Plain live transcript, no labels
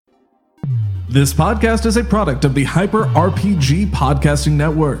This podcast is a product of the Hyper RPG Podcasting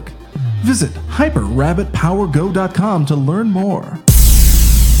Network. Visit hyperrabbitpowergo.com to learn more.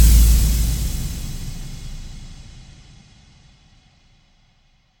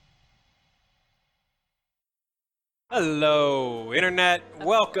 Hello, Internet.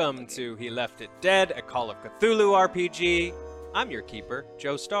 Welcome to He Left It Dead, a Call of Cthulhu RPG. I'm your keeper,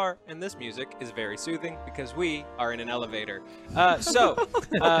 Joe Starr, and this music is very soothing because we are in an elevator.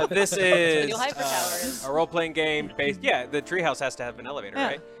 This is a role-playing game based... Yeah, the treehouse has to have an elevator,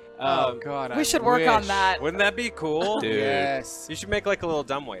 right? Oh, God, we should work on that. Wouldn't that be cool? Dude. Yes. You should make like a little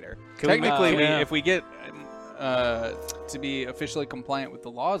dumbwaiter. Technically, if we get to be officially compliant with the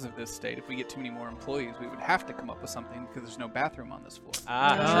laws of this state, if we get too many more employees, we would have to come up with something because there's no bathroom on this floor.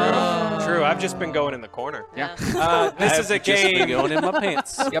 True. I've just been going in the corner. Yeah. This is a game going in my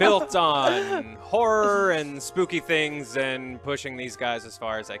pants. built on horror and spooky things and pushing these guys as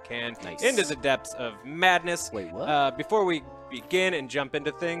far as I can into the depths of madness. Wait, what? Before we begin and jump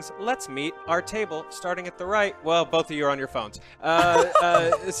into things, let's meet our table, starting at the right. Well, both of you are on your phones.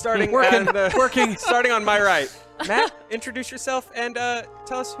 Starting on my right. Matt, introduce yourself and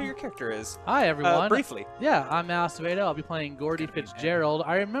tell us who your character is. Hi, everyone. Briefly. Yeah, I'm Mal Acevedo. I'll be playing Gordy Fitzgerald.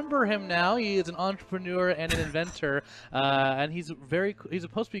 I remember him now. He is an entrepreneur and an inventor, and he's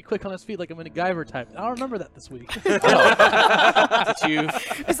supposed to be quick on his feet like a MacGyver type. I'll remember that this week. Is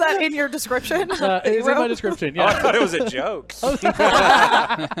that in your description? It's in my description, yeah. Oh, I thought it was a joke.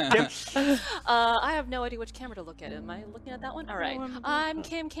 I have no idea which camera to look at. Am I looking at that one? All right. I'm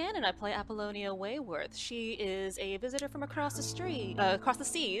Kim Cannon. I play Apollonia Wayworth. She is a visitor from across the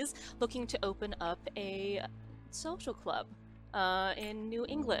seas, looking to open up a social club in New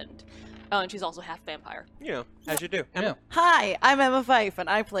England. And she's also half vampire. You know, as you do. Emma. Hi, I'm Emma Fife, and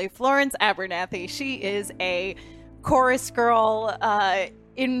I play Florence Abernathy. She is a chorus girl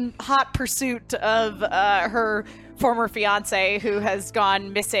in hot pursuit of her former fiance who has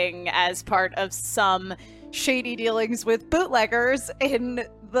gone missing as part of some shady dealings with bootleggers in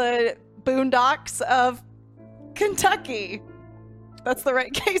the boondocks of Kentucky. That's the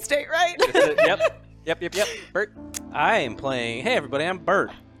right case date, right? Yep. Bert. I am playing. Hey, everybody, I'm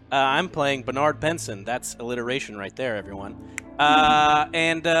Bert. I'm playing Bernard Benson. That's alliteration right there, everyone.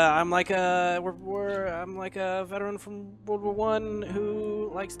 I'm like a veteran from World War I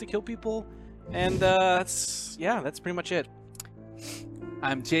who likes to kill people, and that's pretty much it.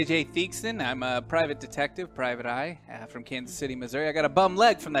 I'm JJ Theakston. I'm a private detective, Private Eye, from Kansas City, Missouri. I got a bum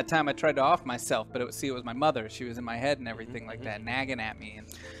leg from that time I tried to off myself, but it was my mother. She was in my head and everything like that, nagging at me, and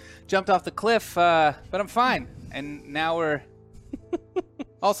jumped off the cliff, but I'm fine. And now we're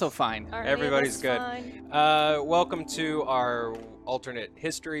also fine. Everybody's good. Welcome to our alternate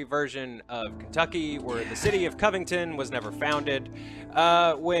history version of Kentucky, where the city of Covington was never founded.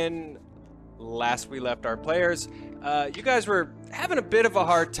 When last we left our players, you guys were having a bit of a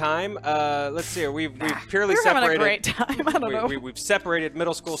hard time. Let's see here. We've purely We're separated. having a great time. I don't know. We've separated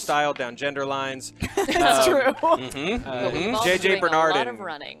middle school style down gender lines. That's true. JJ Bernard and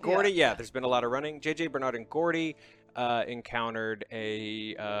running. Gordy. Yeah, there's been a lot of running. JJ Bernard and Gordy encountered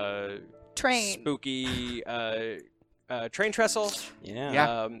a spooky train trestle.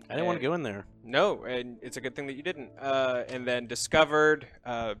 Yeah. I didn't want to go in there. No, and it's a good thing that you didn't. And then discovered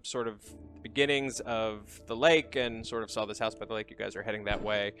sort of beginnings of the lake and sort of saw this house by the lake. You guys are heading that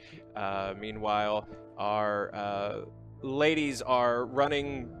way. Meanwhile, our ladies are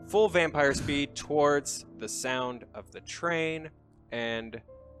running full vampire speed towards the sound of the train. And,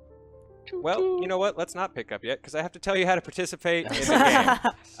 well, you know what? Let's not pick up yet because I have to tell you how to participate in the game.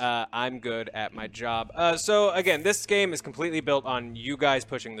 I'm good at my job. So, again, this game is completely built on you guys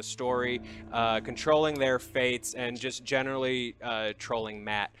pushing the story, controlling their fates, and just generally trolling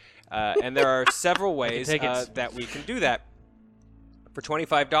Matt. And there are several ways that we can do that. For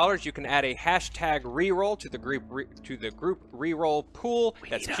 $25, you can add a hashtag reroll to the group reroll pool.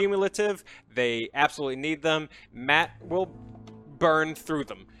 That's cumulative. They absolutely need them. Matt will burn through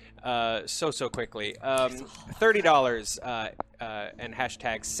them so quickly. $30 and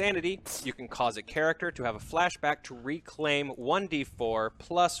hashtag sanity. You can cause a character to have a flashback to reclaim 1d4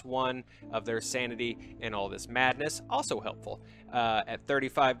 plus 1 of their sanity in all this madness. Also helpful. At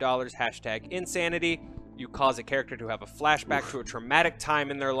 $35, hashtag insanity. You cause a character to have a flashback to a traumatic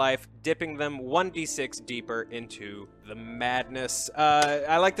time in their life, dipping them 1d6 deeper into the madness.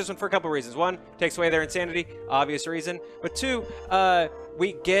 I like this one for a couple reasons. One, takes away their insanity, obvious reason. But two,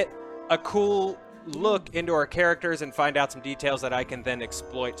 we get a cool look into our characters and find out some details that I can then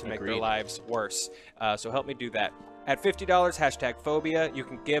exploit to make their lives worse. So help me do that. At $50, hashtag phobia, you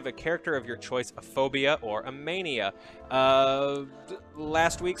can give a character of your choice a phobia or a mania.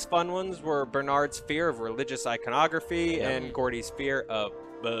 Last week's fun ones were Bernard's fear of religious iconography and Gordy's fear of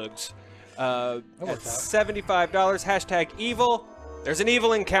bugs. At $75, hashtag evil, there's an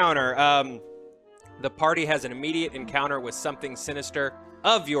evil encounter. The party has an immediate encounter with something sinister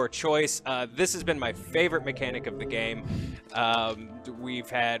of your choice. This has been my favorite mechanic of the game. We've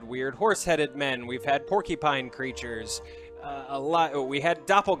had weird horse-headed men. We've had porcupine creatures. A lot. We had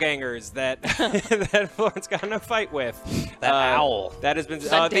doppelgangers that that Florence got in a fight with. That owl. That has been the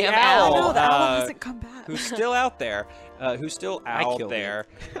damn owl. owl. No, the owl hasn't come back. Who's still out there? Who's still out killed there?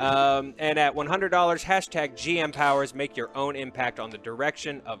 And at $100, hashtag GM powers make your own impact on the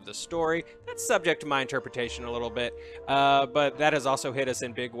direction of the story. That's subject to my interpretation a little bit, but that has also hit us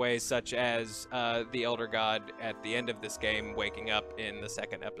in big ways, such as the Elder God at the end of this game waking up in the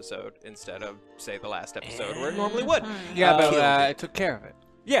second episode instead of, say, the last episode where it normally would. Yeah, but it took care of it.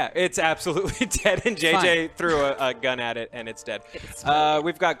 Yeah, it's absolutely dead, and JJ threw a gun at it, and it's dead.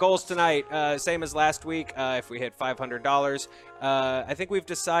 We've got goals tonight, same as last week, if we hit $500. I think we've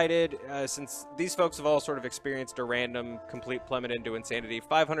decided, since these folks have all sort of experienced a random complete plummet into insanity,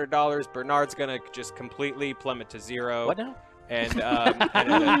 $500, Bernard's going to just completely plummet to zero. What now? And,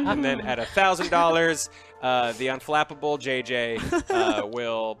 and then at $1,000, the unflappable JJ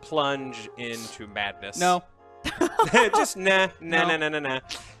will plunge into madness. No, Just nah.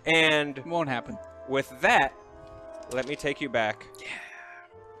 And it won't happen. with that, let me take you back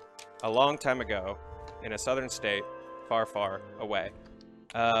a long time ago in a southern state, far, far away.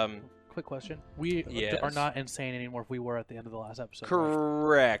 Quick question. We Yes. are not insane anymore if we were at the end of the last episode. right?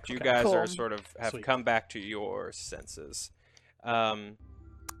 Correct. You guys Cool. are sort of have Sweet. come back to your senses.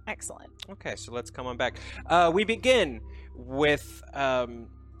 Excellent. Okay, so let's come on back. We begin with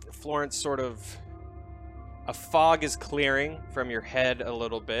Florence sort of... A fog is clearing from your head a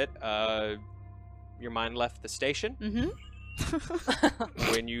little bit. Your mind left the station Mm-hmm.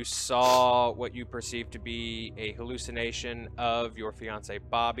 when you saw what you perceived to be a hallucination of your fiance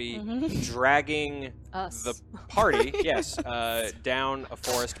Bobby dragging Us. the party, yes, down a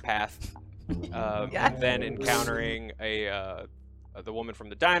forest path, then encountering the woman from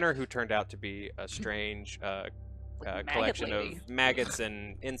the diner who turned out to be a strange collection lady. of maggots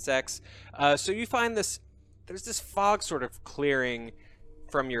and insects. So you find there's this fog sort of clearing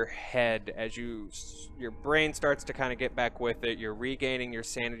from your head as your brain starts to kind of get back with it. You're regaining your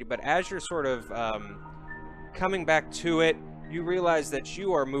sanity, but as you're sort of coming back to it, you realize that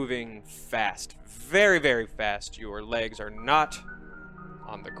you are moving fast, very, very fast. Your legs are not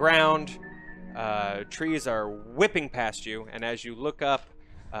on the ground. Trees are whipping past you, and as you look up,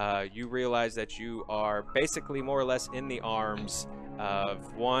 you realize that you are basically more or less in the arms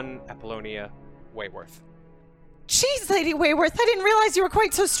of one Apollonia Wayworth. Jeez, Lady Wayworth, I didn't realize you were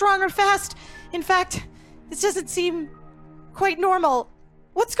quite so strong or fast. In fact, this doesn't seem quite normal.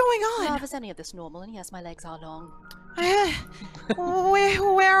 What's going Well, on? is any of this normal? And yes, my legs are long.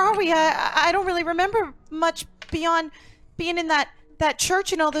 Where are we? I don't really remember much beyond being in that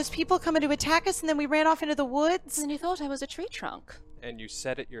church and all those people coming to attack us, and then we ran off into the woods. And you thought I was a tree trunk. And you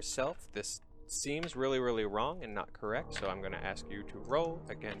said it yourself. This seems really, really wrong and not correct, so I'm going to ask you to roll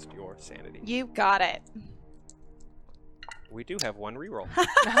against your sanity. You got it. We do have one reroll.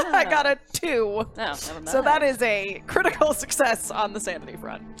 I got a 2. Oh, never mind. So that is a critical success on the sanity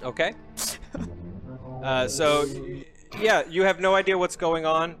front. Okay. Yeah, you have no idea what's going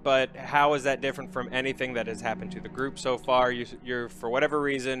on, but how is that different from anything that has happened to the group so far? You're for whatever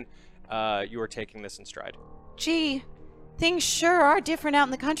reason, you are taking this in stride. Gee, things sure are different out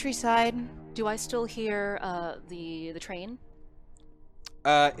in the countryside. Do I still hear the train?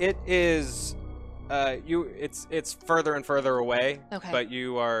 It is, it's further and further away. Okay. But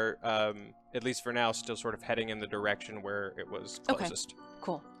you are, at least for now, still sort of heading in the direction where it was Okay. closest.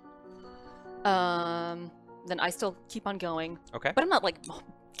 Cool. Then I still keep on going, Okay. but I'm not like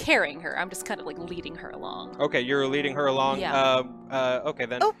carrying her. I'm just kind of like leading her along. Okay, you're leading her along. Yeah. Okay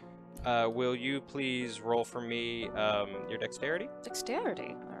then. Oh. Will you please roll for me your dexterity?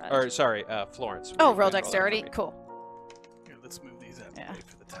 Dexterity. All right. Or sorry, Florence. Oh, Will you roll please that dexterity. for me? Cool. Here, let's move these out of Yeah. the way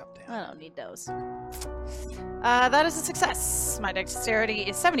for the top down. I don't need those. That is a success. My dexterity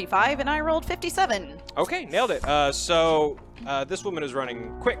is 75, and I rolled 57. Okay, nailed it. So this woman is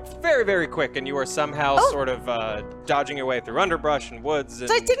running quick, very, very quick, and you are somehow Oh. sort of dodging your way through underbrush and woods. And,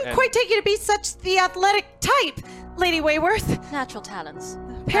 So I didn't and- quite take you to be such the athletic type, Lady Wayworth. Natural talents.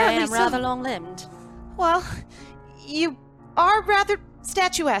 Apparently I am so. rather long-limbed. Well, you are rather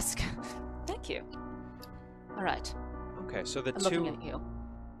statuesque. Thank you. All right. Okay, so the I'm looking two. at you.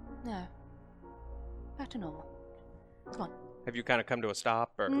 No. Back to normal. Come on. Have you kind of come to a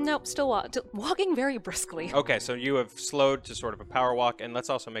stop? Or? Nope, still walking very briskly. Okay, so you have slowed to sort of a power walk, and let's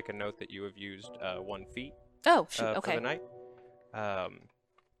also make a note that you have used 1 feet Oh, shoot, for okay. the night.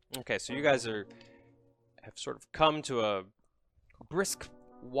 Okay, so you guys have sort of come to a brisk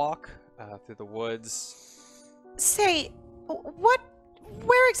walk through the woods. Say,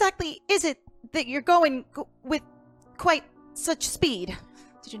 where exactly is it that you're going with quite such speed?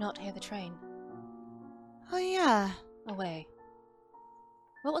 Did you not hear the train? Oh, yeah. Away.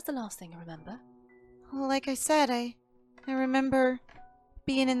 What was the last thing you remember? Well, like I said, I remember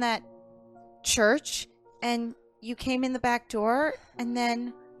being in that church, and you came in the back door, and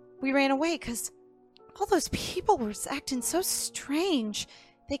then we ran away because all those people were acting so strange.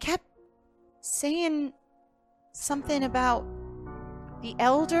 They kept saying something about the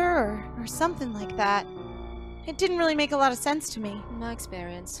elder or something like that. It didn't really make a lot of sense to me. In my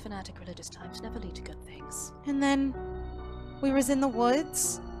experience, fanatic religious types never lead to good things. And then we was in the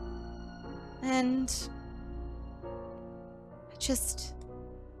woods, and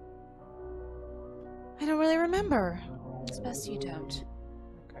I don't really remember. It's best you don't.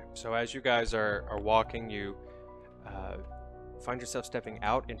 Okay, so as you guys are walking, you find yourself stepping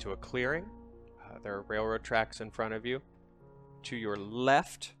out into a clearing. There are railroad tracks in front of you. To your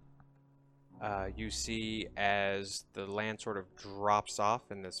left, you see as the land sort of drops off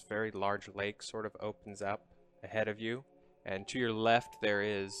and this very large lake sort of opens up ahead of you. And to your left, there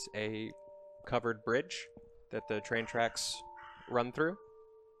is a covered bridge that the train tracks run through.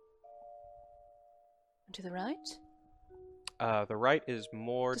 And to the right? The right is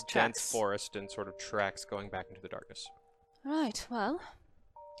more Just dense tracks. forest and sort of tracks going back into the darkness. Right, well,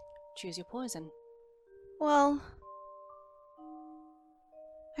 choose your poison. Well,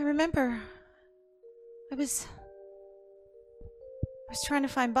 I remember I was trying to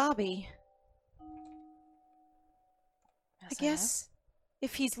find Bobby. I Yes, guess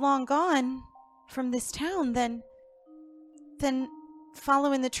if he's long gone from this town, then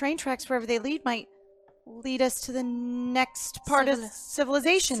following the train tracks wherever they lead might lead us to the next part of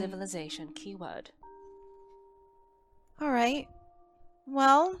civilization. Civilization, keyword. All right.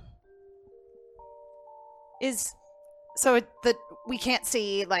 Well, we can't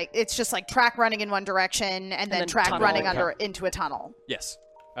see, like, it's just like track running in one direction and then then track tunnel. running Okay. into a tunnel. Yes.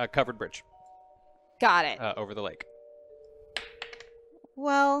 Covered bridge Got it. over the lake.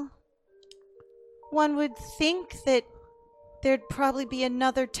 Well, one would think that there'd probably be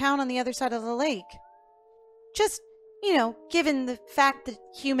another town on the other side of the lake. Just, given the fact that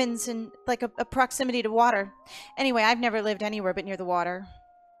humans and, like, a proximity to water. Anyway, I've never lived anywhere but near the water.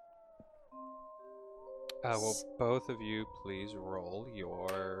 Well, both of you please roll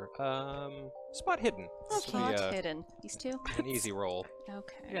your spot hidden. This will be Spot hidden. These two? an easy roll.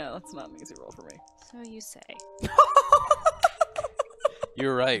 Okay. Yeah, that's not an easy roll for me. So you say.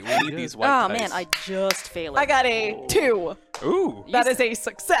 You're right. We need these white Oh dice. man, I just failed it. I got a 2. Ooh, That is a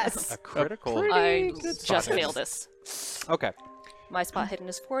success. a critical. I good just spot failed this. Okay, My spot hidden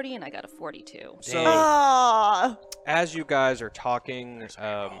is 40 and I got a 42. so Ah. as you guys are talking, There's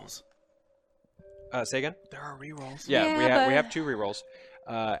rerolls. say again. There are rerolls. Yeah, Yeah, we but- have 2 rerolls.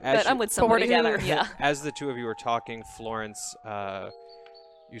 But As I'm you, with somebody. together. Yeah. as the two of you are talking, Florence,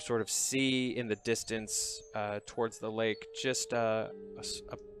 you sort of see in the distance towards the lake just a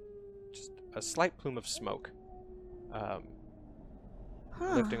slight plume of smoke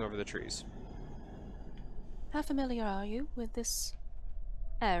lifting over the trees. How familiar are you with this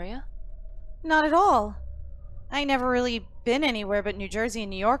area? Not at all. I never really been anywhere but New Jersey and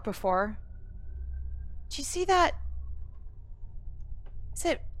New York before. Did you see that? Is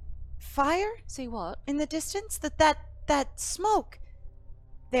it fire See what? in the distance? That smoke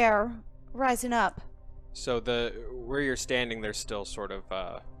there rising up. So where you're standing, there's still sort of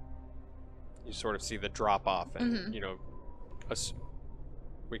you sort of see the drop off, and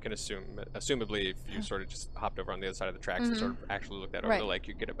we can assumably, if you sort of just hopped over on the other side of the tracks and sort of actually looked out over the Right. lake,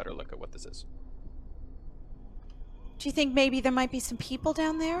 you get a better look at what this is. Do you think maybe there might be some people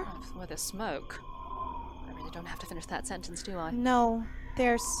down there? Where there's smoke. I really don't have to finish that sentence, do I? No,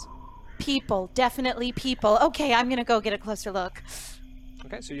 there's people. Definitely people. Okay, I'm gonna go get a closer look.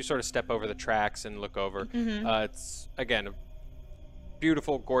 Okay, so you sort of step over the tracks and look over. It's again a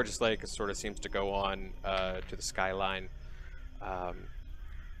beautiful, gorgeous lake. It sort of seems to go on to the skyline.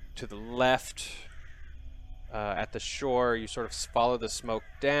 To the left, at the shore, you sort of follow the smoke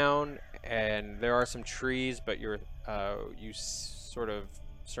down, and there are some trees, but you sort of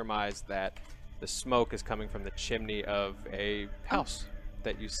surmise that the smoke is coming from the chimney of a house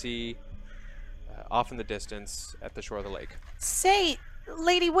that you see off in the distance at the shore of the lake. Say,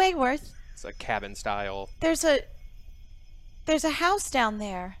 Lady Wayworth, It's a cabin style. there's a there's a house down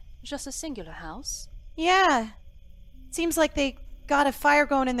there. Just a singular house? Yeah. Seems like they got a fire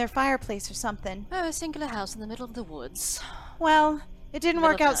going in their fireplace or something. Oh, a singular house in the middle of the woods. Well, it didn't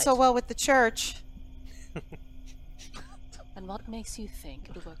Middle work of out so night. well with the church. And what makes you think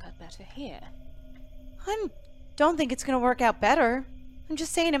it'll work out better here? I don't think it's going to work out better. I'm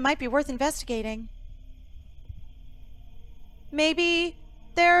just saying it might be worth investigating. Maybe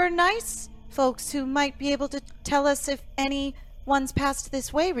there are nice folks who might be able to tell us if anyone's passed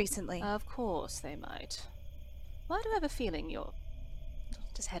this way recently. Of course they might. Why do I have a feeling you're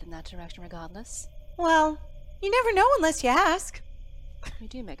just head in that direction regardless? Well, you never know unless you ask. You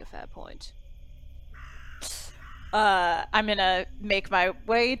do make a fair point. I'm gonna make my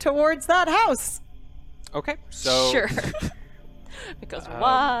way towards that house. Okay, so Sure. Because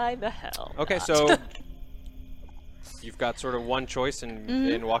why the hell? Okay, not? so you've got sort of one choice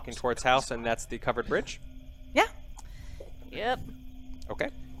in walking towards house, and that's the covered bridge. Yeah. Yep. Okay.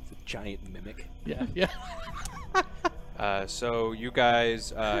 It's a giant mimic. Yeah. So you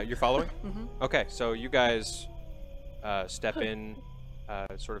guys, you're following? Okay, so you guys step in,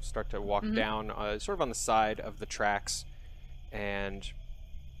 sort of start to walk down, sort of on the side of the tracks, and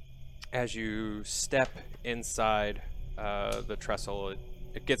as you step inside the trestle,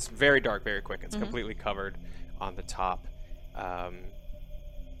 it gets very dark very quick. It's completely covered on the top.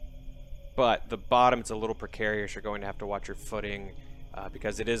 But the bottom, it's a little precarious. You're going to have to watch your footing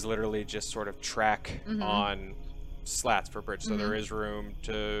because it is literally just sort of track on slats for bridge. So there is room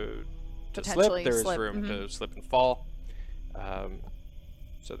to slip. Potentially There is slip, room to slip and fall.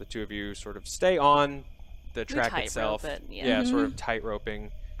 So the two of you sort of stay on the track tightrope itself. it, yeah. Sort of tight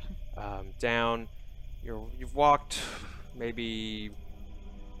roping down. You've walked maybe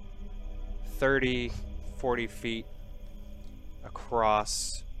 30, 40 feet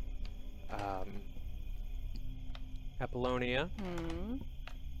across Apollonia.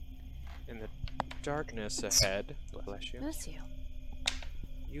 In the darkness ahead, bless you, Bless you.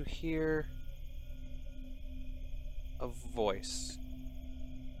 you hear a voice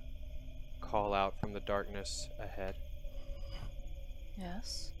call out from the darkness ahead.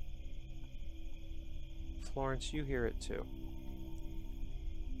 Yes. Florence, you hear it too.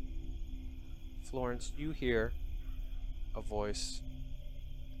 Florence, you hear a voice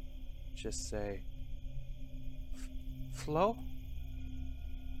just say, Flo?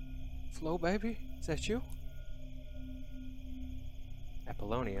 Flo, baby? Is that you?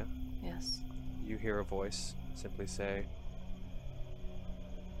 Apollonia, Yes. you hear a voice simply say,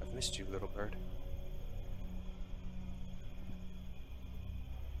 I've missed you, little bird.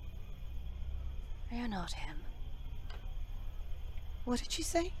 You're not him. What did you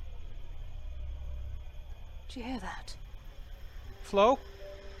say? Did you hear that? Flo?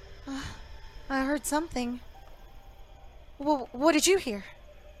 I heard something. Well, what did you hear?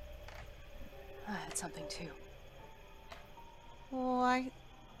 I heard something too. Oh,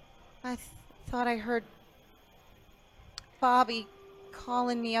 thought I heard Bobby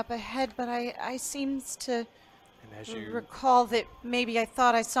calling me up ahead, but I seems to And as you recall that maybe I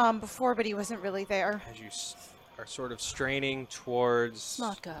thought I saw him before, but he wasn't really there. as you are sort of straining towards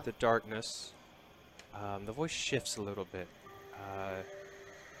Smart girl. the darkness, the voice shifts a little bit.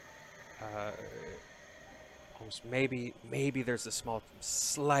 Almost maybe there's a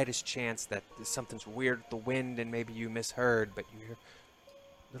slightest chance that something's weird with the wind and maybe you misheard, but you hear,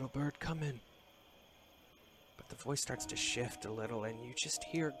 little bird, come in. But the voice starts to shift a little and you just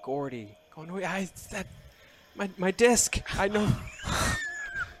hear Gordy going, my disc, I know.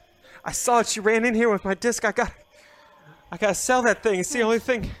 I saw it, she ran in here with my disc, I gotta sell that thing, it's the only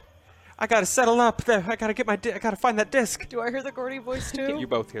thing. I gotta settle up there, I gotta find that disc. Do I hear the Gordy voice too? You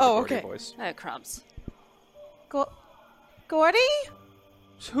both hear Oh, the Gordy okay. voice. Oh, crumbs. Gordy?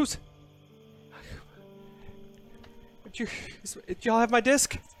 Who's... Did y'all have my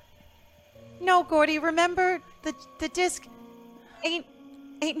disc? No, Gordy. Remember the disc? Ain't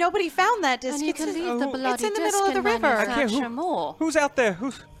nobody found that disc? And you It's can in- leave the oh, bloody it's in the disc middle of the and river. manufacture more. Who's out there?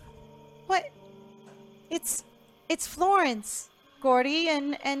 Who's... What? It's Florence, Gordy,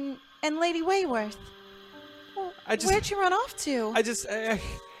 and Lady Wayworth. Well, I just- where'd you run off to?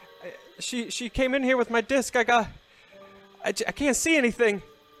 She came in here with my disc. I can't see anything.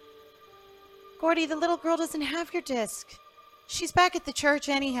 Gordy, the little girl doesn't have your disc. She's back at the church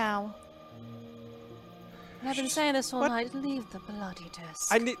anyhow. And I've been saying this all What? night. Leave the bloody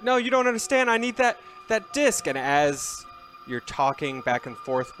disc. No, you don't understand. I need that disc. And as you're talking back and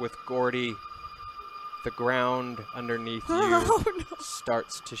forth with Gordy, the ground underneath you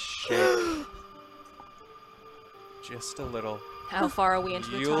starts to shake. Just a little. How far are we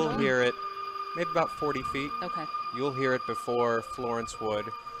into the You'll tunnel? hear it maybe about 40 feet. Okay. You'll hear it before Florence would,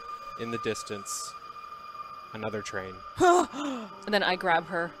 in the distance. Another train. And then I grab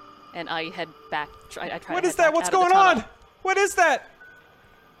her and I head back. I try What to is head that? back What's out of the going on? tunnel. What is that?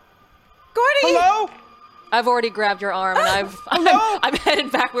 Gordy! Hello? I've already grabbed your arm and I'm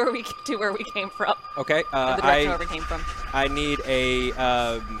headed back where we came from. Okay. In the direction where we came from. I need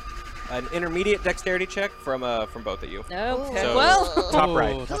an intermediate dexterity check from both of you. Okay. So, well, top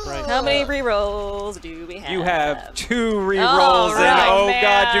right. Oh, top right. how many rerolls do we have? You have 2 rerolls, All right, and oh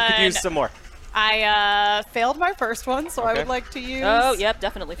god, you could man. use some more. I failed my first one, so I Okay. would like to use. Oh, yep,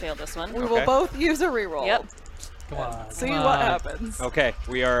 definitely failed this one. We Okay. will both use a reroll. Yep. Come on. See come what on. happens. Okay,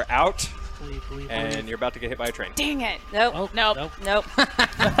 we are out, Believe. and you're about to get hit by a train. Dang it. Nope. Oh, Nope. nope. Nope.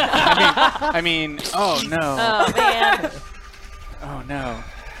 I mean, oh no. Oh man. Oh no.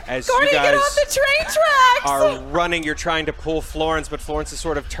 As Gordy, you get guys off the train tracks! are running, you're trying to pull Florence, but Florence is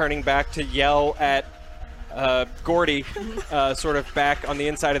sort of turning back to yell at Gordy, sort of back on the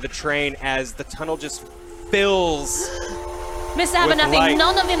inside of the train as the tunnel just fills. Miss light. Abernathy,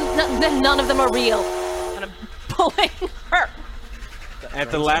 none of them are real. And I'm pulling her.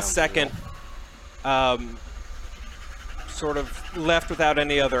 At the last second, sort of left without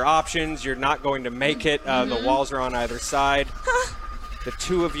any other options. You're not going to make it. The walls are on either side. The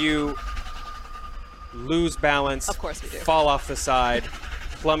two of you lose balance. Of course we do. Fall off the side,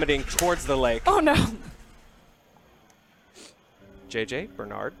 plummeting towards the lake. Oh no. JJ,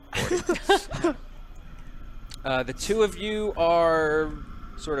 Bernard, Gordy. The two of you are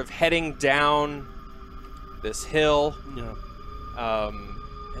sort of heading down this hill. Yeah.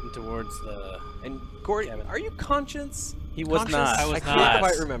 Heading towards the. And Gordy, Cabin. are you conscious? He was Conscious? not. I was I can't not.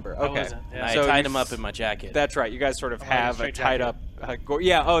 quite remember. I Okay. wasn't, yeah. I So tied you him up in my jacket. That's right. You guys sort of I made a have a straight tied jacket. up.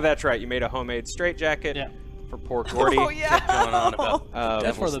 Yeah. Oh, that's right. You made a homemade straight jacket Yeah. for poor Gordy. Oh yeah. Going on about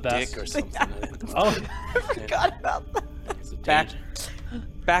Um, for the devil's best. dick or something. Oh, I forgot about that. It's a Back- danger.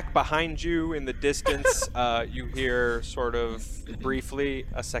 Back behind you in the distance, you hear sort of briefly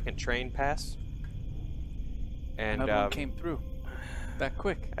a second train pass. And Another one came through. That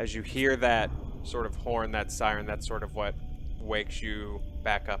quick. as you hear that sort of horn, that siren, that's sort of what wakes you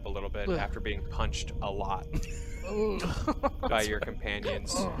back up a little bit after being punched a lot by your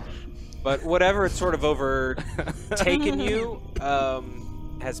companions. But whatever it's sort of overtaken you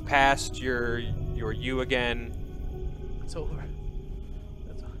has passed. You're you again. it's over.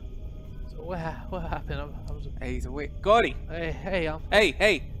 So what happened? I was, Hey, he's awake. Gordy. hey, I'm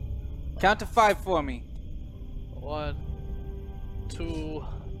Hey. Count to 5 for me. 1, 2,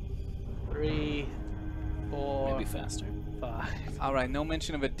 3, 4, Maybe faster. 5. All right. No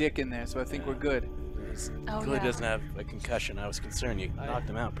mention of a dick in there, so I think we're good. Oh, Clearly yeah. doesn't have a concussion. I was concerned you knocked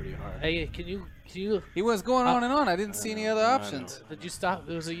him out pretty hard. Hey, can you? He was going on and on. I didn't see any other options. Did you stop?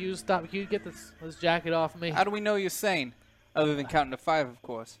 There was a you stop. Can you get this jacket off me? How do we know you're sane? Other than counting to 5, of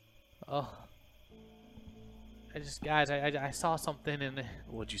course. Oh. I saw something in there.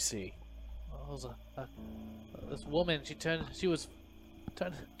 What'd you see? It was this woman. She was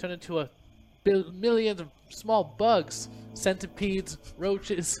turned into a millions of small bugs, centipedes,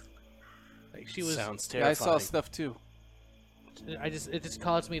 roaches. Like she was. Sounds Yeah, I terrifying. saw stuff too. It just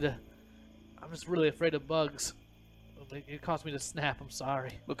caused me to. I'm just really afraid of bugs. It caused me to snap. I'm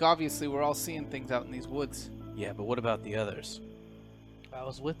sorry. Look, obviously we're all seeing things out in these woods. Yeah, but what about the others? I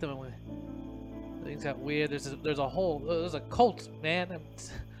was with them and things got weird. There's a cult, man. And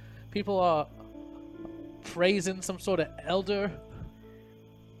people are praising some sort of elder.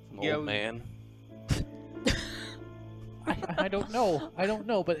 An Yeah, old man. I don't know. I don't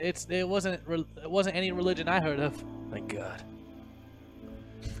know, but it wasn't any religion I heard of. Thank God.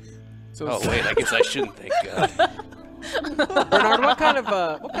 So Oh wait, I guess I shouldn't thank God. Bernard, what kind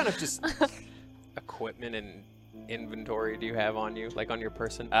of just equipment and inventory do you have on you, like on your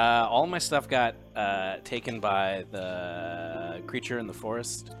person? All my stuff got taken by the creature in the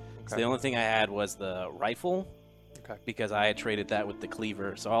forest. So Okay. the only thing I had was the rifle. Okay. Because I had traded that with the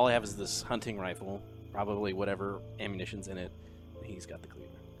cleaver. So all I have is this hunting rifle, probably whatever ammunition's in it. He's got the cleaver.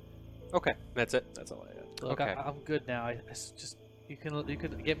 Okay, that's it. That's all I had. Look, Okay. I'm good now. Just you can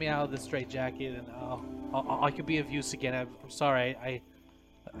get me out of this straitjacket and I can be of use again. I'm sorry. I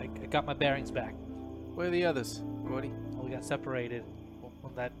got my bearings back. where are the others, Gordy? We got separated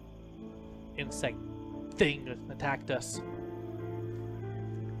when that insect thing attacked us.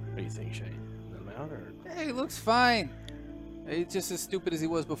 What do you think, Shay? Let him out, or Hey, he looks fine. He's just as stupid as he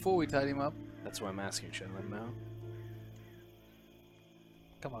was before we tied him up. that's why I'm asking. Should I let him out?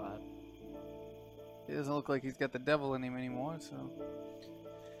 Come on. He doesn't look like he's got the devil in him anymore, so.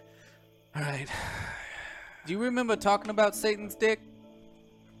 All right. Do you remember talking about Satan's dick?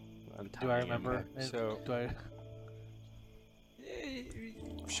 Do I remember? So- do I?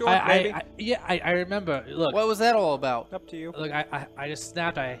 Sure, maybe. I remember. Look, What was that all about? Up to you. look, I just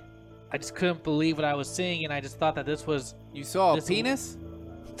snapped. I just couldn't believe what I was seeing, and I just thought that this was. You saw a This- penis?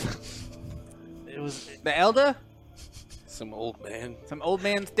 It was The elder? Some old man. Some old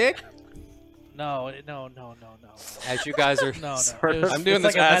man's dick? no. As you guys are No. sort It of was- I'm doing it's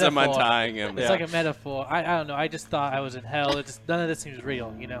this like a as I'm metaphor. untying him. It's like a metaphor. I don't know. I just thought I was in hell. It just none of this seems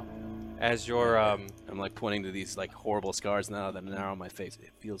real. as you're I'm like pointing to these like horrible scars now that are now on my face.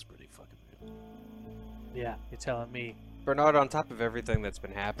 It feels pretty fucking real. Yeah, you're telling me. Bernard, on top of everything that's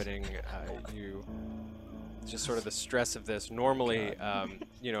been happening, you just sort of the stress of this. Normally, as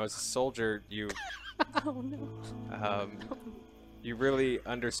a soldier, you Oh no. you really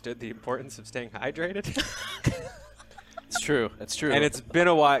understood the importance of staying hydrated. It's true. That's true. And it's been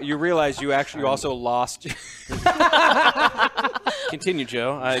a while. You realize you also lost. Continue,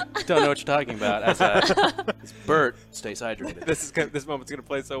 Joe. I don't know what you're talking about. As Bert stays hydrated. This moment's gonna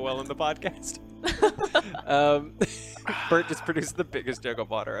play so well in the podcast. Bert just produced the biggest jug of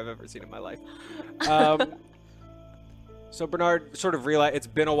water I've ever seen in my life. So Bernard sort of realized it's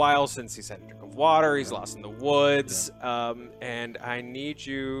been a while since he's had a drink of water. He's lost in the woods, and I need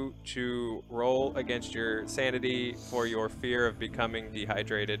you to roll against your sanity for your fear of becoming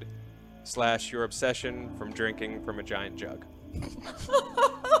dehydrated / your obsession from drinking from a giant jug.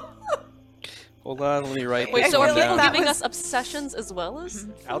 Hold on, let me write Wait, this so one are people down. that giving was- us obsessions as well as?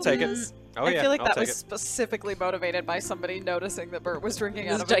 I'll take it. Oh I yeah, feel like I'll that take was it. specifically motivated by somebody noticing that Bert was drinking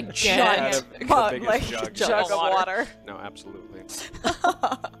This out of a gigantic- giant Out of the mug, biggest like jug. jug of water. No, absolutely.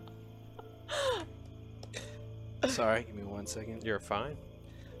 Sorry, give me 1 second. You're fine.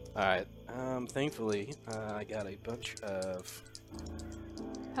 All right. Thankfully, I got a bunch of.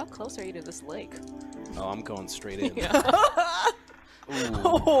 How close are you to this lake? Oh, I'm going straight in. Ooh,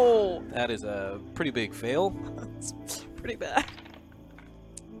 Oh, that is a pretty big fail. it's pretty bad.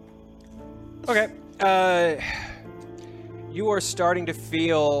 Okay. You are starting to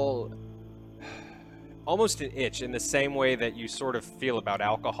feel almost an itch in the same way that you sort of feel about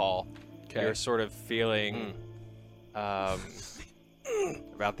alcohol. Okay. You're sort of feeling about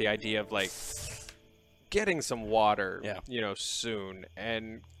the idea of like getting some water, soon,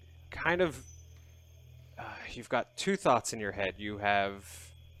 and kind of you've got two thoughts in your head. You have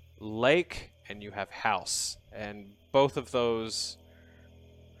lake and you have house, and both of those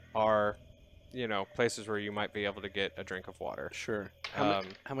are places where you might be able to get a drink of water. Sure. How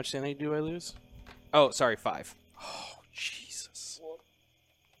much sanity do I lose? Oh, sorry, 5. Oh, Jesus.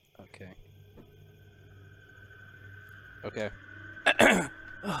 Okay. Okay.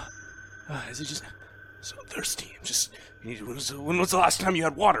 Is he just so thirsty? I'm just. When was the last time you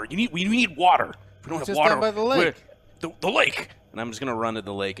had water? We need water. If we don't have Just water. down by the lake. The lake. And I'm just gonna run to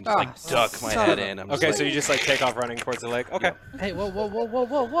the lake and just duck my head in. I'm just Okay, so you just like take off running towards the lake. Okay. Hey, whoa!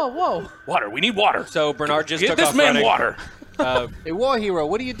 water. We need water. So Bernard just Get took this off man running. water. Hey, War Hero,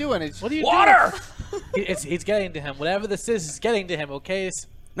 what are you doing? What are you Water. doing? It's getting to him. Whatever this is getting to him. Okay.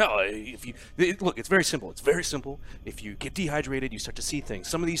 No, look, it's very simple. It's very simple. If you get dehydrated, you start to see things.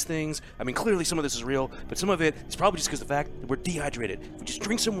 Some of these things, I mean, clearly some of this is real, but some of it is probably just because of the fact that we're dehydrated. If we just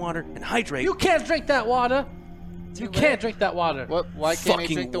drink some water and hydrate, You can't drink that water. You can't drink that water. What? Why can't he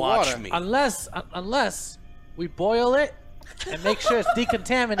fucking drink the watch water? me. Unless we boil it and make sure it's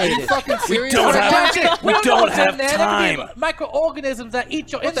decontaminated. Are you fucking serious? don't right have now? We don't know what's have in there. There could time. be microorganisms that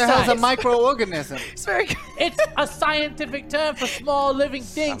eat your What the insides. hell's a microorganism? It's very good. It's a scientific term for small living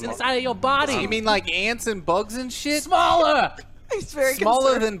things inside of your body. You mean like ants and bugs and shit? smaller? He's very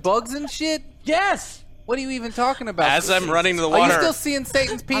Smaller concerned. than bugs and shit? Yes. What are you even talking about? as I'm running to the Are water, you still seeing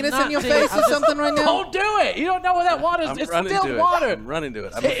Satan's penis not in your seeing- face I'm or just- something right now? Don't do it. You don't know where that water is. I'm It's running still to water. it. I'm running to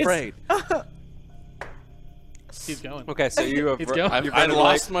it. I'm It's- afraid. Keep going. Okay, so you have Keep going. you've I run to the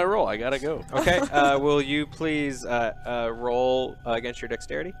lost lake. my roll. I gotta go. Okay, will you please roll against your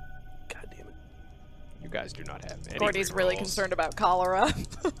dexterity? God damn it. You guys do not have any. Gordy's really rerolls. concerned about cholera.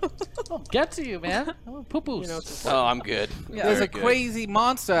 I'll get to you, man. Poo-poos. Oh, I'm good. Yeah. There's Very a good. crazy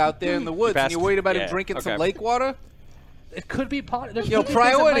monster out there in the woods, and passed- you're worried about yeah, him drinking okay. some lake water? It could be part. there Yo, could be things that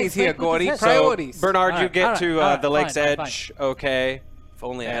might priorities here, break with Gordy. his head. So, Priorities. Bernard, you Alright, get alright, to alright, the lake's fine, fine, edge. Okay. If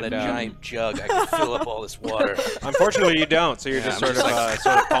only I had a And, giant jug, I could fill up all this water. Unfortunately, you don't. So you're just I'm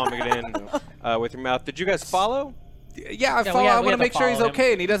sort of palming it in with your mouth. Did you guys follow? Yeah, I we want have to to make sure he's follow him.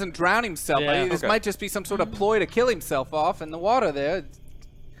 okay and he doesn't drown himself. Yeah. This Okay. might just be some sort of ploy to kill himself off in the water there.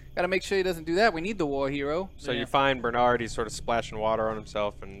 Got to make sure he doesn't do that. We need the War Hero. So Yeah. you find Bernard. He's sort of splashing water on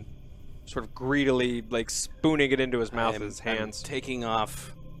himself and sort of greedily, like spooning it into his mouth with his hands. I'm taking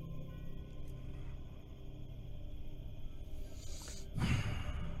off.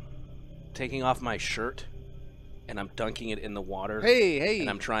 taking off my shirt and I'm dunking it in the water. Hey. And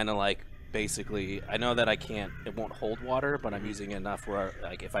I'm trying to like basically, I know that I can't, it won't hold water, but I'm using it enough where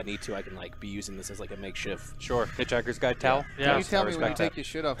like if I need to, I can like be using this as like a makeshift. Sure. Hitchhiker's Guide towel. Yeah. Can you tell I me when you respect take your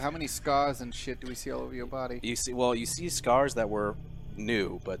shit off, how many scars and shit do we see all over your body? You see scars that were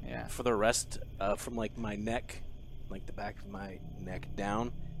new, but Yeah. for the rest, from like my neck, like the back of my neck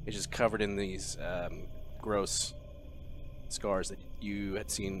down, it's just covered in these gross scars that you had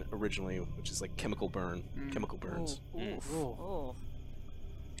seen originally, which is like chemical burns. Oh.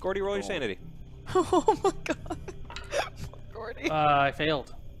 Gordy, roll your sanity. Oh my god. Gordy. I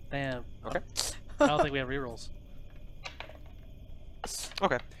failed. Damn. Okay. I don't think we have rerolls.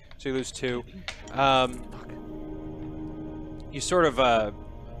 Okay. So you lose 2. You sort of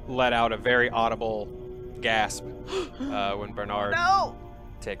let out a very audible gasp when Bernard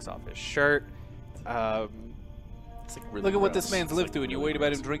takes off his shirt. It's like really Look at what gross. this man's It's, lived like, through, and you really worried about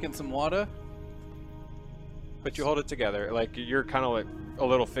gross. him drinking some water? But you hold it together. Like, you're kind of like a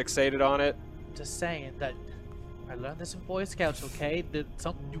little fixated on it. Just saying that I learned this in Boy Scouts, okay? That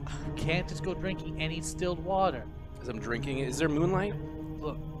you can't just go drinking any distilled water. As I'm drinking it, is there moonlight?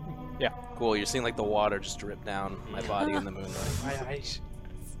 Look, Cool, you're seeing like the water just drip down my body in the moonlight.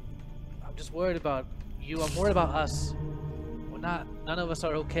 I'm just worried about you. I'm worried about us. We're not. None of us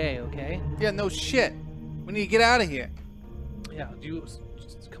are okay? Yeah, no shit. We need to get out of here. Yeah.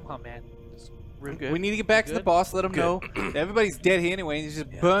 Just come on, man. I'm good. We need to get back to the Good? boss, let him Good. know that everybody's dead here anyway, and you just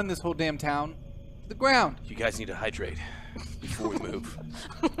burn this whole damn town to the ground. You guys need to hydrate before we move.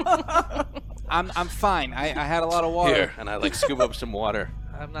 I'm fine. I had a lot of water. Here, and I like scoop up some water.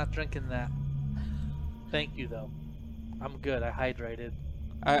 I'm not drinking that. Thank you, though. I'm good. I hydrated.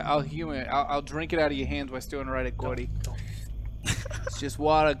 I'll humor it. I'll drink it out of your hands while still right at Gordy. Don't. It's just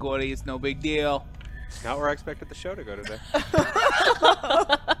water, Gordy. It's no big deal. Not where I expected the show to go today.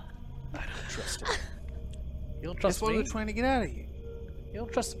 Trust him. You don't That's trust why me? we're trying to get out of here. You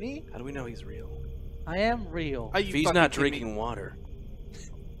don't trust me? How do we know he's real? I am real. Are If you he's fucking not kidding me? drinking water,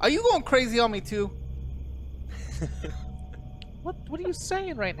 Are you going crazy on me too? What are you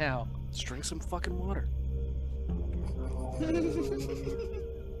saying right now? let's drink some fucking water.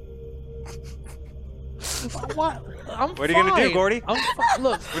 What? I'm What are you gonna do, fine. Gordy?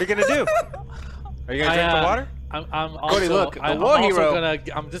 Look, What are you going to do? Are you going to drink the water? I'm also, Gordy, look, the I'm war also hero.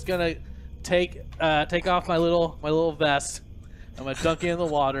 I'm just gonna take off my little vest. I'm gonna dunk it in the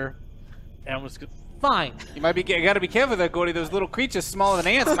water, and I'm just gonna. Fine. You might be. You gotta be careful there, Gordy. Those little creatures smaller than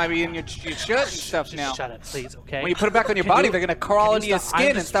ants might be in your shirt and stuff Just now. shut it, please. Okay. When you put it back on your Can body, you- they're gonna crawl can into you your stop? I'm skin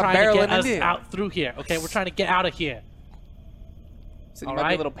and just stop trying to barreling get us into you. out through here. Okay, we're trying to get out of here. So you All might be a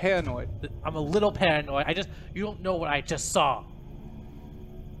right. little paranoid. I'm a little paranoid. You don't know what I just saw.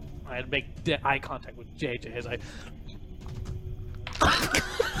 I had to make eye contact with JJ as I.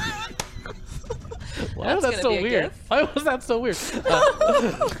 Why was that That's so gonna be a weird? gif. Why was that so weird?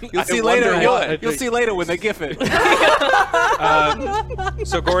 You'll see wonder later. why. You'll see later when they gif it.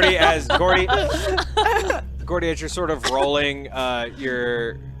 So Gordy, as you're sort of rolling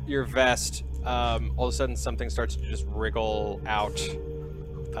your vest, all of a sudden something starts to just wriggle out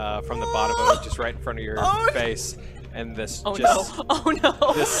from the bottom of it, just right in front of your face, and this Oh just no! Oh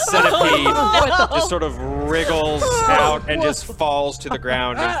no! this centipede just sort of wriggles out and just falls to the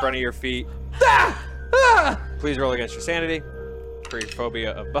ground in front of your feet. Please roll against your sanity for your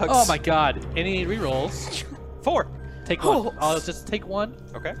phobia of bugs. Oh my god. Any rerolls? 4. Take one. I'll just take one.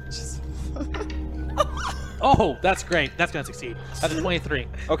 Okay. Oh, that's great. That's gonna succeed. That's a 23.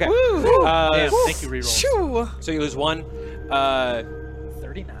 Okay. Damn, thank you, reroll. So you lose 1.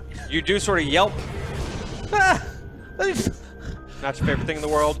 39. You do sort of yelp. Not your favorite thing in the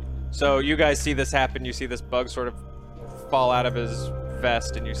world. So you guys see this happen. You see this bug sort of fall out of his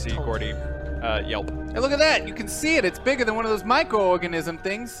vest, and you see Gordy yelp. Hey, look at that! You can see it. It's bigger than one of those microorganism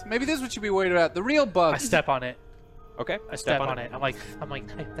things. Maybe this is what you'd be worried about. The real I bugs. step on it. Okay. I step on it. I'm like,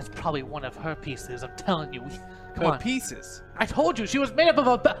 hey, that's probably one of her pieces. I'm telling you. Come on. Pieces. I told you she was made up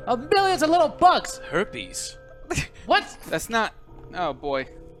of millions of little bugs. Herpes. What? That's not. Oh boy.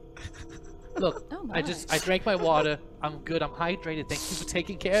 Look, Oh I my. drank my water. I'm good. I'm hydrated. Thank you for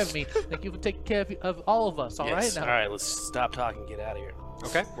taking care of me. Thank you for taking care of all of us. All right Yes. now. All right, let's stop talking. Get out of here.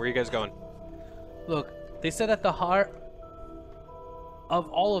 Okay. Where are you guys going? Look, they said at the heart of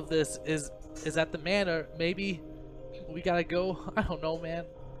all of this is at the manor. Maybe we gotta go. I don't know, man.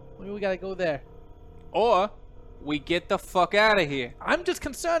 Maybe we gotta go there. Or we get the fuck out of here. I'm just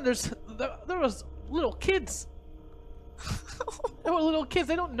concerned. There was little kids. There were little kids.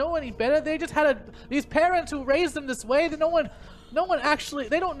 They don't know any better. They just had these parents who raised them this way. That no one actually.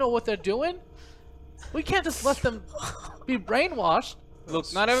 They don't know what they're doing. We can't just let them be brainwashed.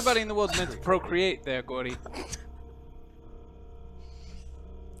 Look, not everybody in the world's meant to procreate there, Gordy.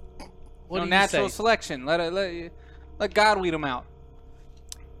 What No do you natural say? selection. Let God weed them out.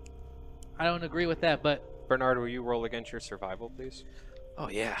 I don't agree with that, but Bernard, will you roll against your survival, please? Oh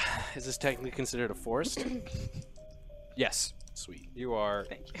yeah. Is this technically considered a forest? Yes. Sweet. You are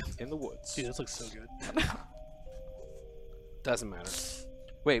in the woods. dude, this looks so good. Doesn't matter.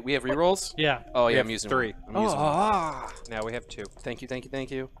 Wait, we have rerolls? Yeah. Oh We yeah, have I'm using 3. one. I'm using one. Now we have 2. Thank you, thank you, thank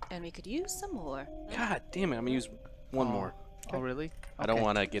you. And we could use some more. God damn it, I'm gonna use one more. Oh, really? I don't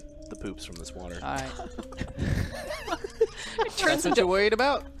want to get the poops from this water. All right. It turns That's what you're worried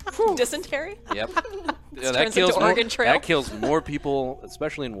about? dysentery. Yep. Yeah, turns that into kills more. Oregon Trail. That kills more people,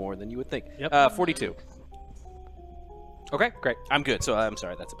 especially in war, than you would think. Yep. 42. Okay, great. I'm good. So I'm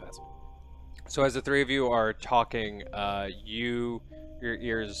sorry, that's a pass. So as the 3 of you are talking, your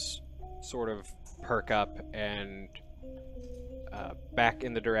ears sort of perk up, and back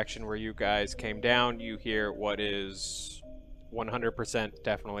in the direction where you guys came down, you hear what is 100%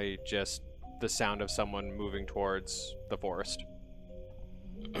 definitely just the sound of someone moving towards the forest.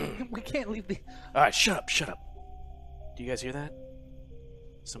 We can't leave the. All right, shut up, shut up. Do you guys hear that?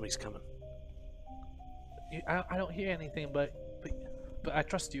 Somebody's coming. I don't hear anything, but I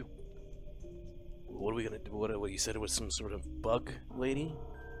trust you. What are we gonna do? What you said it was some sort of bug lady?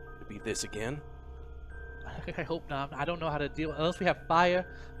 Could be this again? I hope not. I don't know how to deal unless we have fire.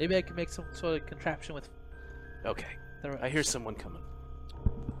 Maybe I can make some sort of contraption with. Okay. I hear someone coming.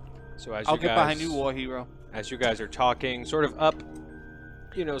 So as I'll you get guys, behind you, War Hero. as you guys are talking, sort of up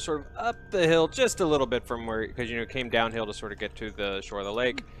the hill just a little bit from where, because came downhill to sort of get to the shore of the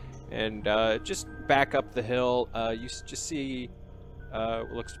lake, and just back up the hill, you just see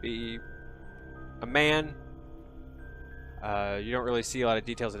what looks to be a man. You don't really see a lot of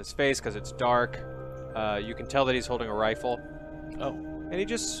details in his face because it's dark. You can tell that he's holding a rifle. Oh. And he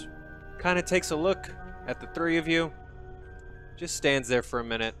just kind of takes a look at the 3 of you, just stands there for a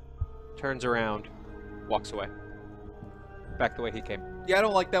minute, turns around, walks away. Back the way he came. Yeah, I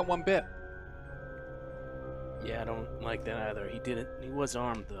don't like that one bit. Yeah, I don't like that either. He didn't. He was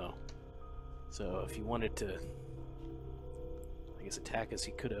armed though. So if he wanted to, I guess, attack us,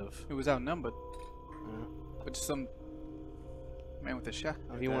 he could have. He was outnumbered. But some man with a shot.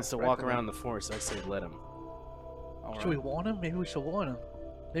 If he wants to walk around the forest, I say let him. Should we warn him? Maybe we should warn him.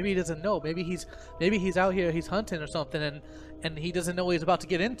 Maybe he doesn't know. Maybe he's out here. He's hunting or something, and he doesn't know what he's about to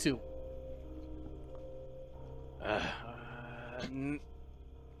get into.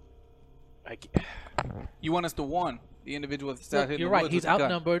 You want us to warn the individual that's out here? You're in the right. woods He's with a gun.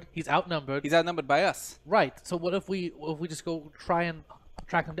 outnumbered. He's outnumbered. He's outnumbered by us. Right. So what if we just go try and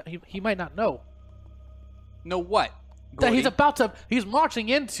track him down? He might not know No, what? that Gordy? he's about to. He's marching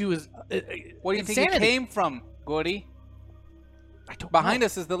into his. Where do you insanity. think he came from, Gordy? I don't Behind know.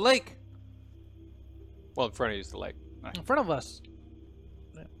 us is the lake. Well, in front of you is the lake. In front of us.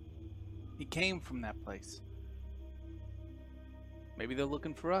 He came from that place. Maybe they're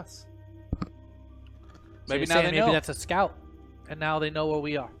looking for us. So Maybe you're now saying they maybe know. that's a scout, and now they know where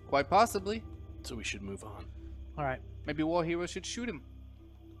we are. Quite possibly. So we should move on. All right. Maybe War Hero should shoot him.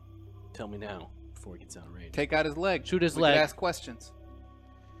 Tell me now before he gets out of range. Take out his leg. Shoot his we leg. Could ask questions.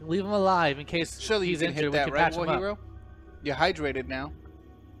 Leave him alive in case Surely he's you can injured. hit that, we can right, patch War him up. Hero? You're hydrated now.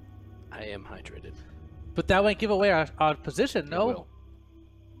 I am hydrated. But that won't give away our position, It no? will.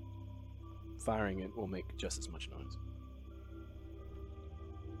 Firing it will make just as much noise.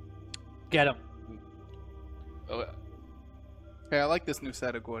 Get him. Hey, I like this new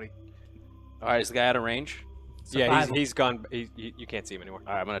set of Gordy. All right, is the guy out of range? Yeah, Survival. he's gone. You can't see him anymore.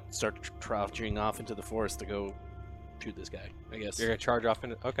 All right, I'm gonna start trudging off into the forest to go shoot this guy. I guess. You're gonna charge off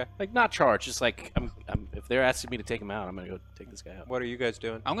into. Okay. Like not charge, just like I'm. If they're asking me to take him out, I'm gonna go take this guy out. What are you guys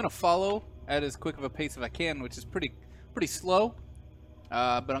doing? I'm gonna follow at as quick of a pace as I can, which is pretty slow.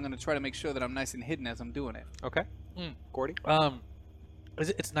 But I'm gonna try to make sure that I'm nice and hidden as I'm doing it. Okay. Mm. Gordy.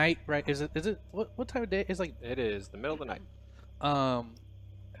 It's night, right? Is it what time of day? It's like It is the middle of the night.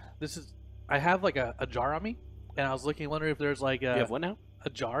 this is. I have like a jar on me, and I was wondering if there's like You have what now? a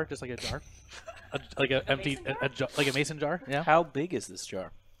jar, just like a jar, like a empty a jar, like a mason jar. Yeah, How big is this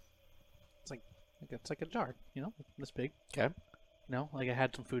jar? it's like a jar, this big. Okay. Like I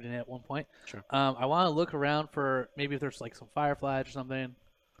had some food in it at one point. Sure. I want to look around for maybe if there's like some fireflies or something.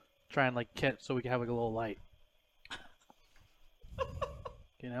 Try and like catch so we can have like a little light.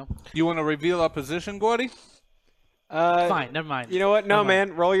 You want to reveal our position, Gordy? Fine, never mind. You know what? No, Never mind.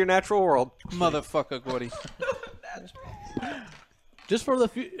 man. Roll your natural world. Motherfucker, Gordy. Just for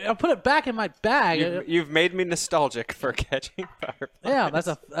the I'll put it back in my bag. You've made me nostalgic for catching fireflies. Yeah, that's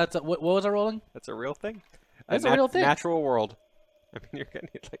a what was I rolling? That's a real thing. That's a real thing. Natural world. I mean, you're gonna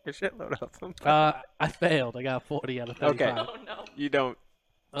need like a shitload of them. I failed. I got 40 out of 35. Okay. Oh no. You don't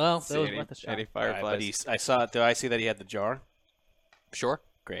Well, that see was any, worth a shot. any All right, fireflies. but I saw it. Do I see that he had the jar? Sure.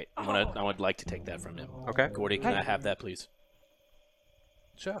 Great. I would like to take that from him. Okay. Gordy, can I have that, please?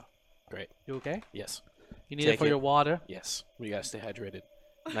 Sure. Great. You okay? Yes. You need Take it for it. your water? Yes. We gotta stay hydrated.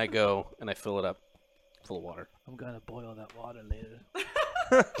 And I go and I fill it up full of water. I'm gonna boil that water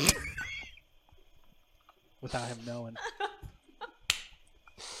later. Without him knowing.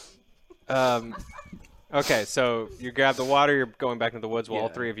 Okay, so you grab the water. You're going back into the woods. Will all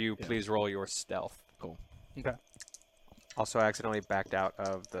Yeah, three of you please roll your stealth? Cool. Okay. Also, I accidentally backed out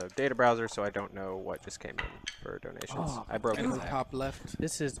of the data browser, so I don't know what just came in for donations. Oh, I broke In it. the top left,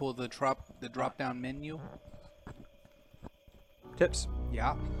 This is pull the drop down menu. Tips.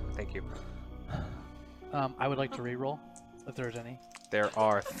 Yeah. Thank you. I would like to re-roll if there's any. There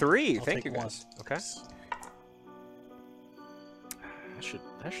are 3. I'll Thank take you one. guys. Okay.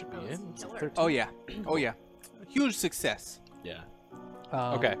 That should be it. Oh yeah. Oh yeah. Huge success. Yeah.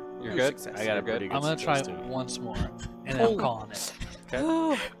 Okay. You're Huge good. success. I got a You're good. pretty good I'm gonna try success, too. once more, and then I'm calling it.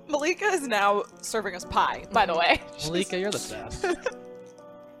 Malika is now serving us pie, by the way. Malika, you're the best.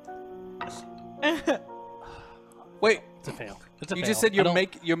 Wait, It's a fail. It's a you fail. just said I you're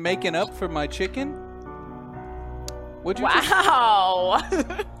don't- you're making up for my chicken? What'd you Wow.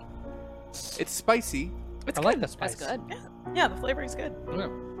 It's spicy. It's I good. like the spice. That's good. Yeah, the flavor is good.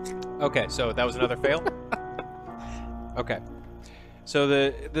 Okay, so that was another fail. Okay. So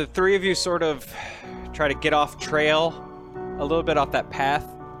the 3 of you sort of try to get off trail, a little bit off that path,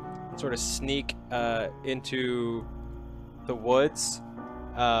 and sort of sneak into the woods,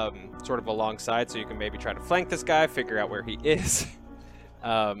 sort of alongside, so you can maybe try to flank this guy, figure out where he is.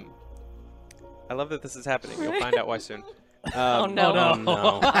 I love that this is happening. You'll find out why soon. Oh no. Oh,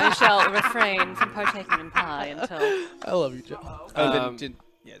 no. I shall refrain from partaking in pie until. I love you, Joe.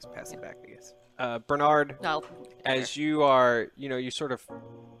 Yeah, just pass it back, I guess. Bernard, No. as you are, you sort of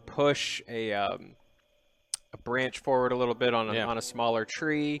push a branch forward a little bit on a smaller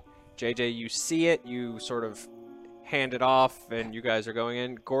tree. JJ, you see it. You sort of hand it off, and you guys are going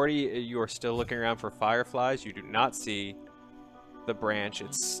in. Gordy, you are still looking around for fireflies. You do not see the branch.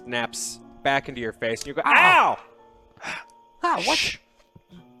 It snaps back into your face, and you go, "Ow! Ah, what?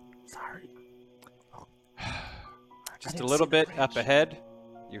 Sorry." Just a little bit up ahead,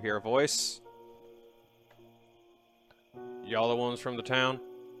 you hear a voice. Y'all the ones from the town?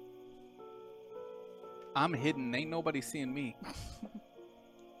 I'm hidden. Ain't nobody seeing me.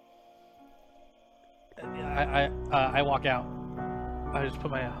 I walk out. I just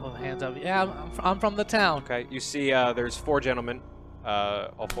put my hands up. Yeah, I'm from the town. Okay, you see there's 4 gentlemen.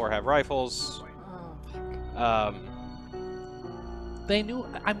 All 4 have rifles. Oh, They knew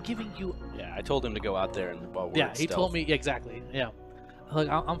I'm giving you. Yeah, I told him to go out there and while we're Yeah, at he told stealth. me exactly. Yeah. Look,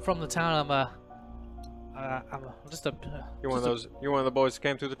 I'm from the town. I'm just a. You're one of those. You're one of the boys that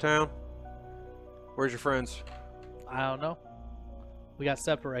came through the town. Where's your friends? I don't know. We got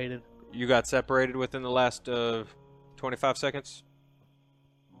separated. You got separated within the last 25 seconds.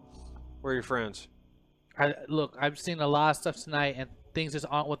 Where are your friends? Look, I've seen a lot of stuff tonight, and things just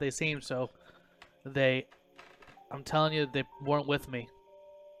aren't what they seem. So, I'm telling you, they weren't with me.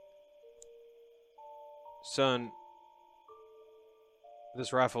 Son,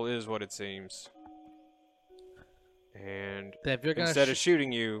 this rifle is what it seems. And If you're gonna instead of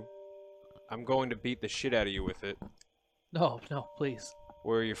shooting you, I'm going to beat the shit out of you with it. no, please.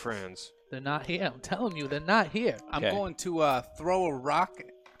 Where are your friends? They're not here. I'm telling you, they're not here. I'm Okay. going to throw a rock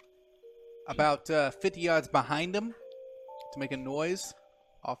about 50 yards behind him to make a noise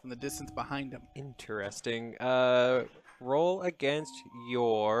off in the distance behind him. Interesting. Roll against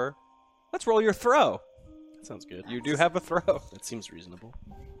your... Let's roll your throw. That sounds good. You do have a throw. That seems reasonable.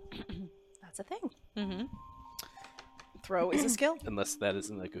 that's a thing. Mm-hmm. Throw is a skill. Unless that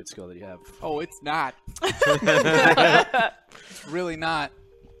isn't a good skill that you have. Oh, it's not. It's really not.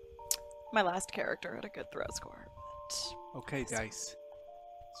 My last character had a good throw score. Okay, Dice.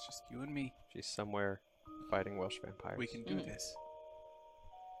 It's just you and me. She's somewhere fighting Welsh vampires. We can do this.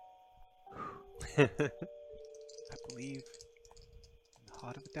 I believe in the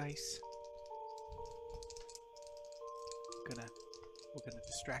heart of the dice. We're gonna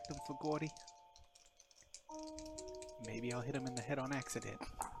distract him for Gordy. Maybe I'll hit him in the head on accident.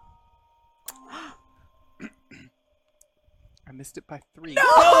 I missed it by 3.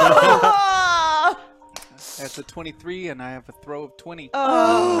 That's a 23, and I have a throw of 20.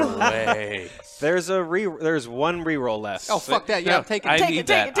 Oh. Way. There's one reroll left. Oh, fuck that. Yeah, I'm taking I it. need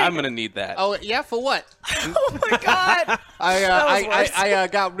that. I'm gonna need that. Oh, yeah, for what? Oh my god! I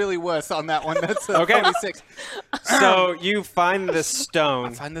got really worse on that one. That's Okay. 26. So you find this stone.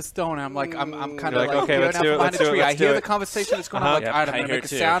 I find the stone. And I'm kind You're of like, like, okay, peering let's out do it, behind let's a do it, tree. let's I hear do the it. conversation that's going on. I'm like, Yep, all right, I'm I going to hear make a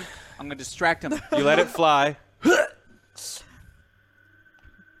too. sound. I'm going to distract him. You let it fly.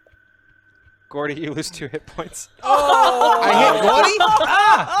 Gordy, you lose 2 hit points. I hit Gordy?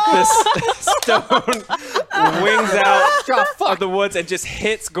 This stone wings out of the woods and just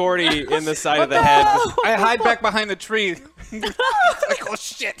hits Gordy in the side of the head. I hide back behind the tree. Like, oh,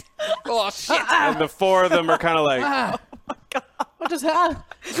 shit. Oh, shit. And the 4 of them are kind of like. What just happened?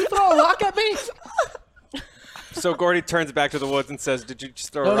 Did you throw a rock at me? So Gordy turns back to the woods and says, "Did you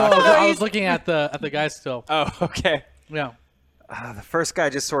just throw No, a no, rock?" I was looking at the guy still. Oh, okay. Yeah. The first guy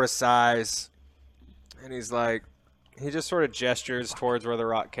just sort of sighs, and he's like, he just sort of gestures towards where the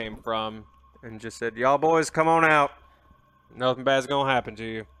rock came from, and just said, "Y'all boys, come on out. Nothing bad's gonna happen to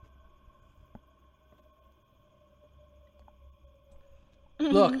you."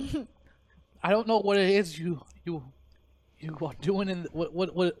 Look, I don't know what it is you are doing in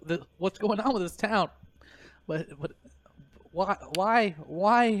what's going on with this town, but why?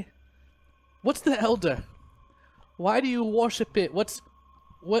 What's the elder? Why do you worship it? What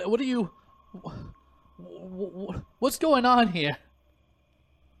do you? What's going on here?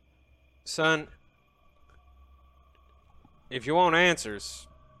 Son, if you want answers,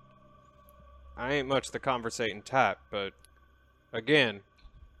 I ain't much the conversating type, but again,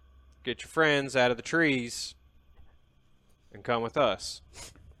 get your friends out of the trees and come with us.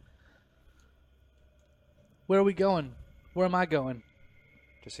 Where are we going? Where am I going?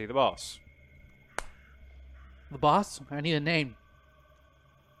 To see the boss. The boss? I need a name.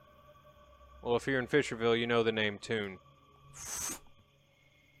 Well, if you're in Fisherville, you know the name Toon.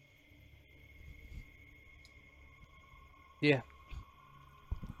 Yeah.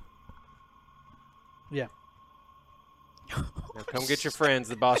 Yeah. Now come get your friends.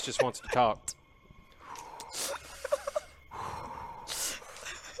 The boss just wants to talk.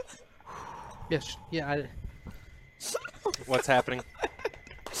 Yes. Yeah. What's happening?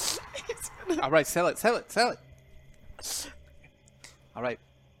 All right, sell it. All right.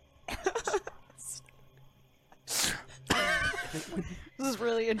 This is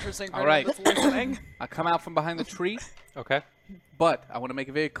really interesting. All right. That's listening. I come out from behind the tree, Okay. but I want to make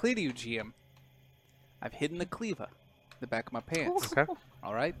it very clear to you, GM. I've hidden the cleaver in the back of my pants. Okay.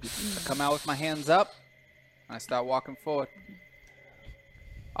 All right. I come out with my hands up, and I start walking forward.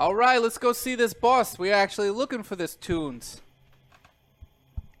 All right, let's go see this boss. We're actually looking for this Toons.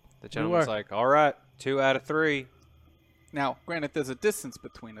 The gentleman's like, all right, 2 out of 3. Now, granted, there's a distance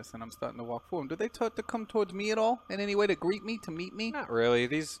between us, and I'm starting to walk forward. Do they to come towards me at all in any way to greet me, to meet me? Not really.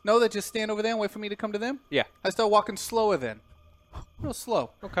 These. No, they just stand over there and wait for me to come to them? Yeah. I start walking slower then. Real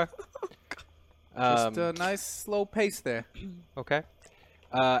slow. Okay. Just a nice slow pace there. Okay.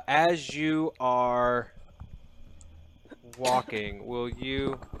 As you are walking, will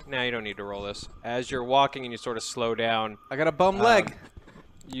you... Nah, you don't need to roll this. As you're walking and you sort of slow down, I got a bum leg.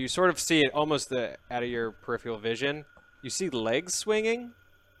 you sort of see it almost out of your peripheral vision. You see legs swinging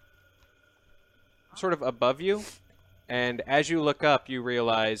sort of above you. And as you look up, you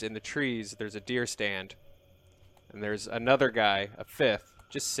realize in the trees there's a deer stand. And there's another guy, a 5th,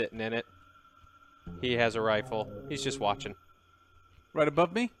 just sitting in it. He has a rifle. He's just watching. Right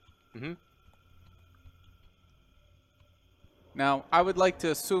above me? Mm-hmm. Now, I would like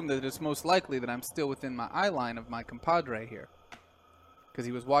to assume that it's most likely that I'm still within my eye line of my compadre here. Because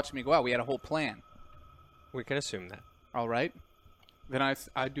he was watching me go out. We had a whole plan. We can assume that. All right. Then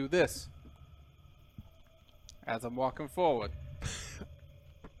I do this. As I'm walking forward.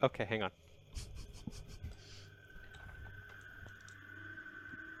 Okay, hang on.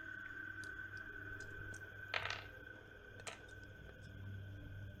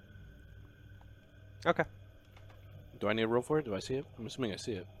 Okay. Do I need to roll for it? Do I see it? I'm assuming I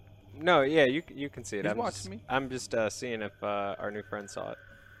see it. No, yeah, you can see it. He's I'm watching just, me. I'm just seeing if our new friend saw it.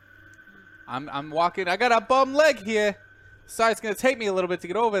 I'm walking. I got a bum leg here. So it's going to take me a little bit to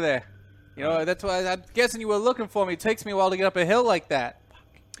get over there. You know, that's why I'm guessing you were looking for me. It takes me a while to get up a hill like that.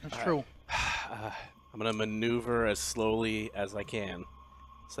 That's true. I'm going to maneuver as slowly as I can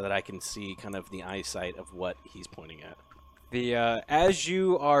so that I can see kind of the eyesight of what he's pointing at. The as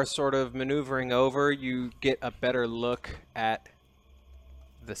you are sort of maneuvering over, you get a better look at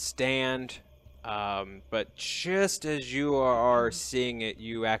the stand. But just as you are seeing it,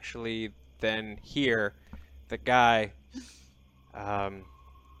 you actually then hear the guy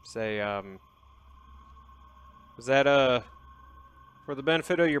say, "Was that for the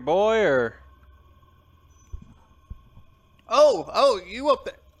benefit of your boy, or?" Oh, you up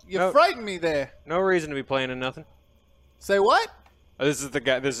there. You No. frightened me there. No reason to be playing in nothing. Say what? This is the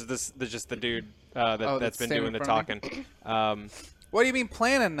guy. This is just the dude that's that's been standing doing the in front of talking. What do you mean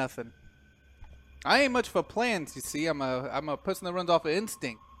planning nothing? I ain't much for plans, you see. I'm a person that runs off of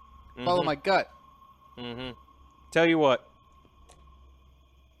instinct. Follow my gut. Tell you what.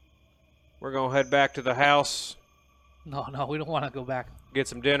 We're gonna head back to the house. No, we don't want to go back. Get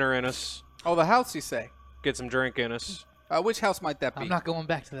some dinner in us. Oh, the house, you say? Get some drink in us. Which house might that be? I'm not going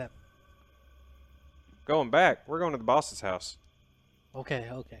back to that. Going back. We're going to the boss's house. Okay.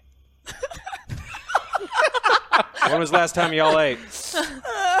 When was the last time y'all ate?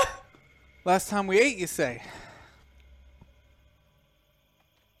 Last time we ate, you say?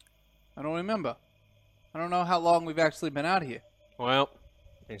 I don't remember. I don't know how long we've actually been out here. Well,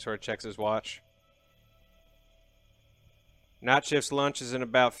 he sort of checks his watch. Night shift's lunch is in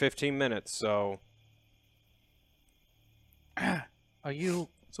about 15 minutes, so... Are you?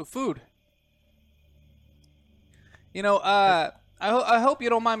 So food. You know, I hope you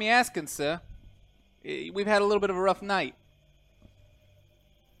don't mind me asking, sir. We've had a little bit of a rough night.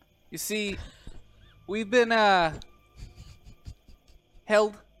 You see, we've been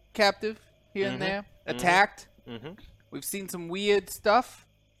held captive here and there, attacked. We've seen some weird stuff.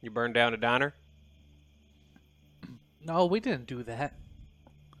 You burned down a diner? No, we didn't do that.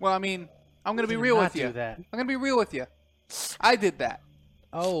 Well, I mean, I'm gonna be Did real not with you. do that. I'm gonna be real with you. I did that.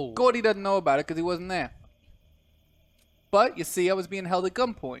 Oh. Gordy doesn't know about it because he wasn't there. But you see, I was being held at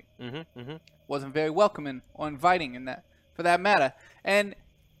gunpoint. Wasn't very welcoming or inviting in that, for that matter. And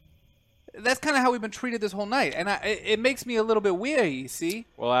that's kind of how we've been treated this whole night. And it makes me a little bit weary. You see.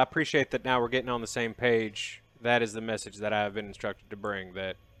 Well, I appreciate that now we're getting on the same page. That is the message that I have been instructed to bring,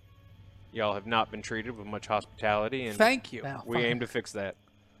 that y'all have not been treated with much hospitality, and Thank you. Now, we aim to fix that.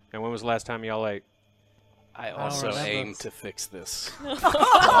 And when was the last time y'all ate? I don't also remember. aim to fix this.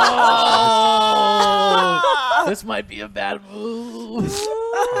 Oh, this might be a bad move.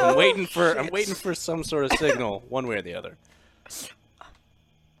 I'm waiting for some sort of signal, one way or the other.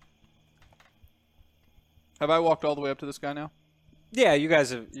 Have I walked all the way up to this guy now? Yeah, you guys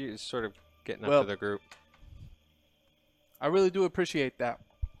have you sort of getting up Well- to the group. I really do appreciate that.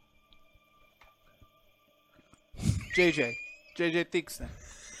 JJ Theakston.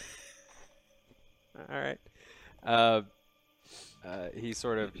 All right. He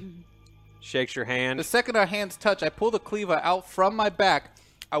sort of shakes your hand. The second our hands touch, I pull the cleaver out from my back.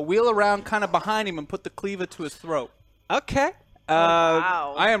 I wheel around kind of behind him and put the cleaver to his throat. Okay.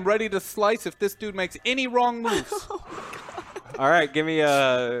 Wow. I am ready to slice if this dude makes any wrong moves. All right. Give me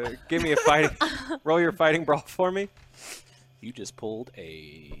a fighting. Roll your fighting brawl for me. You just pulled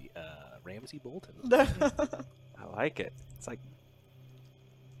a Ramsey Bolton. I like it. It's like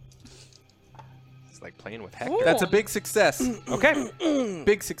playing with Hector. That's a big success. Okay.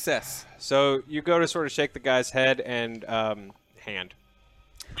 Big success. So you go to sort of shake the guy's head and hand.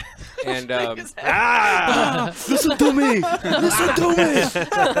 And Listen to me! Listen to me!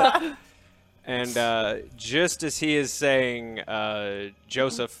 and just as he is saying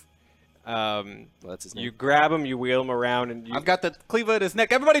Joseph, That's his name. you grab him, you wheel him around, and I've got the cleaver at his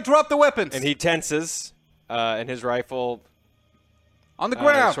neck. Everybody drop the weapons. he tenses, and his rifle on the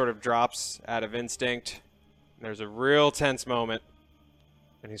ground. sort of drops out of instinct. There's a real tense moment,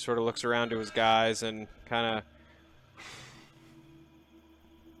 and he sort of looks around to his guys and kind of.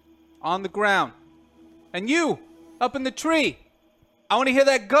 On the ground. And you, up in the tree. I want to hear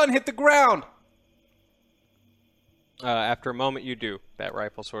that gun hit the ground. After a moment, you do. That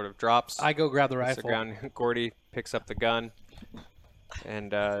rifle sort of drops. I go grab the hits the rifle. ground. Gordy picks up the gun,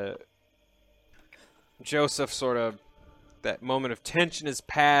 and Joseph sort of. That moment of tension is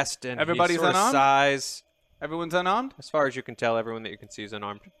past, and Everybody's he sort of unarmed? sighs. Everyone's unarmed? As far as you can tell, everyone that you can see is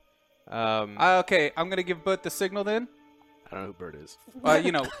unarmed. Okay, I'm going to give Bert the signal then. I don't know who Bert is.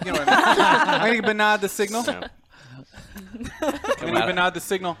 You know what I mean. I'm going to give Bernard the signal. No. I'm going to give Bernard the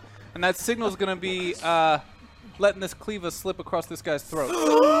signal. And that signal is going to be letting this cleaver slip across this guy's throat.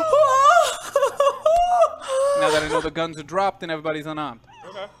 Now that I know the guns are dropped and everybody's unarmed.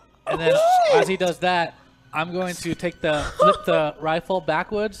 And then as he does that, I'm going to flip the rifle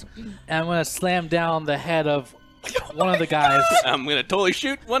backwards, and I'm going to slam down the head of one of the guys. I'm gonna totally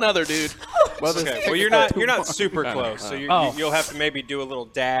shoot one other dude. Well, Okay. Well, you're not super close, so Oh. you'll have to maybe do a little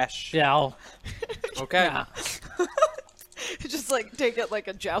dash. Yeah, I'll, Okay. yeah. Just like take it like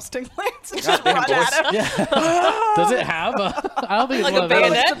a jousting lance and Goddamn, run boys. at him. Yeah. Does it have I don't think it's Like one a of those.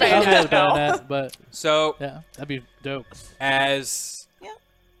 bayonet? I don't think it's a bayonet, but So yeah, that'd be dope. as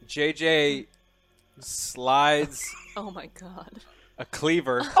JJ slides Oh my god. a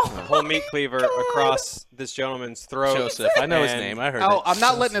cleaver, a whole meat cleaver across this gentleman's throat. Joseph. I know his And- name. I heard Oh, it. I'm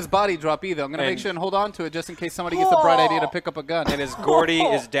not letting his body drop either. I'm gonna make And- sure and hold on to it just in case somebody gets a bright idea to pick up a gun. And as Gordy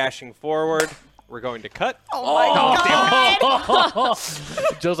is dashing forward, we're going to cut. Oh my god!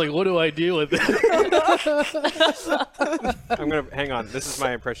 Joe's like, what do I do with it? I'm going to hang on. This is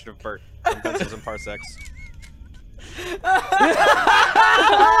my impression of Bert from Pencils and Parsecs.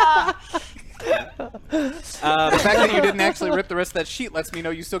 The fact that you didn't actually rip the rest of that sheet lets me know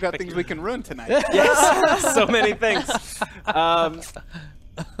you still got things we can ruin tonight. Yes, so many things.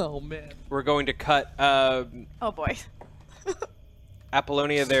 Oh man. We're going to cut. Oh boy.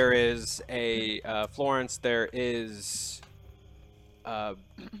 Apollonia, there is a Florence. There is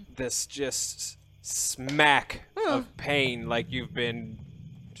this just smack of pain, like you've been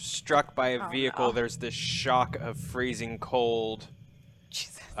struck by a vehicle. no. There's this shock of freezing cold.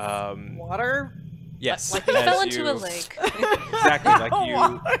 Jesus. Water? Yes, Like we as fell into a you- lake. Exactly, like you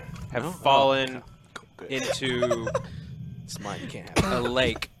have fallen into Smart, you can't have a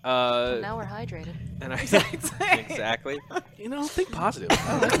lake. Now we're hydrated. And exactly. You know, think positive.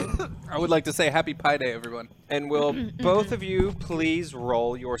 I would like to say Happy Pi Day, everyone. And will both of you please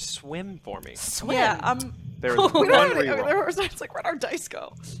roll your swim for me? Swim. Yeah, There's we one don't have reroll. it's like, where'd our dice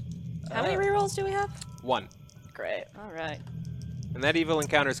go? How many rerolls do we have? One. Great. All right. And that evil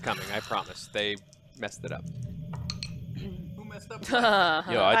encounter's coming, I promise. They messed it up. Who messed up? Yo,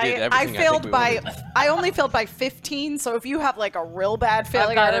 I did everything I think failed we by, wanted. I only failed by 15, so if you have like a real bad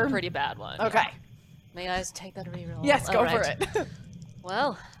failure. I've got a pretty bad one. yeah. Okay. May I take that reroll? Yes, go All for right. it.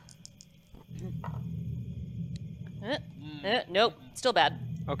 Well. Nope. Still bad.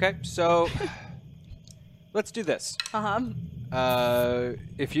 Okay, so let's do this.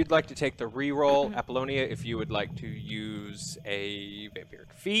 If you'd like to take the reroll, Apollonia, if you would like to use a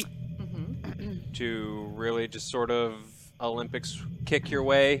vampiric feat to really just sort of Olympics kick your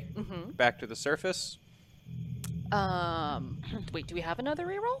way back to the surface, Wait, do we have another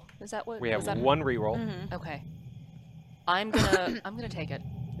reroll? Is that what? we have was that one reroll. Okay. I'm gonna take it.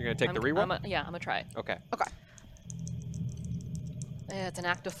 You're gonna take the reroll. I'm gonna try it. Okay. It's an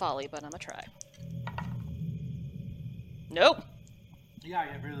act of folly, but I'm gonna try. Nope. Yeah,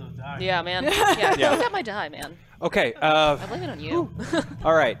 get rid of those dice. Yeah, man. Yeah, Yeah. look at my die, man. Okay. I blame it on you.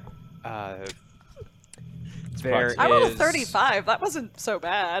 All right. There I rolled a is- 35. That wasn't so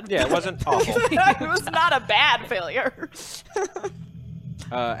bad. Yeah, it wasn't awful. It was not a bad failure.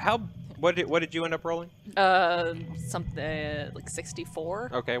 What did you end up rolling? Something like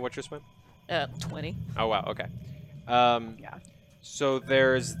 64. Okay, what's your swim? 20. Oh wow. Okay. Yeah. So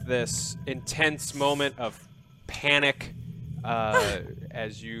there's this intense moment of panic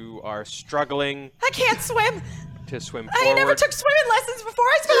as you are struggling I can't swim. to swim I forward. never took swimming lessons before.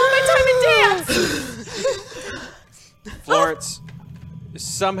 I spent all my time in dance. Florence,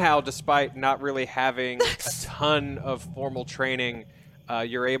 somehow, despite not really having a ton of formal training,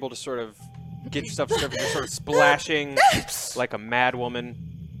 you're able to sort of get yourself to sort of splashing like a mad woman.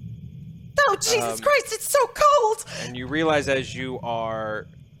 Oh, Jesus Christ, it's so cold. And you realize as you're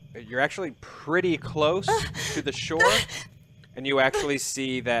actually pretty close to the shore, and you actually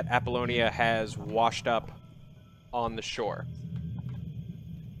see that Apollonia has washed up on the shore.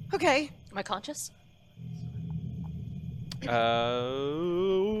 Okay. Am I conscious?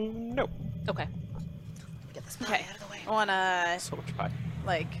 No. Okay. Okay. I wanna So much pie.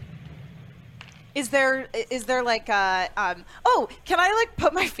 like. Is there like oh, can I like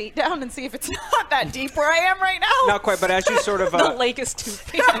put my feet down and see if it's not that deep where I am right now? Not quite, but as you sort of The lake is too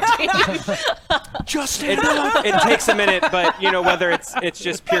big. it takes a minute, but you know whether it's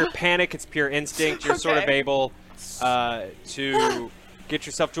just pure panic, it's pure instinct. You're sort of Okay. able to get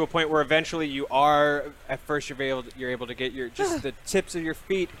yourself to a point where eventually you are. At first, you're able to get just the tips of your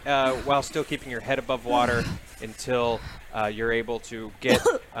feet while still keeping your head above water until you're able to get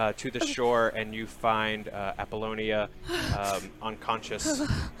to the shore and you find Apollonia unconscious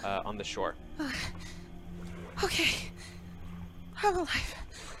on the shore. Okay. I'm alive.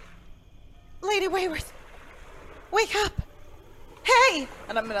 Lady Wayworth, wake up. Hey!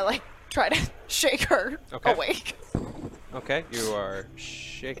 And I'm gonna like try to shake her Okay. awake. Okay, you are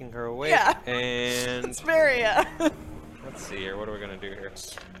shaking her awake, Yeah. and It's very let's see here. What are we gonna do here?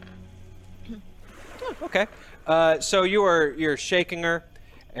 Okay, so you're shaking her,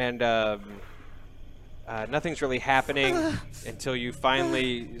 and nothing's really happening until you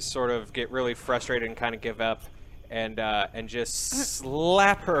finally sort of get really frustrated and kind of give up, and just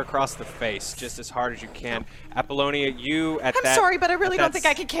slap her across the face just as hard as you can. Apollonia, you at I'm that. sorry, but I really at don't that think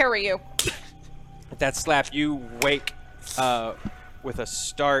I can carry you. At that slap, you wake with a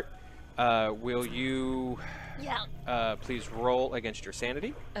start. Will you Yeah. Please roll against your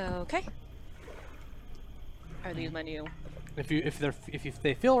sanity. Okay. Are these my new? If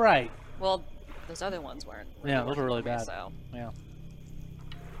they feel right. Well, those other ones weren't. Yeah, those are really working bad. for me, So. Yeah.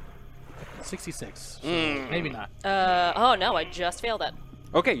 66. So maybe not. Oh no, I just failed it.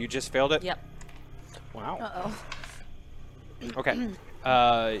 Okay, you just failed it. Yep. Wow. Uh-oh. Okay.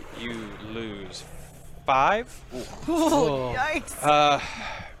 You lose 5. Oh. Yikes.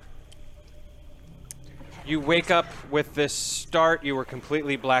 You wake up with this start. You were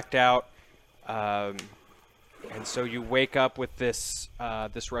completely blacked out, and so you wake up with this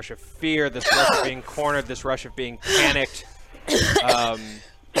this rush of fear, this rush of being cornered, this rush of being panicked.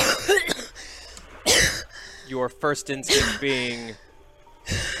 Your first instinct being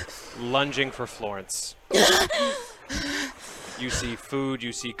lunging for Florence. You see food,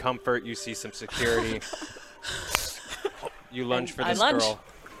 you see comfort, you see some security. You lunge for I this lunge. girl.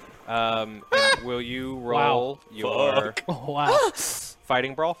 And will you roll your Oh, wow.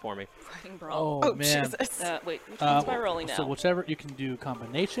 fighting brawl for me? Fighting brawl. Oh, man. Jesus. Wait, which one's my rolling now? So whichever you can do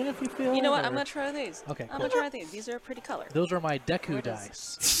combination if you feel. You know what? or- I'm gonna try these. Okay, I'm cool. gonna try these. These are a pretty color. Those are my Where Deku does-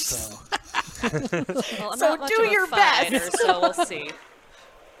 dice. So. Well, I'm So not much do of a your fighter, best. so we'll see.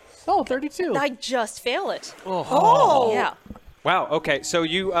 Oh, 32. I just fail it. Oh. Yeah. Wow. Okay. So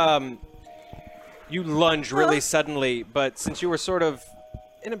you you lunge really suddenly, but since you were sort of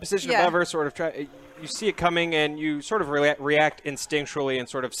in a position Yeah. above her, sort of try, you see it coming, and you sort of react instinctually and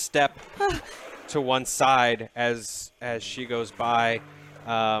sort of step to one side as she goes by.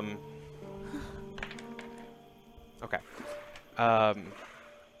 Okay.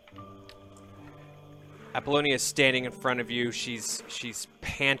 Apollonia is standing in front of you. She's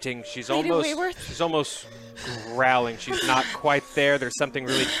panting. She's Lady almost Wayworth? growling. She's not quite there. There's something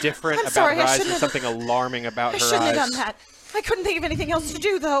really different I'm about sorry, her I eyes. shouldn't There's have- something alarming about I her shouldn't eyes. have done that. I couldn't think of anything else to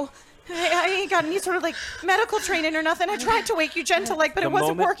do, though. I ain't got any sort of like medical training or nothing. I tried to wake you gentle, like, but The it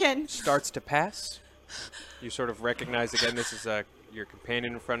wasn't moment working. starts to pass. You sort of recognize again this is your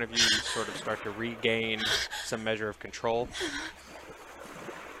companion in front of you. You sort of start to regain some measure of control.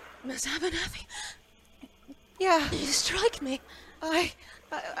 Miss Abernathy, Yeah, you strike me. I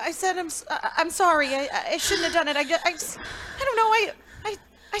said I'm sorry. I shouldn't have done it. I don't know.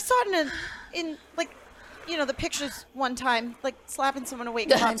 I saw it in like, you know, the pictures one time, like slapping someone to wake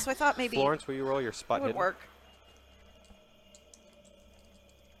them up. So I thought maybe Florence, will you roll your it spot would hidden? work.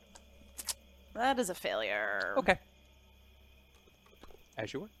 That is a failure. Okay.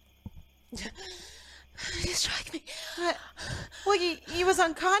 As you were. You strike me. Well, he was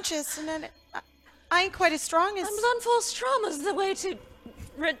unconscious, and then I ain't quite as strong as. Unforced trauma is the way to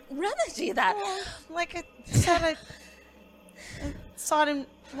remedy that. Well, like I said, I saw it in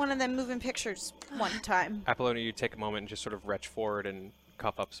one of them moving pictures one time. Apollonia, you take a moment and just sort of retch forward and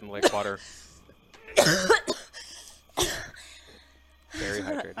cough up some lake water. Very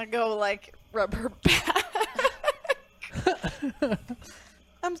hydrated. I go like rub her back.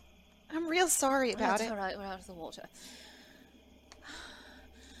 I'm real sorry about That's it. all right. We're out of the water.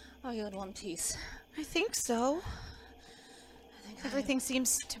 Are you in one piece? I think so. I think Everything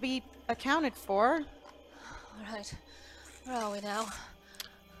seems to be accounted for. All right. Where are we now?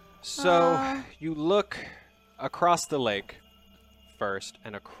 So you look across the lake first,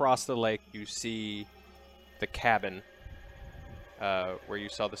 and across the lake you see the cabin where you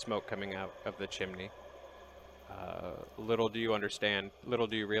saw the smoke coming out of the chimney. Little do you understand, little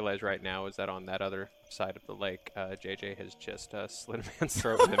do you realize right now is that on that other side of the lake, JJ has just slit a man's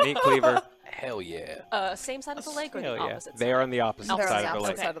throat with a meat cleaver. Hell yeah. Same side of the lake or Hell the yeah. opposite They side? are on the opposite Opposite side side, of the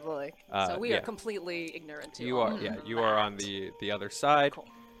lake. okay. of the lake. So we yeah. are completely ignorant to You all are, yeah, of you are on that. the other side Cool.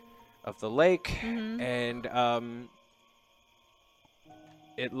 of the lake, and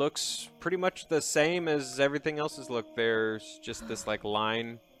it looks pretty much the same as everything else's look. There's just this like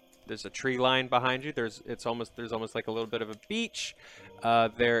line. There's a tree line behind you. There's almost like a little bit of a beach.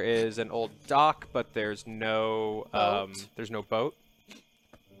 There is an old dock, but there's no boat.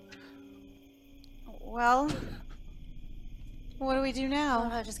 Well, what do we do All now?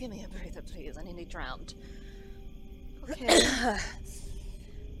 right, just give me a breather, please. I nearly drowned. Okay.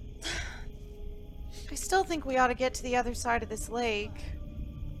 I still think we ought to get to the other side of this lake.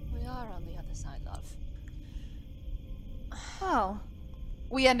 We are on the other side, love. Oh.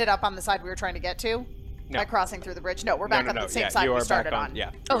 We ended up on the side we were trying to get to? No. By crossing through the bridge? No, we're back on the same yeah, side you we are started back on.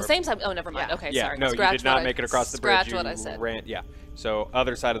 Yeah. Oh, you are- same side. Oh, never mind. Yeah. Okay, Yeah, sorry. no, Scratch you did not what I- make it across the scratch bridge. what You I said. ran, yeah. So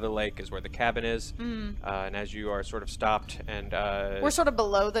other side of the lake is where the cabin is, and as you are sort of stopped and We're sort of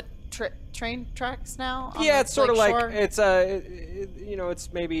below the train tracks now? on yeah, the it's sort of lake like shore? it's you know,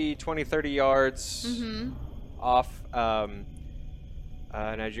 it's maybe 20-30 yards off, and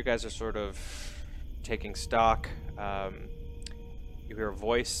as you guys are sort of taking stock. You hear a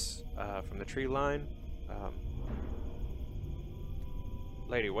voice from the tree line.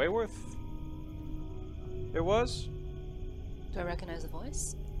 Lady Wayworth? There was? Do I recognize the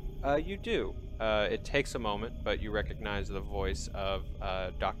voice? You do. It takes a moment, but you recognize the voice of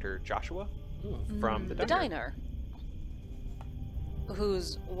Dr. Joshua from the The diner. diner.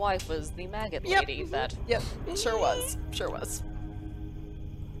 Whose wife was the maggot Yep. lady that Yep, sure was. Sure was.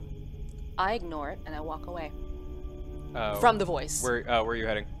 I ignore it and I walk away. Uh, From the voice. where are you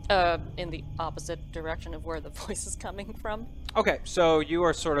heading? In the opposite direction of where the voice is coming from. Okay, so you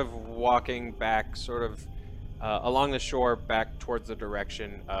are sort of walking back, sort of along the shore, back towards the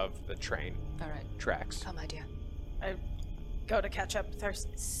direction of the train Alright. tracks. Come, my dear. I go to catch up with her.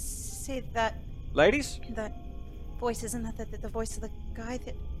 Say that Ladies? voice, isn't that the voice of the guy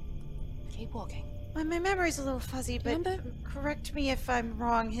that... Keep walking. My memory's a little fuzzy, but Remember? correct me if I'm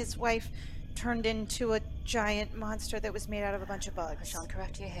wrong. His wife turned into a giant monster that was made out of a bunch of I bugs. shall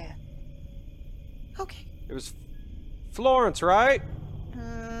correct you here. Okay. It was Florence, right?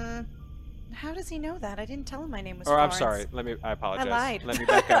 How does he know that? I didn't tell him my name was Or I'm Florence. sorry. I apologize. lied. Let me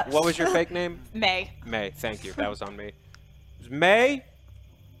back up. What was your fake name? May. May. Thank you. That was on me. It was May,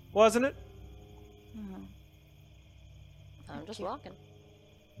 wasn't it? I'm just walking.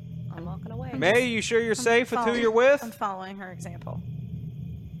 I'm walking away. May, you sure you're safe with who following- you're with? I'm following her example.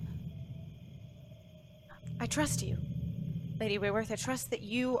 I trust you, Lady Wayworth. I trust that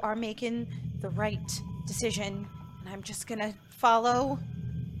you are making the right decision, and I'm just gonna follow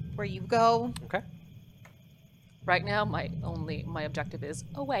where you go. Okay. Right now, my objective is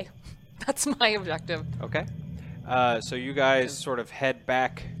away. That's my objective. Okay. So you guys sort of head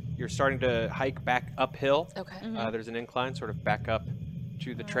back. You're starting to hike back uphill. Okay. There's an incline sort of back up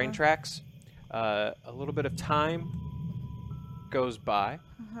to the train tracks. A little bit of time goes by,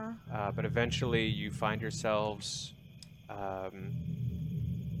 but eventually you find yourselves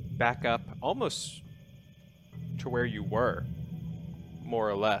back up almost to where you were, more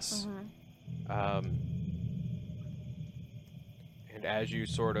or less. And as you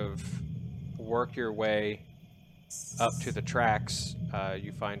sort of work your way up to the tracks,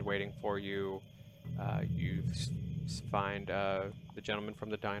 you find waiting for you. You find the gentleman from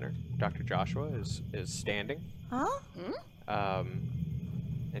the diner, Dr. Joshua, is standing. Huh?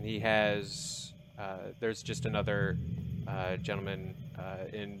 And he has. There's just another gentleman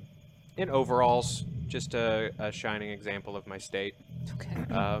in overalls, just a shining example of my state, Okay.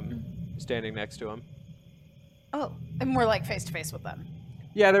 standing next to him. Oh, and we're like face to face with them.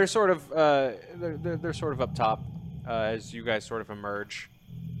 Yeah, they're sort of they're sort of up top as you guys sort of emerge.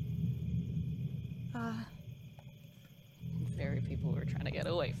 Very people we're trying to get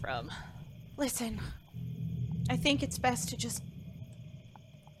away from. Listen, I think it's best to just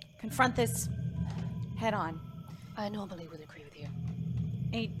confront this head on. I normally would agree with you.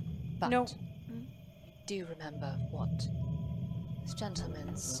 Ain't But no. do you remember what this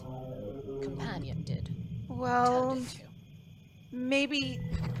gentleman's companion did? Well, Turned into? maybe,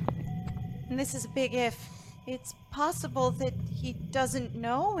 and this is a big if, it's possible that he doesn't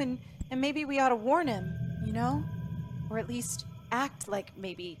know, and maybe we ought to warn him, you know? Or at least act like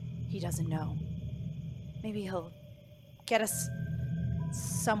maybe he doesn't know. Maybe he'll get us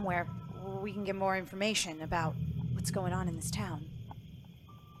somewhere where we can get more information about what's going on in this town.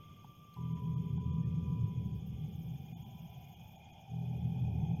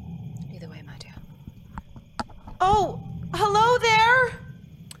 Either way, my dear. Oh, hello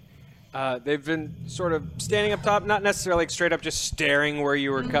there! They've been sort of standing up top, not necessarily like straight up, just staring where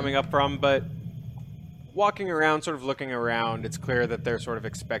you were coming up from, but walking around, sort of looking around. It's clear that they're sort of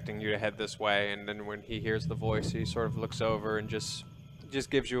expecting you to head this way. And then when he hears the voice, he sort of looks over and just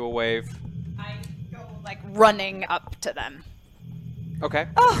gives you a wave. I go like running up to them. Okay.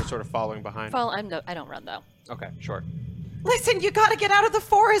 You're sort of following behind. Well, I don't run though. Okay, sure. Listen, you gotta get out of the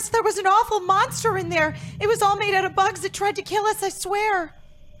forest. There was an awful monster in there. It was all made out of bugs. It tried to kill us, I swear.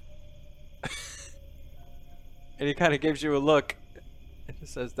 And he kind of gives you a look and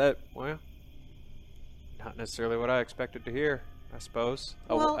just says that, well, not necessarily what I expected to hear, I suppose.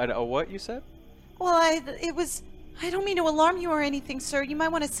 Well- A what you said? Well, I don't mean to alarm you or anything, sir. You might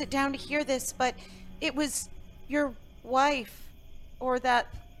want to sit down to hear this, but it was your wife, or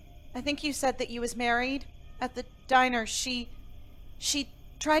that, I think you said that you was married at the diner. She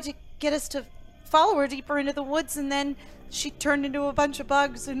tried to get us to follow her deeper into the woods, and then she turned into a bunch of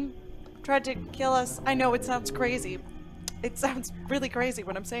bugs and tried to kill us. I know it sounds crazy. It sounds really crazy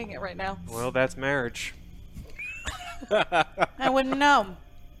when I'm saying it right now. Well, that's marriage. I wouldn't know.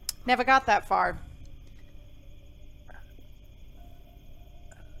 Never got that far.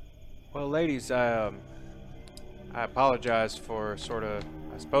 Well, Well, ladies, I apologize for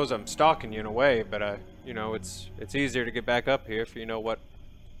I suppose I'm stalking you in a way, but it's easier to get back up here if you know what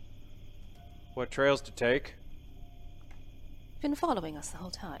trails to take. Been following us the whole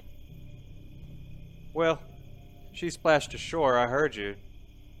time. Well, she splashed ashore, I heard you.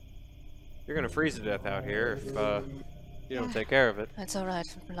 You're gonna freeze to death out here if you don't take care of it. That's alright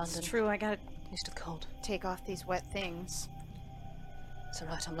from London. It's true, I gotta Used to the cold. take off these wet things. It's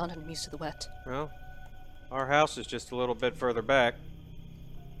alright, I'm London, I'm used to the wet. Well, our house is just a little bit further back.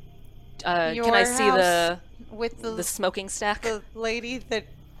 Can Your I see house with the smoking stack? the lady that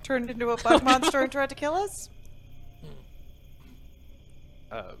turned into a bug monster and tried to kill us?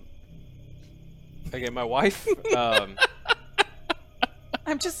 Again, my wife. I'm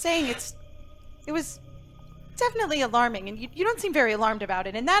just saying it was definitely alarming, and you don't seem very alarmed about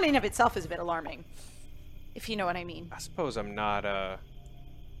it, and that in of itself is a bit alarming, if you know what I mean. I suppose I'm not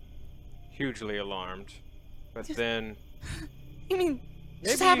hugely alarmed, but then You mean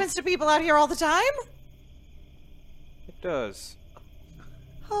this Maybe- happens to people out here all the time? it does.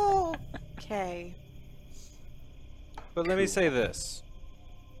 Okay. But let me say this: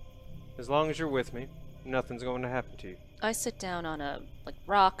 as long as you're with me, nothing's going to happen to you. I sit down on a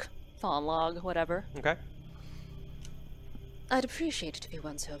rock, fallen log, whatever. Okay? I'd appreciate it if you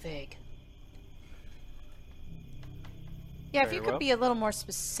weren't so vague. Yeah, if Very you could well. be a little more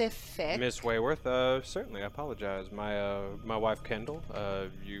specific. Miss Wayworth, certainly, I apologize. My wife Kendall,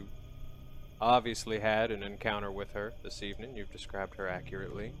 you obviously had an encounter with her this evening. You've described her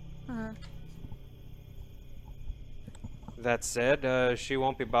accurately. Uh-huh. That said, she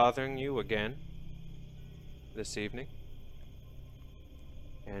won't be bothering you again this evening.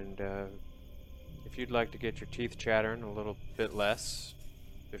 And if you'd like to get your teeth chattering a little bit less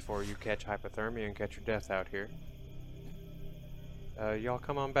before you catch hypothermia and catch your death out here, y'all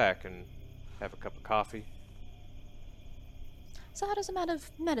come on back and have a cup of coffee. So how does a man of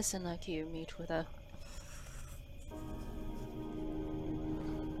medicine like you meet with a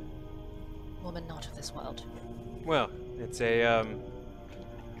woman not of this world? Well, it's a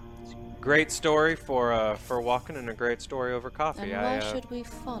great story for walking and a great story over coffee. And why should we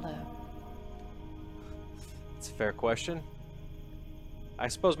follow? It's a fair question. I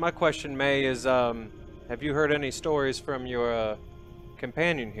suppose my question, May, is have you heard any stories from your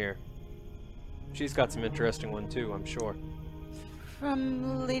companion here? She's got some interesting one too, I'm sure.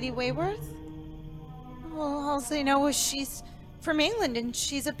 From Lady Wayworth? Well, all I know is she's from England and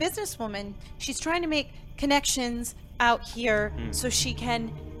she's a businesswoman. She's trying to make connections out here so she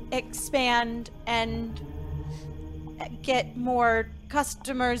can expand and get more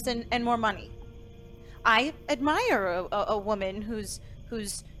customers and more money. I admire a woman who's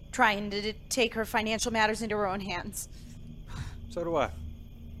trying to take her financial matters into her own hands. So do I. You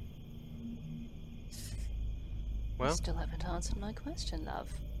Well, still haven't answered my question, love.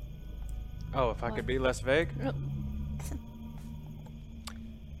 oh, if I could be less vague? No.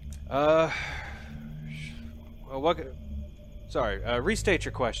 Well, sorry, restate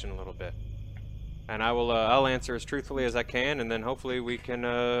your question a little bit. And I'll answer as truthfully as I can, and then hopefully we can,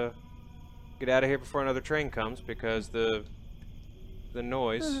 get out of here before another train comes, because the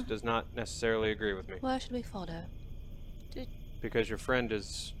noise does not necessarily agree with me. Why should we follow? Because your friend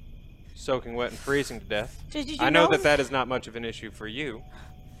is soaking wet and freezing to death. Did you I know that is not much of an issue for you.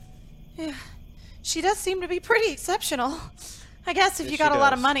 Yeah, she does seem to be pretty exceptional. I guess if Yes, you she got a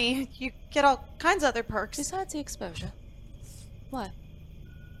lot of does. money, you get all kinds of other perks. Besides the exposure. Why?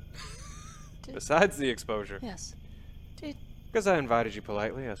 Besides the exposure. Yes. Because I invited you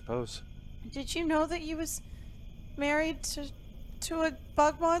politely, I suppose. Did you know that you was married to a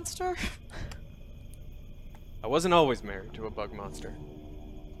bug monster? I wasn't always married to a bug monster.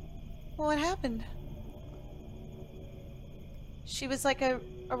 Well, what happened? She was like a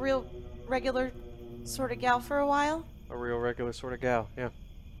real regular sort of gal for a while? A real regular sort of gal, yeah.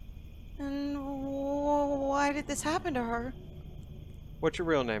 And why did this happen to her? What's your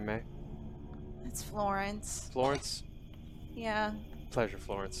real name, May? It's Florence. Florence? Yeah, Pleasure,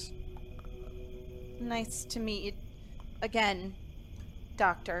 Florence. nice to meet you again,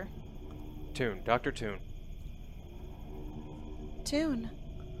 Doctor. Toon, Dr. Toon. Toon.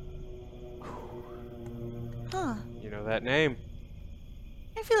 Huh. You know that name?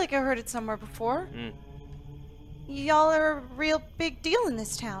 I feel like I heard it somewhere before. Mm. Y'all are a real big deal in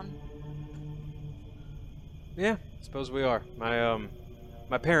this town. Yeah, suppose we are.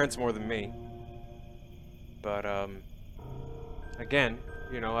 My parents more than me. But, again,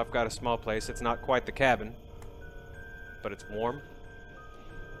 I've got a small place. It's not quite the cabin, but it's warm.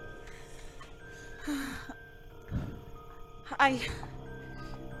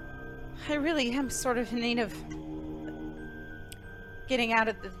 I really am sort of in need of getting out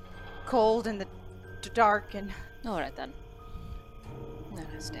of the cold and the dark and... All right then. I'm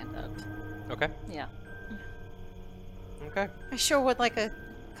gonna stand up. Okay. Yeah. Okay. I sure would like a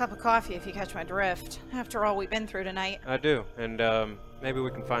cup of coffee if you catch my drift, after all we've been through tonight. I do, and maybe we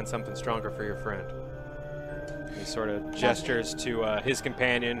can find something stronger for your friend. He sort of gestures to his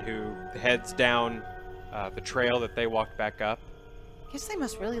companion, who heads down the trail that they walked back up, Guess they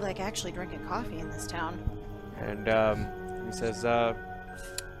must really like actually drinking coffee in this town. and he says, "If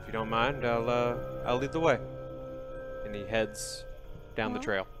you don't mind, I'll lead the way." And he heads down the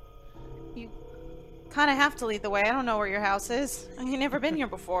trail. You kind of have to lead the way. I don't know where your house is. I've never been here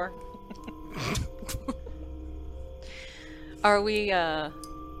before. Are we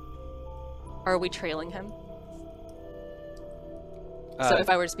trailing him? So if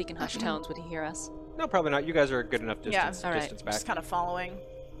I were to speak in hushed tones, would he hear us? No, probably not. You guys are a good enough Yeah, distance, all right. distance back. Just kind of following.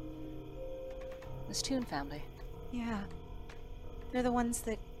 This Toon family. Yeah. They're the ones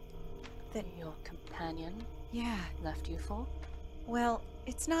that... Your companion Yeah. left you for? Well,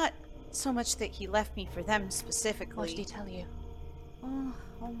 it's not so much that he left me for them What specifically. did he tell you? Oh,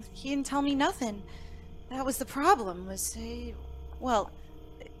 well, he didn't tell me nothing. That was the problem, was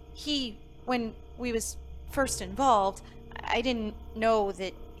when we was first involved, I didn't know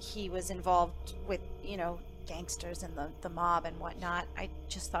that he was involved with, gangsters and the mob and whatnot. I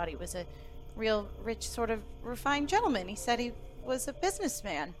just thought he was a real rich, sort of refined gentleman. He said he was a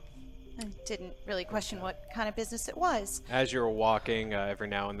businessman. I didn't really question what kind of business it was. As you're walking, every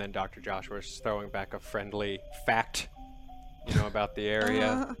now and then Dr. Joshua is throwing back a friendly fact, about the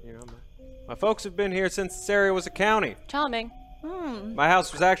area. My folks have been here since this area was a county. Charming. My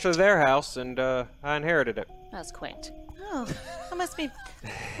house was actually their house, and I inherited it. That's quaint. Oh, that must be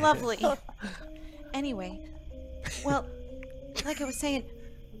lovely. Anyway, well, like I was saying,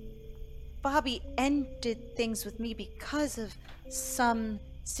 Bobby ended things with me because of some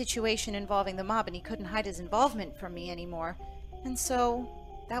situation involving the mob, and he couldn't hide his involvement from me anymore. And so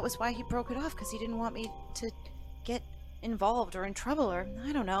that was why he broke it off, because he didn't want me to get involved or in trouble, or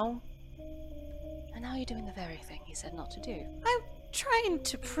I don't know. And now you're doing the very thing he said not to do. I'm trying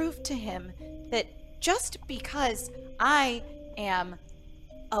to prove to him that just because I am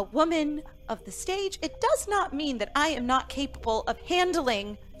a woman of the stage, it does not mean that I am not capable of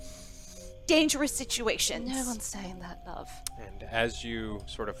handling dangerous situations. No one's saying that, love. And as you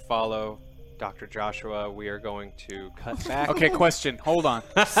sort of follow Dr. Joshua, we are going to cut back. Okay, question. Hold on.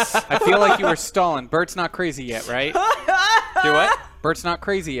 I feel like you were stalling. Bert's not crazy yet, right? Do what? Bert's not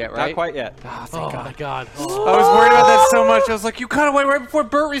crazy yet, right? Not quite yet. Oh, Oh thank God. my god. I was worried about that so much. I was like, you cut away right before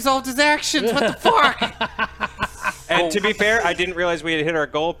Bert resolved his actions. What the fuck? And to be fair, I didn't realize we had hit our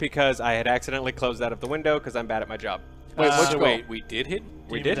goal because I had accidentally closed out of the window because I'm bad at my job. Wait, which goal? Wait, we did hit?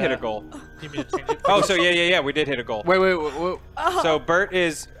 We You did mean hit a that- goal. You mean to change it? Oh, so yeah, we did hit a goal. Wait. So Bert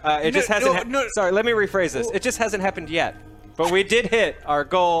is, it just hasn't, sorry, let me rephrase this. It just hasn't happened yet. But we did hit our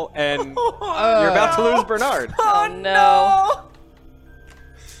goal, and you're about to lose Bernard. Oh no.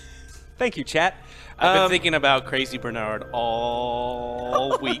 Thank you, chat. I've been thinking about Crazy Bernard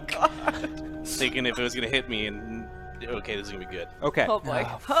all week. Thinking if it was going to hit me, and okay, this is going to be good. Okay. Oh boy.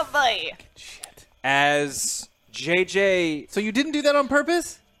 Oh boy. As JJ, So you didn't do that on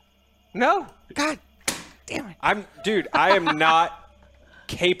purpose? no, God damn it. I am not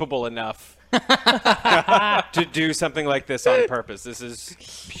capable enough to do something like this on purpose. This is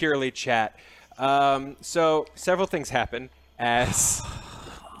purely chat. So several things happen as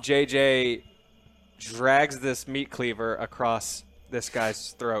JJ drags this meat cleaver across this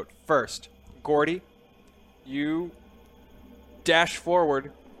guy's throat. First, Gordy, you dash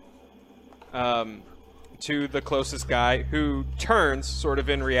forward to the closest guy, who turns sort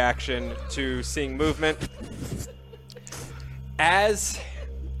of in reaction to seeing movement.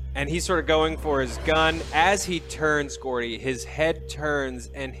 And he's sort of going for his gun. As he turns, Gordy, his head turns,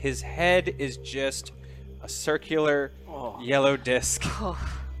 and his head is just a circular yellow disc.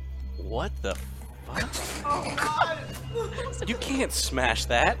 What the fuck? You can't smash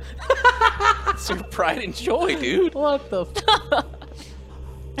that. It's your pride and joy, dude. What the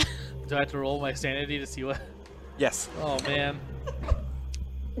Do I have to roll my sanity to see what? Yes. Oh man.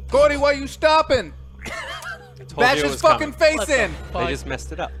 Gordy, why you stopping? Told Bash you it his was fucking coming. face in. They just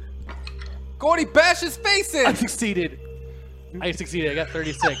messed it up. Gordy, bash his face I in. succeeded. I got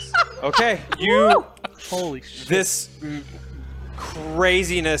 36. Okay, you. Holy shit. This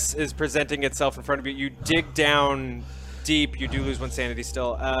craziness is presenting itself in front of you. You dig down deep. You do lose one sanity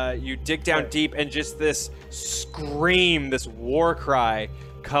still. You dig down deep, and just this scream, this war cry,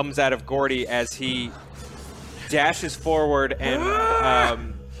 comes out of Gordy as he dashes forward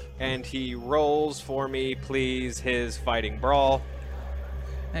and he rolls for me, please, his fighting brawl.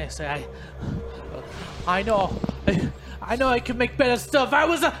 Hey, say I know I can make better stuff. I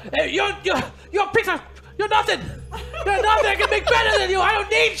was you're a piece of, you're nothing. You're nothing. I can make better than you. I don't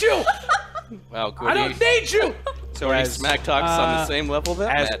need you. Wow, Gordy. I don't need you. So Gordy as smack talks on the same level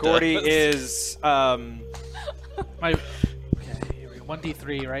that as Matt Gordy does. is Okay, here we go.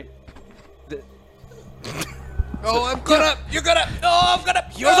 1d3, right? Oh, I'm gonna. You're gonna. Oh, I'm gonna.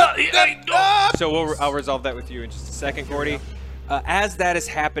 You're the. so I'll resolve that with you in just a second, Gordy. As that is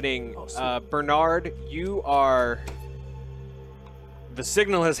happening, Bernard, you are. The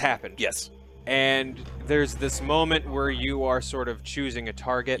signal has happened. Yes. And there's this moment where you are sort of choosing a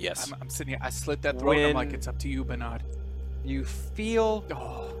target. Yes. I'm sitting here. I slit that throat. And I'm When- like, it's up to you, Bernard. You feel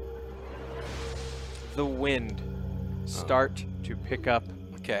the wind start to pick up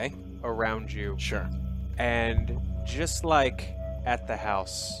Okay. around you. Sure. And just like at the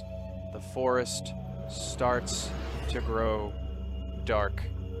house, the forest starts to grow dark.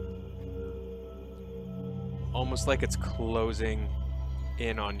 Almost like it's closing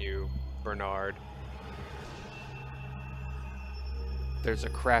in on you, Bernard. There's a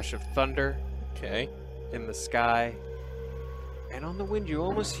crash of thunder Okay. in the sky. And on the wind, you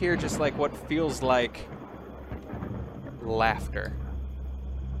almost hear just like what feels like laughter.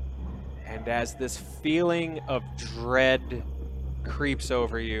 And as this feeling of dread creeps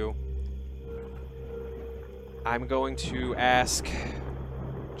over you, I'm going to ask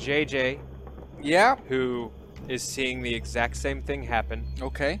JJ, Yeah. who is seeing the exact same thing happen.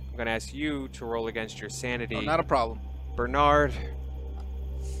 Okay. I'm going to ask you to roll against your sanity. Oh, not a problem. Bernard,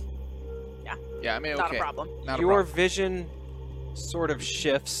 Yeah, I mean, Not okay. a problem. Not a your problem. vision sort of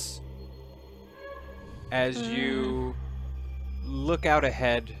shifts as you look out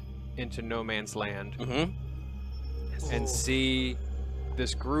ahead into no man's land Mm-hmm. and see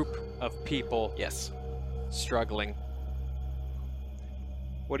this group of people Yes. struggling.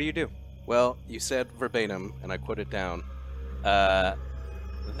 What do you do? Well, you said verbatim, and I quote it down, that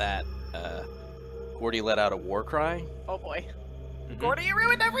Gordy let out a war cry. Oh boy. Gordy, you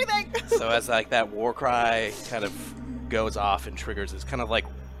ruined everything. So as like that war cry kind of goes off and triggers, it's kind of like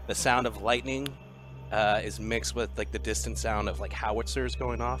the sound of lightning is mixed with like the distant sound of like howitzers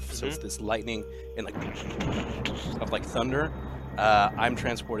going off. So it's this lightning and like of like thunder. I'm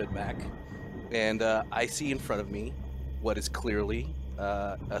transported back, and I see in front of me what is clearly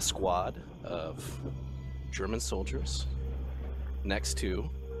a squad of German soldiers next to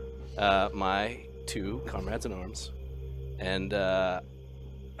my two comrades in arms. And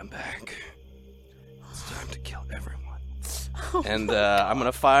I'm back. It's time to kill everyone. And I'm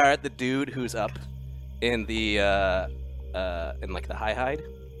gonna fire at the dude who's up in the in like the high hide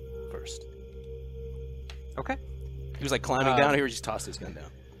first. Okay. He was like climbing down here. He just tossed his gun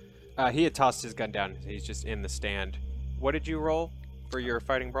down. He had tossed his gun down. He's just in the stand. What did you roll for your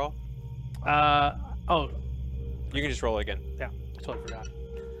fighting brawl? Oh, You can just roll it again. yeah, I totally forgot.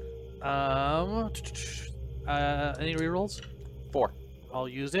 Any rerolls? 4. I'll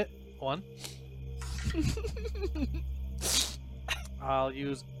use it. 1. I'll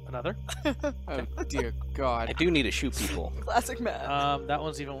use another. Oh, dear God. I do need to shoot people. Classic Matt. That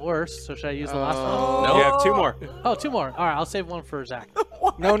one's even worse. So should I use the last one? No. You have 2 more. Oh, 2 more. All right, I'll save one for Zach.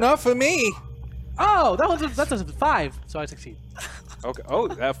 No, not for me. Oh, that's a 5. So I succeed. Okay.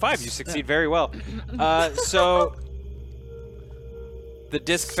 Oh, 5. You succeed very well. So the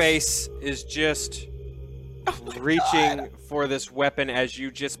disc face is just reaching for this weapon as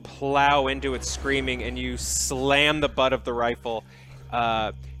you just plow into it, screaming, and you slam the butt of the rifle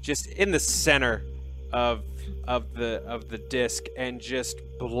just in the center of the disc, and just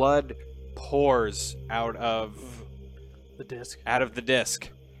blood pours out of The disc. the disc.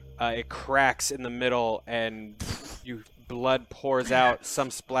 It cracks in the middle, and blood pours out. Some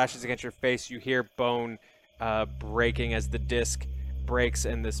splashes against your face. You hear bone breaking as the disc breaks,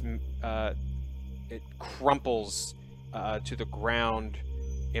 and this it crumples to the ground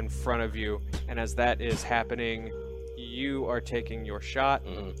in front of you. And as that is happening, you are taking your shot.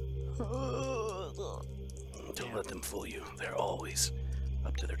 Don't let them fool you. They're always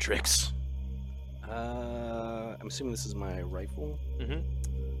up to their tricks. I'm assuming this is my rifle. Mhm.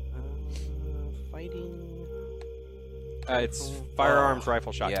 Fighting. It's firearms,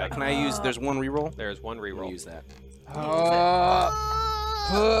 rifle, shot Yeah. type. Can I use? There's one reroll. There's one I'm gonna reroll. use that. Oh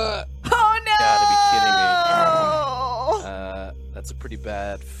no! Gotta be kidding me. Oh. That's a pretty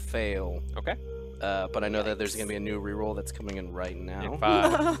bad fail. Okay. But I know that there's gonna be a new reroll that's coming in right now. In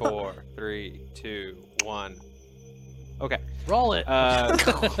 5, 4, 3, 2, 1. Okay. Roll it. All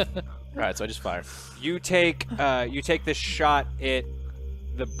right, so I just fire. You take this shot. It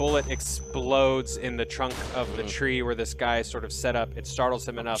the bullet explodes in the trunk of the tree where this guy sort of set up. It startles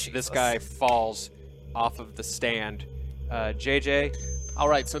him enough. This guy falls off of the stand. JJ? All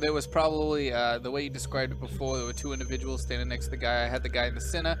right, so there was probably, the way you described it before, there were two individuals standing next to the guy. I had the guy in the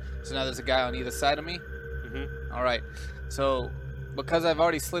center, so now there's a guy on either side of me? Mm-hmm. All right, so because I've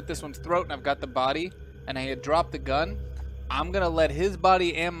already slit this one's throat and I've got the body, and I had dropped the gun, I'm going to let his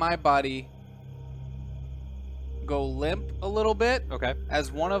body and my body go limp a little bit. Okay.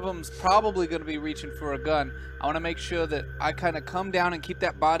 As one of them's probably going to be reaching for a gun, I want to make sure that I kind of come down and keep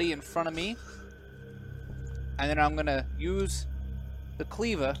that body in front of me. And then I'm going to use the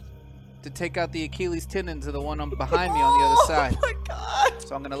cleaver to take out the Achilles tendon to the one behind me on the other side. Oh my god!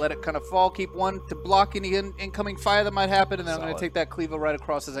 So I'm going to let it kind of fall, keep one to block any incoming fire that might happen, and then I'm going to take that cleaver right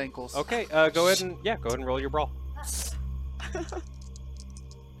across his ankles. Okay, go ahead and roll your brawl.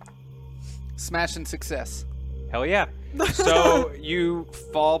 Smash and success. Hell yeah. So you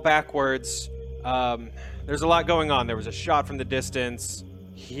fall backwards. There's a lot going on. There was a shot from the distance.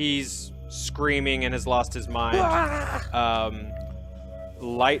 He's screaming and has lost his mind.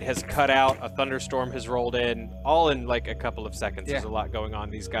 Light has cut out. A thunderstorm has rolled in. All in like a couple of seconds. Yeah. There's a lot going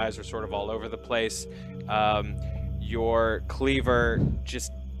on. These guys are sort of all over the place. Your cleaver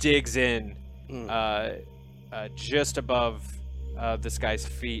just digs in just above this guy's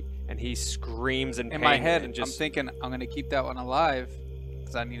feet, and he screams in pain. In my head, and just, I'm thinking I'm going to keep that one alive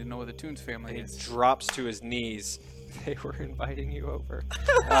because I need to know where the Toons family and he is. drops to his knees. They were inviting you over.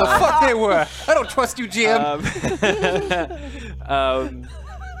 The fuck they were! I don't trust you, Jim!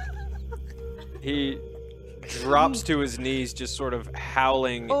 He drops to his knees, just sort of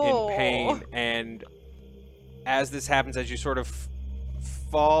howling in pain. And as this happens, as you sort of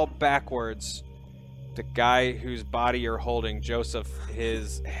fall backwards, the guy whose body you're holding, Joseph,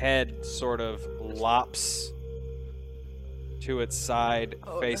 his head sort of lops to its side,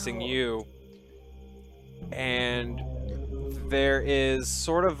 facing you. And there is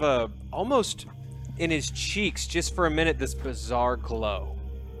sort of almost in his cheeks, just for a minute, this bizarre glow.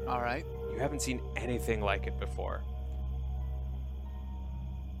 All right. You haven't seen anything like it before.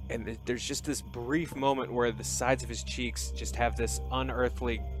 And there's just this brief moment where the sides of his cheeks just have this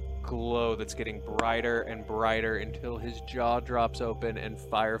unearthly glow that's getting brighter and brighter until his jaw drops open and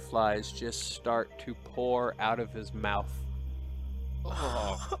fireflies just start to pour out of his mouth.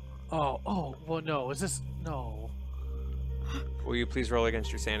 Oh, well, no. Is this... No. Will you please roll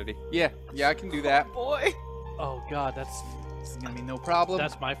against your sanity? Yeah, I can do that. Boy. Oh, God, that's It's going to be no problem.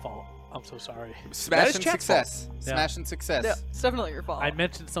 that's my fault. I'm so sorry. Smash is and Chat's success. Yeah. Smash and success. Yeah, it's definitely your fault. I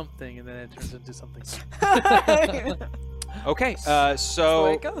mentioned something, and then it turns into something. Okay, That's the way so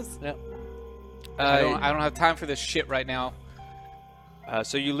it goes. Yep. I don't have time for this shit right now.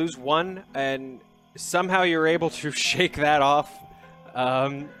 so you lose one, and somehow you're able to shake that off.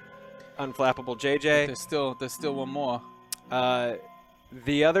 Unflappable JJ. There's still one more.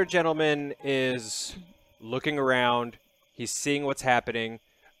 The other gentleman is looking around. He's seeing what's happening,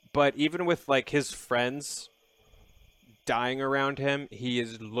 but even with like his friends dying around him, he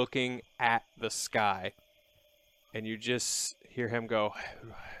is looking at the sky, and you just hear him go,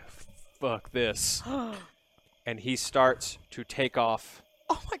 "Fuck this," and he starts to take off.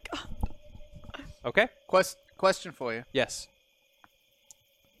 Oh my god. Okay. Question for you. Yes.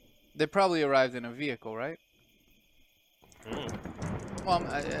 They probably arrived in a vehicle, right? Well,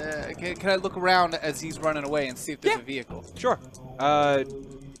 can I look around as he's running away and see if there's a vehicle? Sure.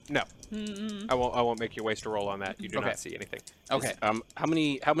 No. I won't make you waste a roll on that. You do Okay. not see anything. Okay. How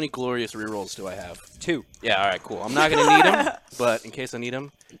many glorious rerolls do I have? 2. Yeah, all right, cool. I'm not gonna need them, but in case I need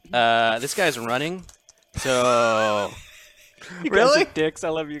them, this guy's running, so You guys are dicks. I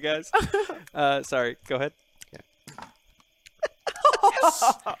love you guys. Sorry. Go ahead.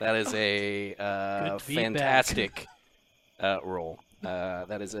 that is a Good feedback. fantastic roll.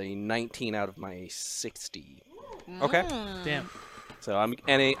 That is a 19 out of my 60. Okay. Damn. So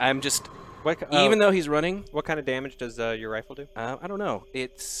I'm just What, even though he's running, what kind of damage does your rifle do? I don't know.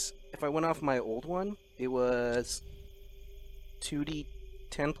 It's if I went off my old one, it was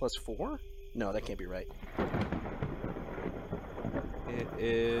 2d10 plus 4. No, that can't be right. It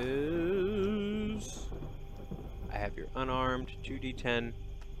is. I have your unarmed 2d10.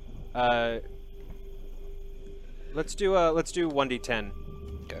 Let's do 1d10.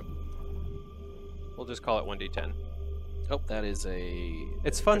 Okay. We'll just call it 1d10. Oh, that is a.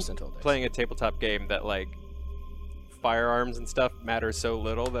 It's fun percentile dice. playing a tabletop game that like firearms and stuff matter so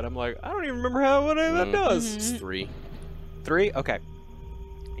little that I'm like, I don't even remember what that does. It's 3. 3? Okay.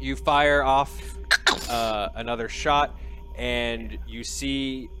 You fire off another shot, and you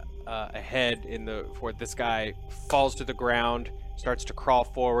see ahead where this guy falls to the ground, starts to crawl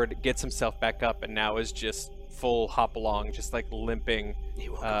forward, gets himself back up, and now is just full hop along, just like limping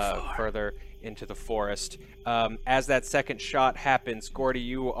further into the forest. As that second shot happens, Gordy,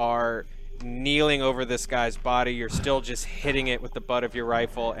 you are kneeling over this guy's body. You're still just hitting it with the butt of your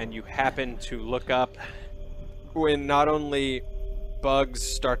rifle, and you happen to look up when not only bugs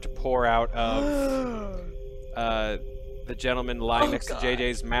start to pour out of the gentleman lying next to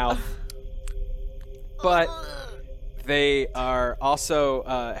JJ's mouth, but they are also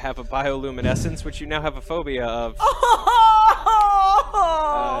have a bioluminescence, which you now have a phobia of.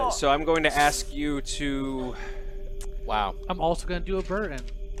 So I'm going to ask you to... Wow. I'm also gonna do a burn.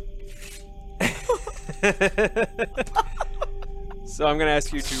 So I'm going to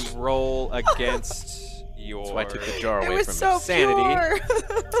ask you to roll against your... That's why I took the jar away It was from so sanity. pure.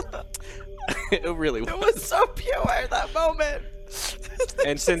 It really was. It was so pure, that moment.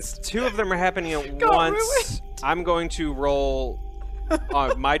 And since two of them are happening at Got once, ruined. I'm going to roll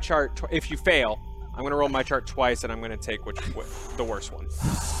my chart. If you fail, I'm going to roll my chart twice, and I'm going to take the worst one.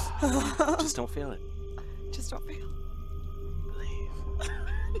 Just don't feel it. Just don't fail.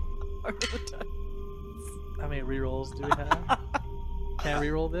 How many rerolls do we have? Can I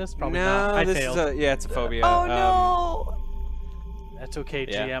reroll this? Probably No, not. I this failed. is it's a phobia. Oh no! That's okay,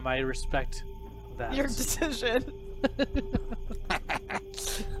 Yeah. GM. I respect that. Your decision.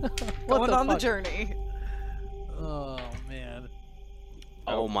 What Going the on the fuck? journey. Oh man.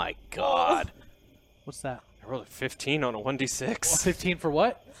 Oh my god. What's that? I rolled a 15 on a 1d6. 15 for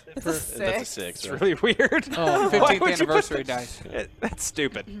what? It's For, a That's a 6. 6. It's right? really weird. oh, Why 15th would you put anniversary that- dice. That's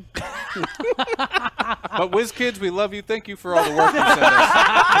stupid. But Whiz Kids, we love you. Thank you for all the work you sent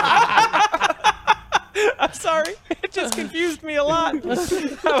us. I'm sorry. It just confused me a lot. I was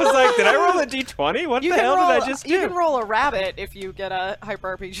like, did I roll a d20? What You the can hell roll. did I just do? You can roll a rabbit if you get a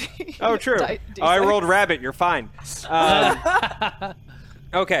hyper RPG. Oh, true. D6. Oh, I rolled rabbit. You're fine.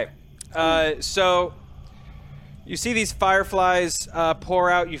 Okay. So you see these fireflies pour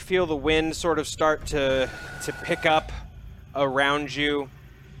out. You feel the wind sort of start to pick up around you.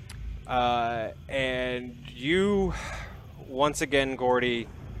 And you, once again, Gordy,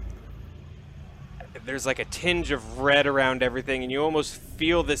 there's like a tinge of red around everything, and you almost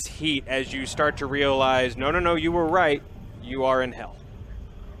feel this heat as you start to realize, no, you were right. You are in hell.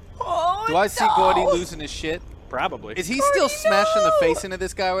 Oh, Do I see no. Gordy losing his shit? Probably. Is he still smashing the face into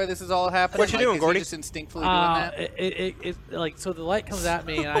this guy where this is all happening? What you doing, is Gordy? He just instinctively doing that? it like so the light comes at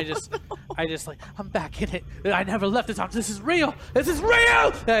me and I just like I'm back in it. I never left this out. This is real. This is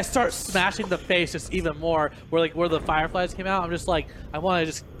real. And I start smashing the face just even more. Where the fireflies came out. I'm just like I want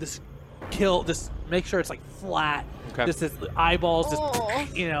to just kill. Just make sure it's like flat. Okay. Just his eyeballs. Just Oh.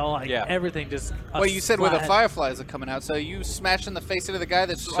 like Yeah. everything just. Well, you said where the flat. fireflies are coming out, so you smashing the face into the guy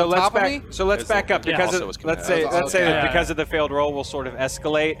that's So on let's top of back. me? So let's back up Yeah. because Also of, was let's coming say out. let's say that Yeah. because of the failed roll, we'll sort of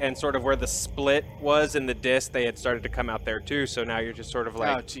escalate, and sort of where the split was in the disc, they had started to come out there too. So now you're just sort of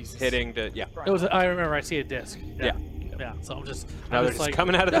like Jesus. hitting to It was. I remember. I see a disc. Yeah. Yeah. So I'm just. Now I'm they're just just like,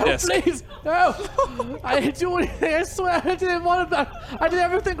 coming out of the no, disc. Please, no! I didn't do anything. I swear, I didn't want to. I did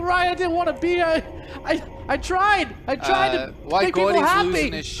everything right. I didn't want to be. I tried. I tried to Why make people Gordy's happy.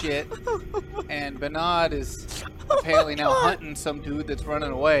 losing his shit, and Bernard is apparently now hunting some dude that's running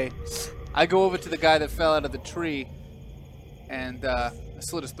away. I go over to the guy that fell out of the tree, and I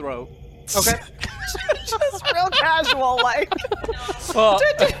slit his throat. Okay. Just real casual, like. Well,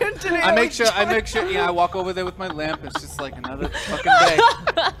 I I make sure. Yeah, I walk over there with my lamp. It's just like another fucking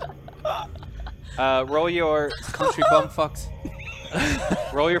day. Roll your Country bum fucks.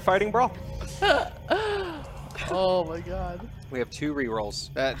 fighting brawl. Oh my god. We have 2 rerolls.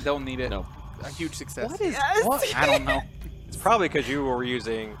 Don't need it. No. A huge success. What is Yes. what? I don't know. It's probably because you were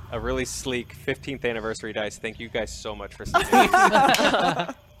using a really sleek 15th anniversary dice. Thank you guys so much for sending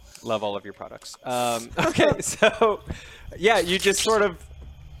these. Love all of your products. Okay, so yeah, you just sort of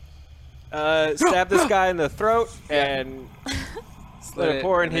stab this guy in the throat and let it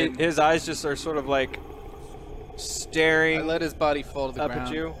pour, and then his eyes just are sort of like I staring. let his body fall to the Up at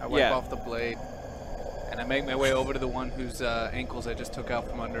ground. you? I wipe Yeah. off the blade, and I make my way over to the one whose ankles I just took out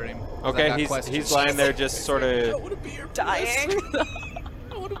from under him. 'cause I Okay, got he's questions. lying there just sort of. dying.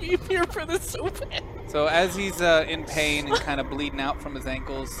 I want to be here for this so bad. So as he's in pain and kind of bleeding out from his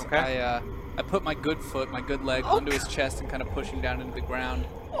ankles, Okay. I put my good foot, my good leg, onto his chest and kind of push him down into the ground,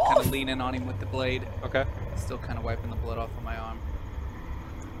 kind of leaning on him with the blade, Okay. still kind of wiping the blood off of my arm.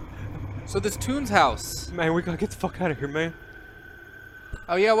 So this Toon's house. Man, we gotta get the fuck out of here, man.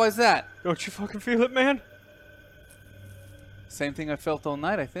 Oh yeah, why's that? Don't you fucking feel it, man? Same thing I felt all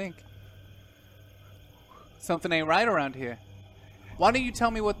night, I think. Something ain't right around here. Why don't you tell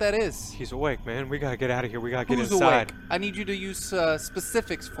me what that is? He's awake, man. We gotta get out of here. We gotta get Who's inside. awake? I need you to use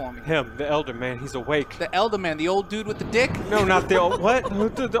specifics for me. Him, the elder man. He's awake. The elder man, the old dude with the dick? No, not the old. What?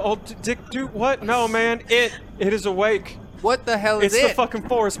 The old dick dude? What? No, man. It is awake. What the hell is It's it? the fucking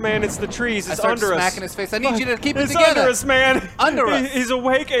forest, man. It's the trees. I It's start under us. smacking his face. I need you to keep it It's together. under us, man. Under us. He's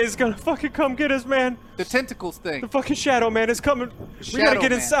awake and he's gonna fucking come get us, man. The tentacles thing. The fucking shadow man is coming. We Shadow gotta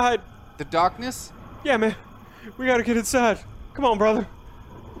get man. inside. The darkness? Yeah, man. We gotta get inside. Come on, brother.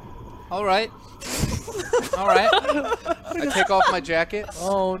 All right. All right. I take off my jacket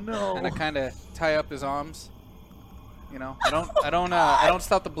Oh no. and I kind of tie up his arms. You know, I don't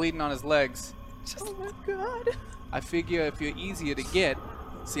stop the bleeding on his legs. Oh my god. I figure if you're easier to get,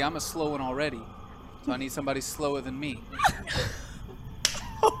 see, I'm a slow one already, so I need somebody slower than me.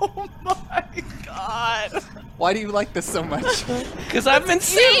 Oh my god. Why do you like this so much? Because I'm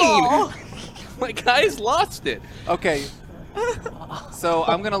insane. My guy's lost it. Okay. So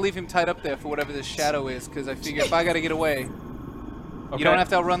I'm gonna leave him tied up there for whatever this shadow is, because I figure if I gotta get away, Okay. you don't have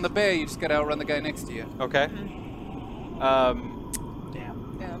to outrun the bear. You just gotta outrun the guy next to you. Okay.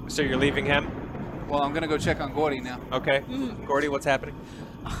 Damn. So you're leaving him? Well, I'm gonna go check on Gordy now. Okay. Gordy, what's happening?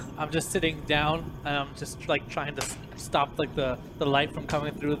 I'm just sitting down and I'm just like trying to stop like the light from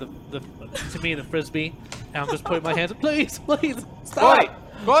coming through the to me the frisbee, and I'm just putting my hands. Please, please stop!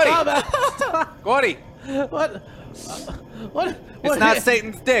 Gordy, Stop it! Stop! Gordy, What? What? it's not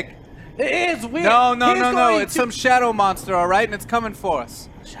Satan's dick. It is. No. It's some shadow monster, all right, and it's coming for us.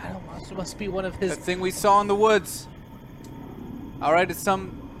 shadow monster. Must be one of his. That thing we saw in the woods. All right, it's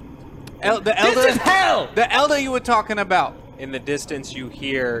some. The elder. This is hell! The elder you were talking about. In the distance, you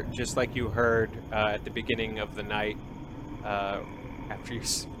hear, just like you heard at the beginning of the night, after you,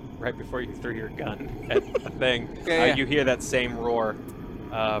 right before you threw your gun at the thing, Yeah. you hear that same roar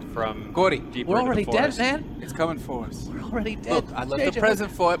from Gordy, deeper We're into already the dead, forest. man. It's coming for us. We're already dead. Look, I left JJ, a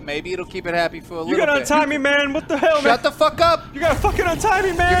present for it. Maybe it'll keep it happy for a You little gotta bit. untie me, man! What the hell, man? Shut the fuck up! You gotta fucking untie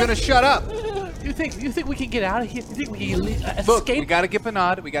me, man! You're gonna shut up. You think we can get out of here? You think we can Look, we escape? gotta get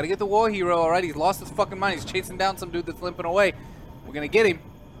Bernard. We gotta get the war hero. All right, he's lost his fucking mind. He's chasing down some dude that's limping away. We're gonna get him.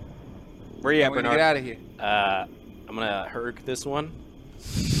 Where you at, And we're gonna Bernard? get out of here. I'm gonna herg this one.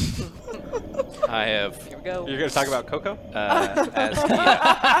 I have. Here we go. You're gonna talk about Coco? As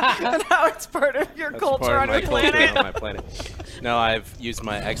the, And now it's part of your that's culture part on of your my culture planet. on my planet. No, I've used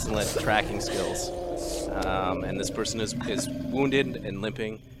my excellent tracking skills, and this person is wounded and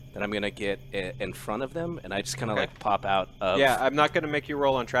limping. Then I'm gonna get in front of them, and I just kind of Okay. like pop out of. Yeah, I'm not gonna make you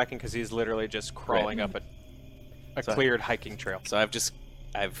roll on tracking because he's literally just crawling up a So- cleared hiking trail. So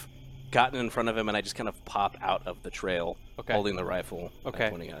I've gotten in front of him, and I just kind of pop out of the trail, Okay. holding the rifle, and Okay.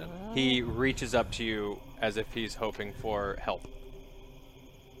 pointing at him. He reaches up to you as if he's hoping for help.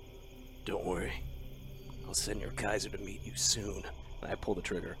 Don't worry, I'll send your Kaiser to meet you soon. And I pull the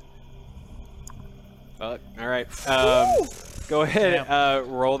trigger. All right. Go ahead.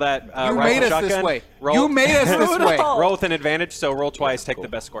 Roll that. You rifle made us shotgun. this way. Roll, You made us this way. roll with an advantage. So roll twice. Take Cool. the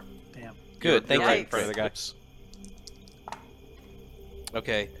best score. Damn. Good, thank you're right you. in front of the guy. Oops.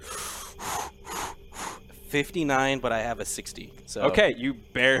 Okay. 59, but I have a 60. So Okay, you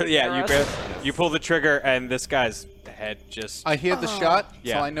barely. Yeah, you Arrows. barely. You pull the trigger, and this guy's head just. I hear the shot,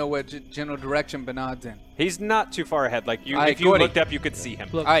 Yeah. so I know what general direction Bernard's in. He's not too far ahead. Like you, All right, if you Gordy. looked up, you could see him.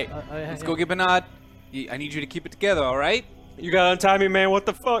 Look, All right, I- let's go get Bernard. I need you to keep it together, all right? You gotta untie me, man. What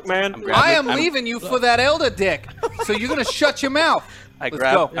the fuck, man? I'm grabbing, I am leaving you for that elder dick, so you're gonna shut your mouth. Let's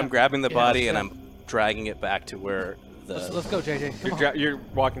go. I'm grabbing the Yeah, body let's and I'm dragging it back to where the. Let's go, JJ. Come on. You're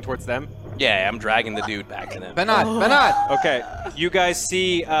walking towards them. Yeah, I'm dragging the dude back to them. Bernard, Bernard. Okay, you guys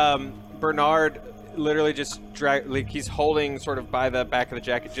see Bernard literally just like he's holding sort of by the back of the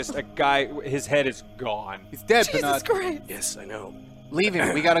jacket. Just a guy, his head is gone. He's dead, Jesus Bernard. Christ. Yes, I know. Leave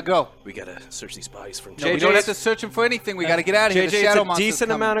him. We gotta go. We gotta search these bodies for No, we JJ's don't have to search him for anything. We gotta get out of here. JJ, The it's shadow a monster's decent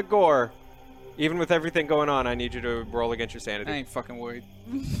coming. amount of gore. Even with everything going on, I need you to roll against your I sanity. ain't fucking worried.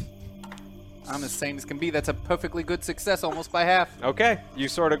 I'm as sane as can be. That's a perfectly good success, almost by half. Okay, you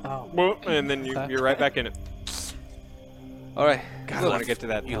sort of, Oh. and then you're right back in it. All right. God, I want to get to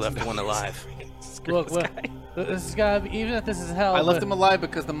that. You left one alive. Look, this is gotta be, even if this is hell. I left but- him alive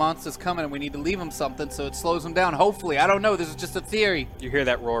because the monster's coming and we need to leave him something so it slows him down. Hopefully. I don't know. This is just a theory. You hear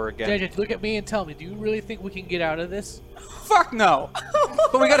that roar again. JJ, look at me and tell me, do you really think we can get out of this? Fuck no.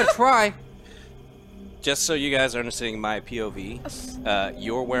 But we gotta try. Just so you guys are understanding my POV,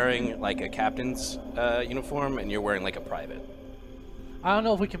 you're wearing like a captain's uniform and you're wearing like a private. I don't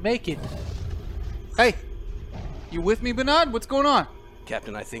know if we can make it. Hey. You with me, Bernard? What's going on?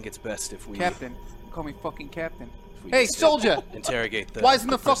 Captain, I think it's best if we. Captain. Call me fucking captain. if we Hey, just soldier. Interrogate the. Wisen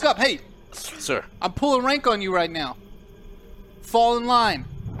the fuck up. Hey, Sir. I'm pulling rank on you right now. fall in line.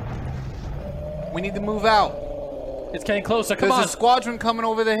 We need to move out. It's getting closer. Come There's on. a squadron coming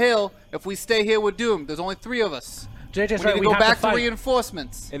over the hill. If we stay here, we're doomed. There's only 3 of us. JJ's We right. need to We go have back to to fight.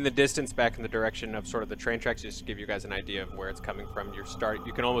 reinforcements. In the distance, back in the direction of sort of the train tracks, just to give you guys an idea of where it's coming from.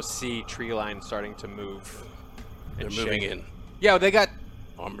 You can almost see tree line starting to move. They're and moving shake. in. Yo, they got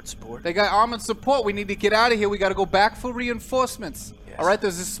Armored support. armored support. We need to get out of here. We got to go back for reinforcements. Yes. All right,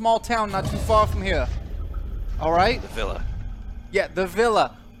 there's this small town not too far from here. All right? The villa. Yeah, the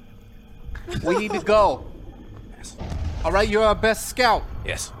villa. We need to go. Yes. All right, you're our best scout.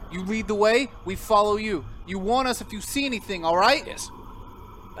 Yes. You lead the way, we follow you. You warn us if you see anything, all right? Yes.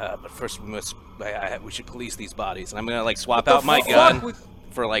 But first we must. We should police these bodies, and I'm gonna like swap the out my fuck gun with-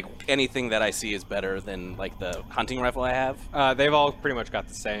 for like anything that I see is better than like the hunting rifle I have. They've all pretty much got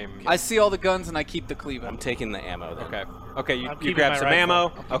the same. I see all the guns and I keep the cleaver. I'm taking the ammo. Then. Okay. Okay, you I'm you keeping grab my some rifle. ammo.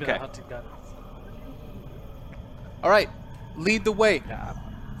 I'm keeping Okay. the hunting gun. All right, lead the way.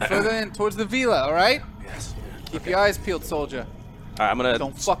 Further in, towards the villa, all right? Yes. Keep your eyes peeled, soldier. All right, I'm gonna.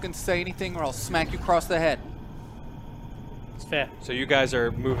 Don't fucking say anything or I'll smack you across the head. It's fair. So you guys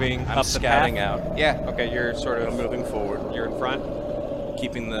are moving I'm up the scouting path. out. Yeah. Okay, you're sort of I'm moving forward, You're in front.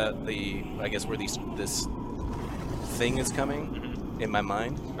 keeping the I guess where this thing is coming in my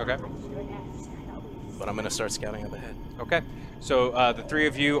mind. Okay. But I'm gonna start scouting up ahead. Okay. So the 3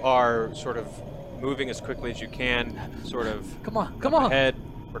 of you are sort of moving as quickly as you can, sort of Come on. Come up on. ahead.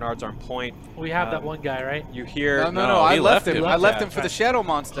 Bernard's on point. We have that Um, one guy, right? You hear No, I he left left him. him. I left Yeah, him for the shadow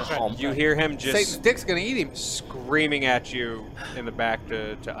monster. you hear him just Satan's dick's gonna eat him. screaming at you in the back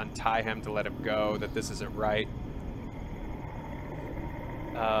to untie him, to let him go, that this isn't right.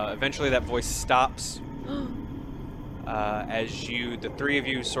 Eventually that voice stops as the 3 of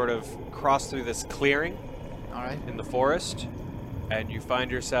you sort of cross through this clearing All right. in the forest, and you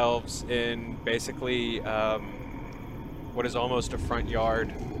find yourselves in basically what is almost a front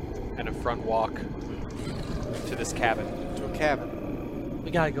yard and a front walk to this cabin. To a cabin.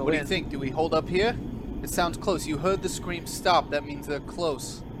 We gotta go What do in. you think? Do we hold up here? It sounds close. You heard the scream stop. That means they're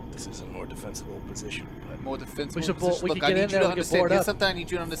close. This is a more defensive position, but More defensive. We should position. we Look, can I get need in you there, to we can understand. board Here's up. something I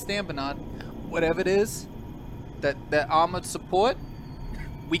need you to understand, Bernard. Whatever it is, that armored support,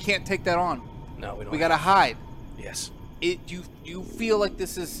 we can't take that on. no, we don't. We gotta hide. Yes. Do you feel like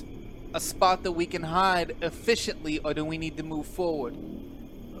this is a spot that we can hide efficiently, or do we need to move forward?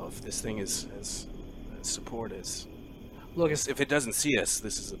 Well, if this thing is as support as Look, it's, if it doesn't see us,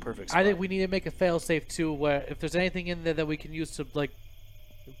 this is the perfect spot. I think we need to make a fail-safe too, where if there's anything in there that we can use to like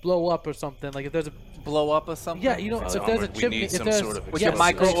blow up or something, like if there's a Blow up or something? yeah, you know, It's if there's a armored. We chimney, need if some there's sort of With yes, your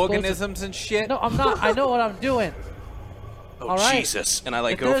explosive. microorganisms and shit? No, I'm not. I know what I'm doing. Oh All right. Jesus! And I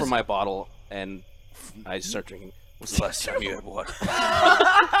like If go for there's- my bottle and I start drinking. When's the last time you had water?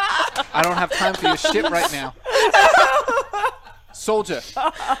 I don't have time for your shit right now. Soldier,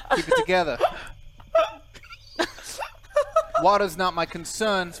 keep it together. Water's not my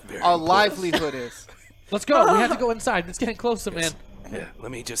concern. Our livelihood is. Let's go. We have to go inside. It's getting closer, man. Yeah,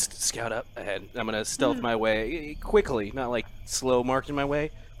 let me just scout up ahead. I'm gonna stealth my way quickly, not like slow marching my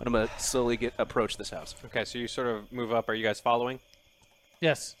way, but I'm gonna slowly approach this house. Okay, so you sort of move up. Are you guys following?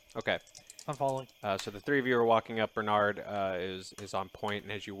 Yes, Okay. I'm following. So the 3 of you are walking up. Bernard is on point,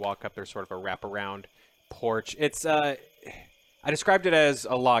 and as you walk up, there's sort of a wraparound porch. It's I described it as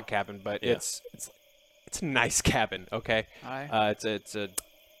a log cabin, but Yeah. it's a nice cabin. Okay. Alright. It's a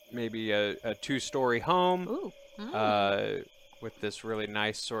maybe a 2-story home. Ooh. With this really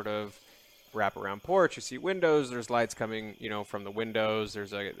nice sort of wraparound porch. You see windows. There's lights coming, from the windows.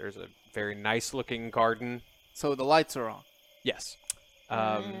 There's a very nice looking garden. So the lights are on. Yes.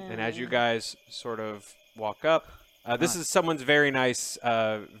 And as you guys sort of walk up, this is someone's very nice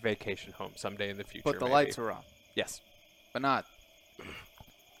vacation home someday in the future. But the maybe. lights are on. Yes. But not.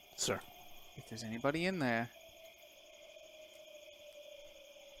 Sir. If there's anybody in there,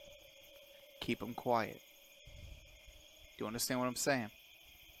 keep them quiet. Do you understand what I'm saying?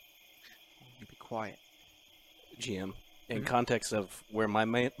 You be quiet. GM, in context of where my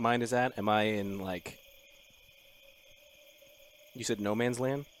mind is at, am I in like? You said no man's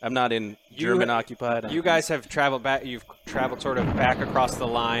land. I'm not in German occupied. You guys have traveled back. You've traveled sort of back across the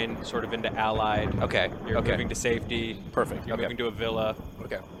line, sort of into Allied. Okay. You're okay. moving to safety. Perfect. You're okay. moving to a villa.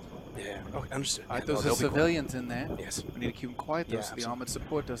 Okay. Yeah. Okay. Understood. All right, Yeah, those no, are they'll be quiet. civilians in there. Yes. We need to keep them quiet though, Yeah, so the absolutely. armored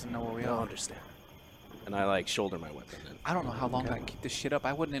support doesn't know where we They'll are. understand. And I like shoulder my weapon. Then. I don't know how long I can keep this shit up.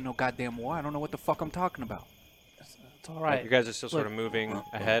 I wasn't in no goddamn war. I don't know what the fuck I'm talking about. It's all right. You guys are still sort of Look. moving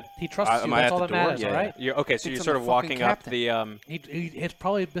ahead. He trusts you. am I That's at all the that door? matters. Yeah. All right. Okay, so Thinks you're I'm sort the of fucking walking up captain. the. It's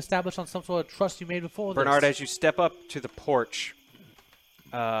probably established on some sort of trust you made before. Bernard, this. as you step up to the porch,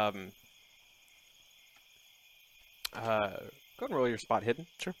 Go and roll your spot hidden.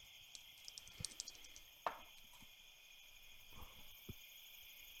 Sure.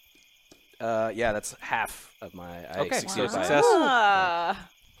 Yeah, that's half of my. I Okay, succeeded so by success. Ah.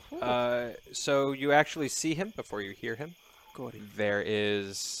 So you actually see him before you hear him. Gordy. There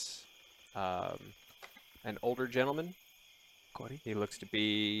is an older gentleman. Gordy, He looks to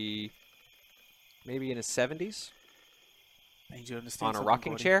be maybe in his 70s, I need you to understand on a something,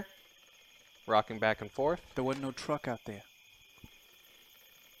 rocking Gordy. chair, rocking back and forth. There wasn't no truck out there.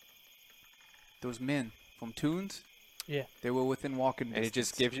 Those men from Toons, Yeah. they were within walking distance. And he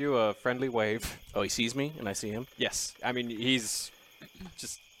just gives you a friendly wave. Oh, he sees me and I see him. Yes. I mean, he's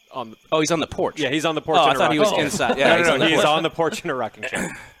just on the... Oh, he's on the porch. Yeah, he's on the porch Oh, in I a thought he rocking was chair. inside. Yeah, no, the he's porch. on the porch in a rocking chair.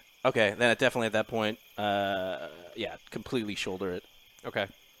 Okay, then definitely at that point, yeah, completely shoulder it. Okay.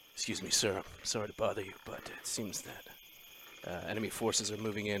 Excuse me, sir. I'm sorry to bother you, but it seems that enemy forces are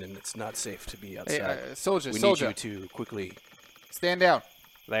moving in, and it's not safe to be outside. Hey, soldier, we soldier, need you to quickly. stand down.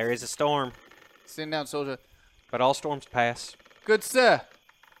 There is a storm, Stand down, soldier. but all storms pass. Good sir.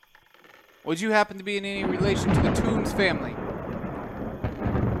 Would you happen to be in any relation to the Toons family?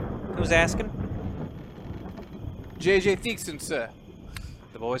 Who's asking? J.J. Theakston, sir.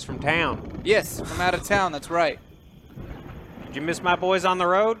 The boys from town. Yes, from out of town, that's right. Did you miss my boys on the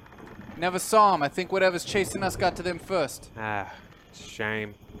road? Never saw him. I think whatever's chasing us got to them first. Ah, it's a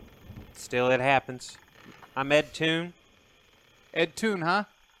shame. Still, it happens. I'm Ed Toon. Ed Toon, huh?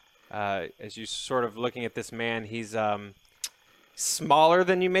 As you sort of looking at this man, he's smaller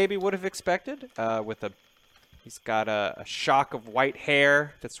than you maybe would have expected. He's got a shock of white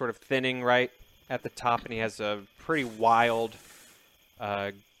hair that's sort of thinning right at the top, and he has a pretty wild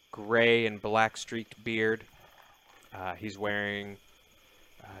gray and black streaked beard. He's wearing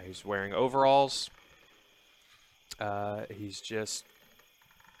overalls. He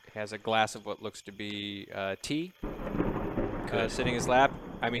has a glass of what looks to be tea sitting in his lap.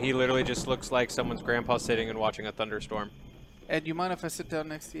 I mean, he literally just looks like someone's grandpa sitting and watching a thunderstorm. Ed, you mind if I sit down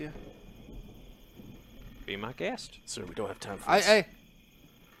next to you? Be my guest. Sir, we don't have time for this. Hey,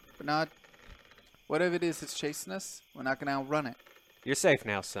 Bernard, whatever it is that's chasing us, we're not going to outrun it. You're safe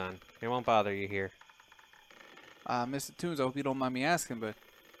now, son. It won't bother you here. Mr. Toons, I hope you don't mind me asking, but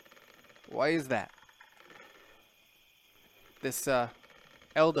why is that? This,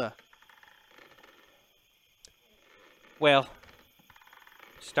 elder. Well,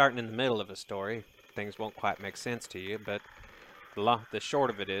 starting in the middle of a story, things won't quite make sense to you, but the short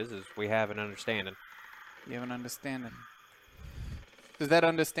of it is we have an understanding. You have an understanding. Does that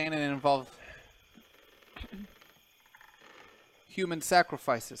understanding involve human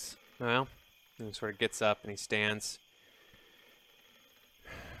sacrifices? Well, and he sort of gets up and he stands.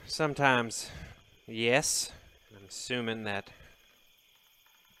 Sometimes, yes. I'm assuming that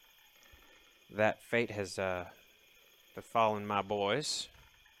fate has befallen my boys.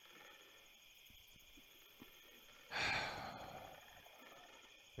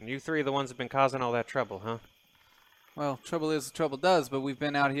 And you three are the ones that have been causing all that trouble, huh? Well, trouble is, trouble does, but we've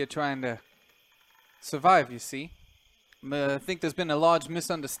been out here trying to survive, you see. I think there's been a large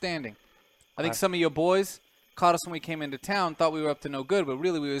misunderstanding. I think some of your boys caught us when we came into town, thought we were up to no good, but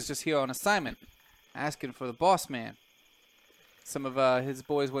really we was just here on assignment, asking for the boss man. Some of his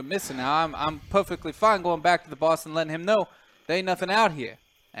boys went missing. Now, I'm perfectly fine going back to the boss and letting him know there ain't nothing out here.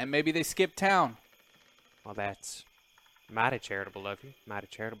 And maybe they skipped town. Well, that's mighty charitable of you. Mighty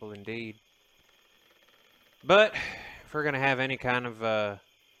charitable indeed. But if we're going to have any kind of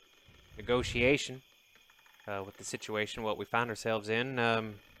negotiation with the situation, what we find ourselves in,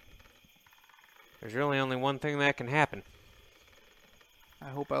 there's really only one thing that can happen. I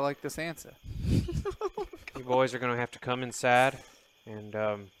hope I like this answer. You boys are going to have to come inside and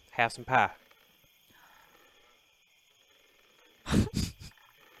have some pie.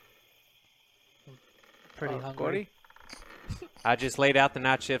 Pretty hungry. Gordy? I just laid out the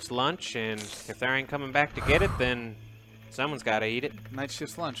night shift's lunch, and if they ain't coming back to get it, then someone's got to eat it. Night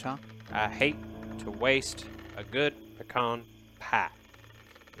shift's lunch, huh? I hate to waste a good pecan pie.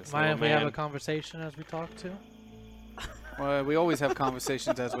 This Mind little if we have man- a conversation as we talk to? Well, we always have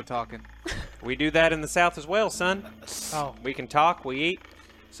conversations as we're talking. We do that in the South as well, son. Oh, We can talk, we eat.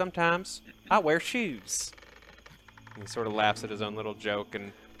 Sometimes I wear shoes. He sort of laughs at his own little joke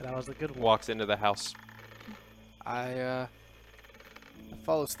and that was a good one. walks into the house. I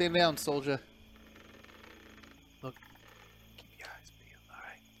follow. Stand down, soldier. Look. Keep your eyes peeled,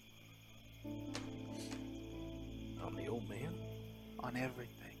 alright? I'm the old man. On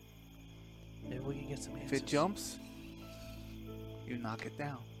everything. Maybe we can get some If answers. it jumps, you knock it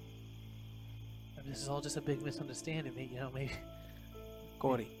down. I mean, this is all just a big misunderstanding. You know, maybe.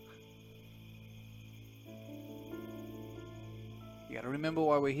 Gordy. You gotta remember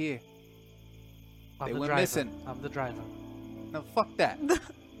why we're here. I'm They the went driver. missing. I'm the driver. No, fuck that.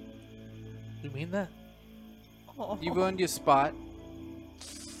 You mean that? You've earned your spot.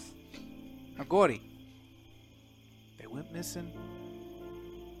 Now, Gordy, they went missing.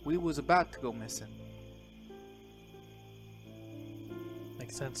 We was about to go missing.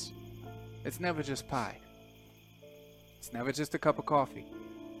 Makes sense. It's never just pie. It's never just a cup of coffee.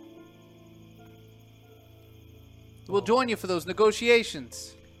 We'll join you for those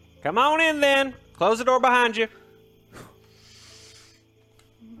negotiations. Come on in then. Close the door behind you.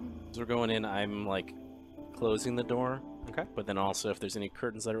 As we're going in, I'm like closing the door. Okay. But then also, if there's any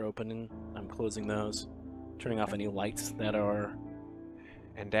curtains that are opening, I'm closing those. Turning off any lights that are.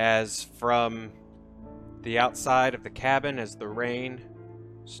 And as from the outside of the cabin, as the rain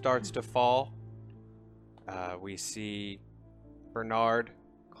starts to fall, we see Bernard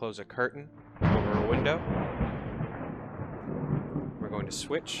close a curtain over a window. We're going to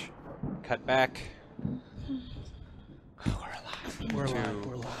switch, cut back. We're To- alive.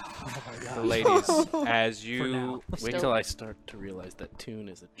 We're alive. Oh my god. The ladies, as you now. Wait Still- till I start to realize that Tune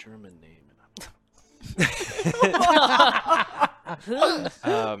is a German name.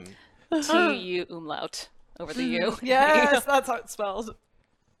 T-U umlaut over the U. Yes, that's how it's spelled.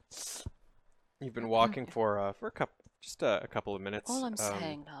 You've been walking for a couple of minutes. All I'm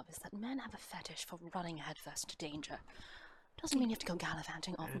saying, love, is that men have a fetish for running headfirst to danger. Doesn't mean you have to go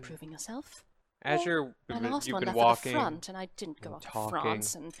gallivanting off and proving yourself. As My last you've one been left walking at the front, and I didn't go and up to talking.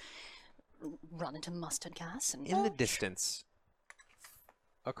 France and run into mustard gas. And in the distance,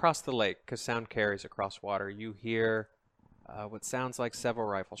 across the lake, because sound carries across water, you hear what sounds like several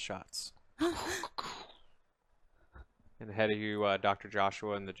rifle shots. And ahead of you, Dr.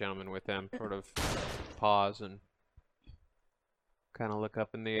 Joshua and the gentleman with him sort of pause and kind of look up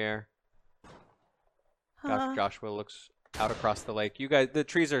in the air. Dr. Joshua looks out across the lake. You guys, the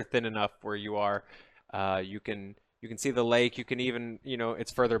trees are thin enough where you are. You can see the lake. You can even,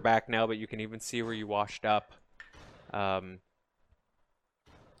 it's further back now, but you can even see where you washed up.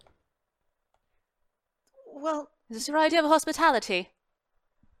 Well, is this your idea of hospitality?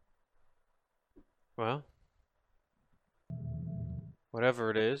 Well,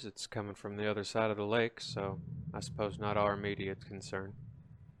 whatever it is, it's coming from the other side of the lake, so I suppose not our immediate concern.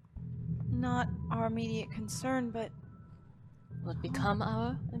 not our immediate concern, but Will it become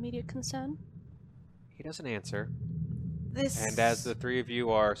our immediate concern? He doesn't answer. this. And as the three of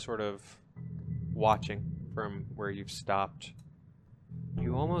you are sort of watching from where you've stopped,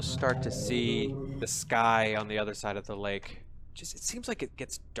 you almost start to see the sky on the other side of the lake. Just, it seems like it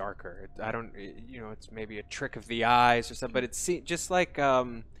gets darker. It's maybe a trick of the eyes or something, but it's just like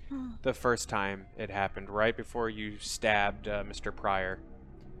the first time it happened, right before you stabbed Mr. Pryor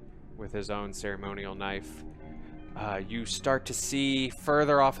with his own ceremonial knife. You start to see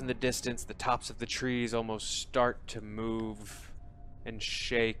further off in the distance, the tops of the trees almost start to move and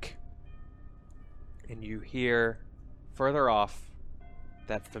shake. And you hear further off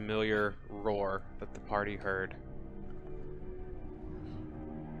that familiar roar that the party heard.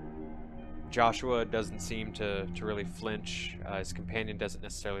 Joshua doesn't seem to really flinch. His companion doesn't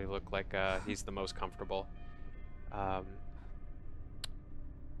necessarily look like he's the most comfortable. And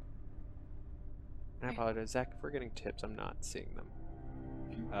I apologize, Zach, if we're getting tips, I'm not seeing them.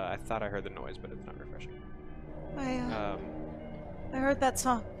 I thought I heard the noise, but it's not refreshing. I heard that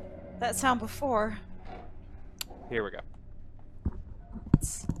sound before. Here we go.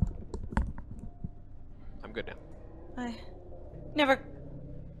 I'm good now. I never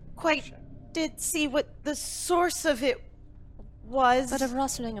quite did see what the source of it was. But a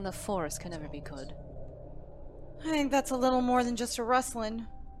rustling in the forest can never be good. I think that's a little more than just a rustling.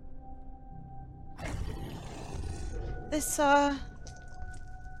 This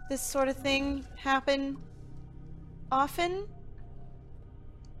sort of thing happen often?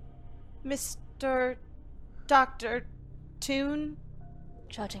 Mr. Dr. Toon?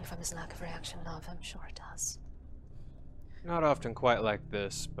 Judging from his lack of reaction, love, I'm sure it does. Not often quite like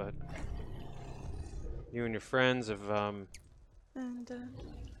this, but you and your friends have And,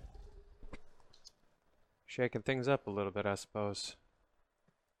 shaken things up a little bit, I suppose.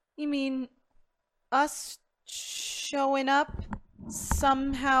 you mean us showing up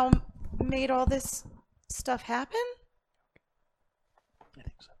somehow made all this stuff happen? I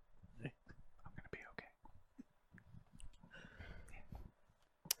think so. I'm gonna be okay.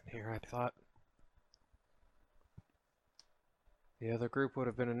 Here I thought the other group would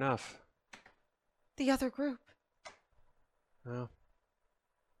have been enough. The other group? Well,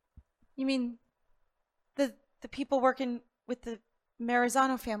 You mean the people working with the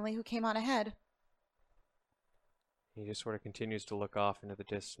Marizano family who came on ahead? He just sort of continues to look off into the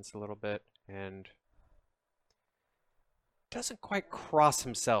distance a little bit and doesn't quite cross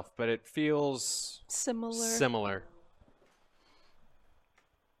himself, but it feels similar.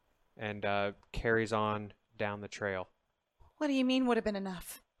 And carries on down the trail. What do you mean would have been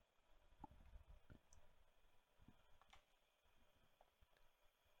enough?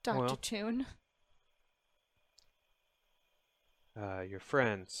 Dr. Well. Toon. Your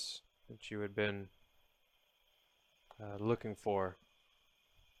friends that you had been looking for.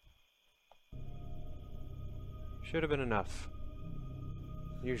 Should have been enough.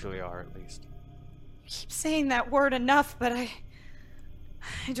 Usually are, at least. You keep saying that word enough, but I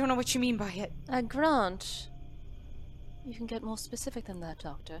don't know what you mean by it. I grant. You can get more specific than that,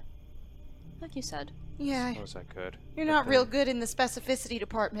 Doctor. Like you said. Yeah, Suppose I could. you're but not real then- good in the specificity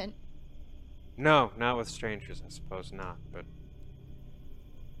department. No, not with strangers, I suppose not, but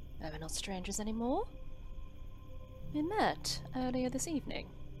We're not strangers anymore. We met earlier this evening.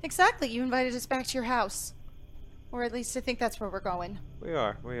 Exactly, you invited us back to your house. Or at least I think that's where we're going. we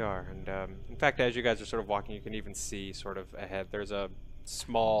are. And in fact, as you guys are sort of walking, you can even see sort of ahead, there's a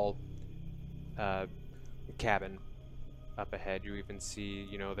small cabin up ahead. You even see,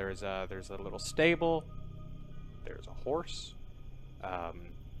 there's a little stable. There's a horse.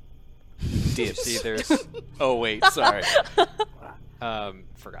 You see there's Oh wait, sorry.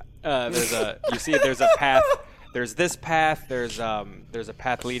 forgot. There's a path. There's this path. There's a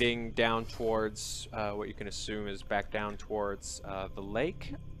path leading down towards what you can assume is back down towards the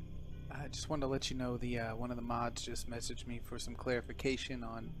lake. I just wanted to let you know the one of the mods just messaged me for some clarification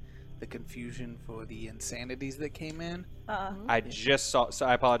on the confusion for the insanities that came in. I just saw. So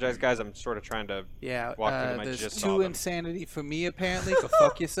I apologize, guys. I'm sort of trying to. Yeah, Walk through them, I there's just saw two them. insanity for me apparently. Go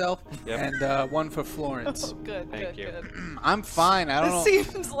fuck yourself. Yep. And one for Florence. Good, Thank you. I'm fine. I don't know.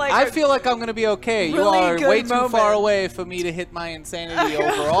 Seems like I a feel like I'm gonna be okay. You really are good way too far moment. away for me to hit my insanity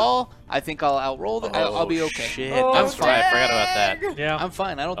overall. I think I'll outroll the. I'll be okay. Shit, Oh, that's right. I forgot about that. Yeah. I'm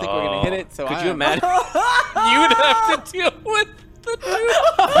fine. I don't think we're gonna hit it. So Could you I'm- imagine? You'd have to deal with the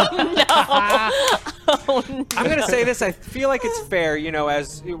I'm gonna say this. I feel like it's fair.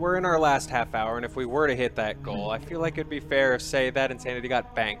 As we're in our last half hour, and if we were to hit that goal, I feel like it'd be fair if, say, that insanity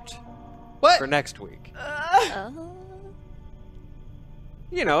got banked What? for next week. Oh.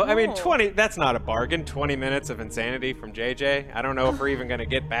 I mean, 20. That's not a bargain. 20 minutes of insanity from JJ. I don't know if we're even gonna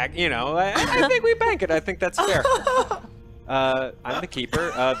get back. I think we bank it. I think that's fair. I'm the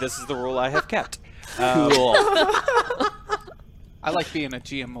keeper. This is the rule I have kept. Cool. I like being a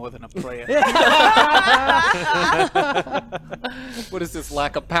GM more than a player. What is this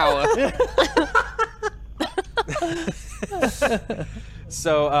lack of power?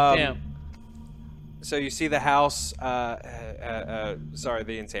 So, Damn. so you see the house. Sorry,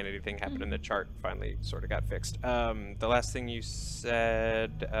 the insanity thing happened, and the chart finally sort of got fixed. The last thing you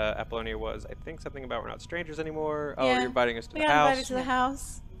said, Apollonia, was I think something about we're not strangers anymore. Oh, Yeah. you're inviting us to We the got house. invited to the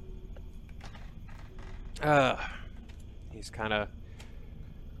house. He's kind of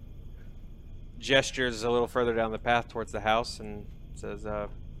gestures a little further down the path towards the house and says,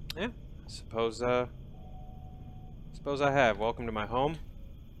 "Yeah, suppose I have. Welcome to my home.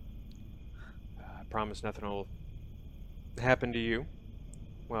 I promise nothing will happen to you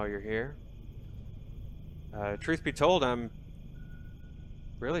while you're here. Truth be told, I'm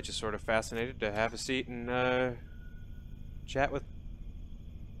really just sort of fascinated to have a seat and chat with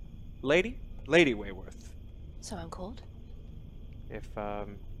Lady Wayworth. So I'm called?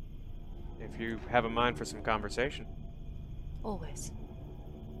 If you have a mind for some conversation. Always.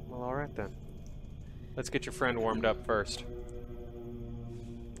 Well, all right then. Let's get your friend warmed up first."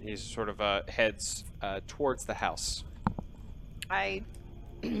 He sort of heads towards the house. I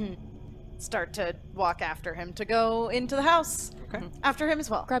start to walk after him to go into the house. Okay. After him as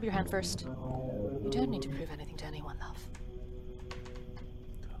well. Grab your hand first. You don't need to prove anything to anyone, love.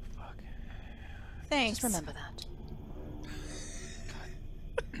 Thanks. Just remember that.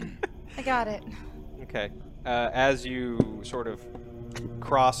 I got it. Okay. As you sort of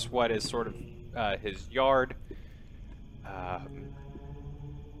cross what is sort of his yard,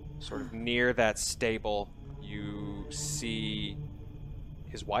 sort of near that stable, you see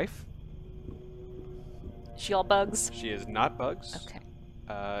his wife. She all bugs? She is not Bugs.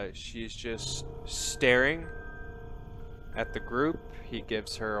 Okay. She's just staring at the group. He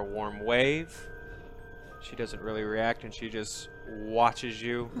gives her a warm wave. She doesn't really react, and she just watches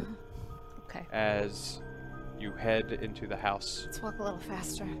you Okay. as you head into the house. Let's walk a little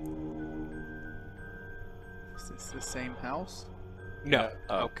faster. Is this the same house? No.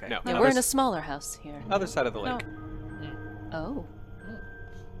 Okay. No. Yeah, we're in a smaller house here. Other side of the lake. Oh.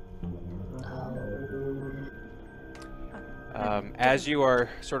 As you are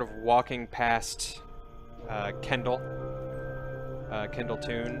sort of walking past Kendall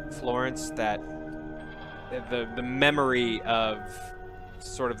Toon, Florence, that the memory of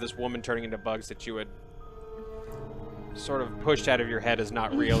sort of this woman turning into bugs that you had sort of pushed out of your head is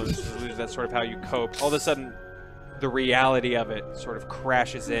not real. That's sort of how you cope. All of a sudden, the reality of it sort of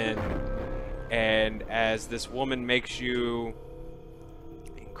crashes in, and as this woman makes you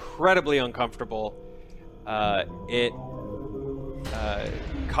incredibly uncomfortable, it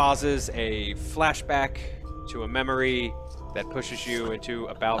causes a flashback to a memory that pushes you into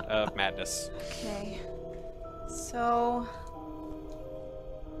a bout of madness. Okay. So,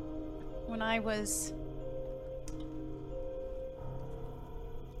 when I was...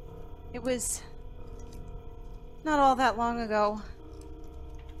 It was not all that long ago.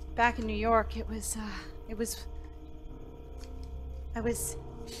 Back in New York, I was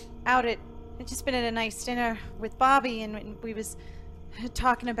out at... I'd just been at a nice dinner with Bobby, and we was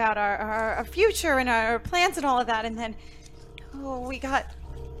talking about our future and our plans and all of that, and then all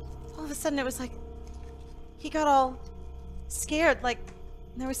of a sudden it was like he got all scared, like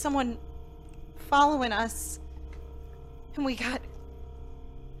there was someone following us, and we had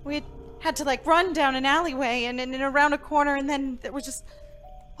to like run down an alleyway and around a corner, and then there was just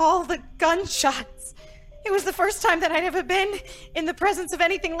all the gunshots. It was the first time that I'd ever been in the presence of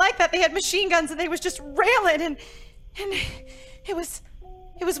anything like that. They had machine guns and they was just railing, and it was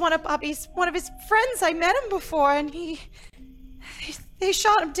one of his friends. I met him before, and they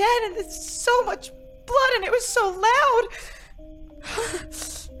shot him dead, and there's so much blood, and it was so loud.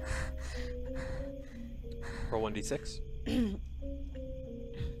 Roll 1d6.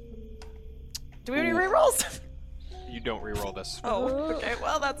 Do we have any rerolls? You don't reroll this. Oh, okay.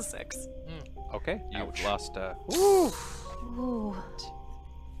 Well, that's a 6. Okay, you've lost. Ooh.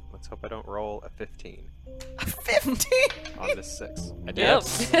 Let's hope I don't roll a 15 A 15. on this 6. I did. Yep.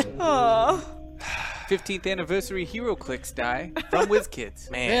 Oh. 15th anniversary Hero Clicks die from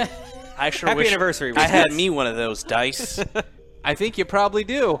WizKids. Man, I sure Happy wish anniversary, I had WizKids. me one of those dice. I think you probably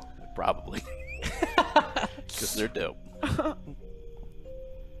do. Probably. Because they're dope.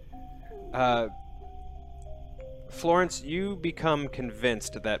 Florence, you become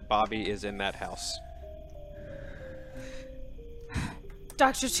convinced that Bobby is in that house.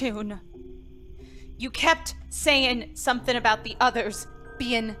 Dr. Toon, you kept saying something about the others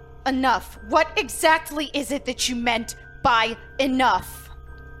being enough. What exactly is it that you meant by enough?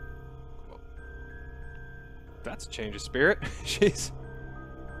 That's a change of spirit. She's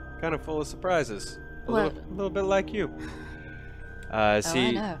kind of full of surprises. A little bit like you. I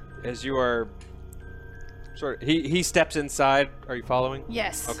know. As you are sort of, he steps inside. Are you following?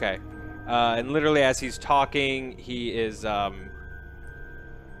 Yes. Okay. And literally as he's talking, he is, he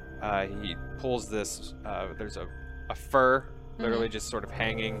pulls this, there's a fur literally just sort of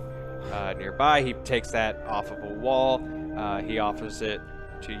hanging nearby. He takes that off of a wall. He offers it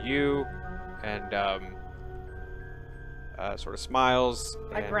to you and sort of smiles.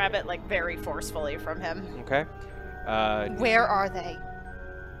 I grab it like very forcefully from him. Okay. Where are they?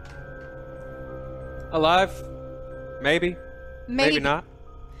 Alive? Maybe. Maybe not.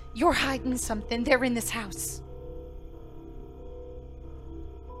 You're hiding something. They're in this house.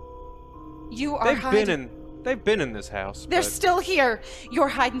 You are hiding. They've been in this house. They're but still here. You're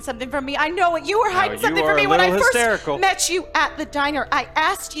hiding something from me. I know it. You were hiding you something are from me a when I little first hysterical. met you at the diner. I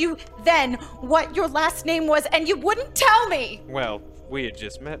asked you then what your last name was, and you wouldn't tell me. Well, we had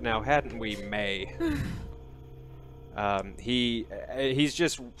just met now, hadn't we, May? He's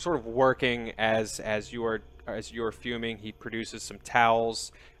just sort of working as you're fuming. He produces some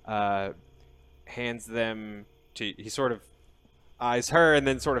towels, hands them to. He sort of eyes her and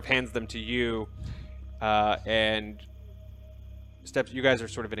then sort of hands them to you, and steps. You guys are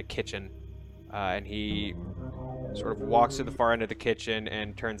sort of in a kitchen, and he sort of walks to the far end of the kitchen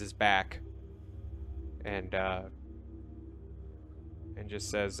and turns his back, and just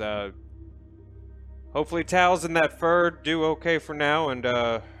says, hopefully towels and that fur do okay for now, and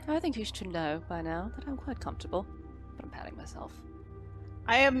I think you should know by now that I'm quite comfortable, but I'm patting myself.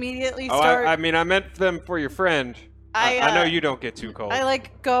 I immediately oh, start. I mean, I meant them for your friend. I know you don't get too cold. I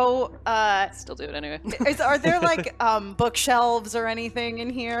like go. Still do it anyway. Are there like bookshelves or anything in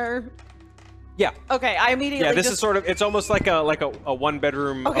here? Yeah. Okay, I immediately. Yeah, this just, is sort of. It's almost like a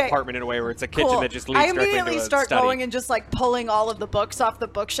one-bedroom Okay. apartment in a way, where it's a kitchen cool. that just leads I directly immediately into a start study. going and just like pulling all of the books off the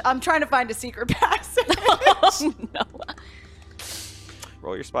bookshelf. I'm trying to find a secret passage. Oh, no.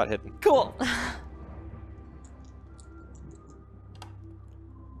 Roll your spot hidden. Cool.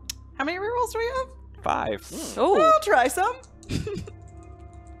 How many rerolls do we have? 5. Oh, I'll try some.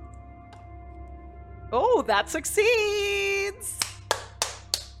 Oh, that succeeds.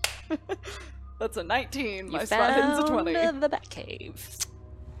 That's a 19. You My spot hidden's a found 20. the Batcave.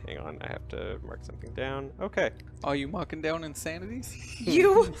 Hang on, I have to mark something down. Okay. Are you marking down insanities?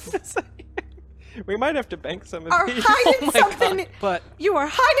 You We might have to bank some of are these. hiding something. But You are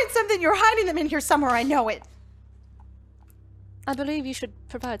hiding something. You're hiding them in here somewhere. I know it. I believe you should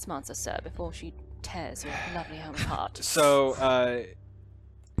provide some answers, sir, before she tears your lovely home apart. So,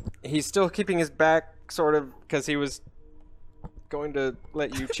 he's still keeping his back, sort of, because he was going to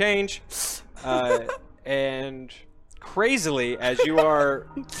let you change. And crazily, as you are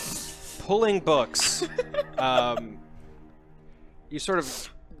pulling books, you sort of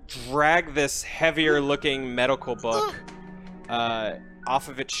drag this heavier-looking medical book off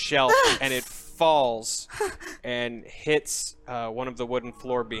of its shelf, and it falls and hits one of the wooden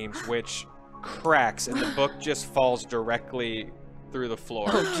floor beams, which cracks, and the book just falls directly through the floor.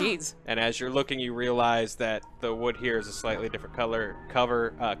 Oh, jeez. And as you're looking, you realize that the wood here is a slightly different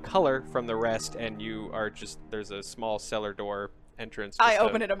color from the rest, and you are there's a small cellar door entrance. I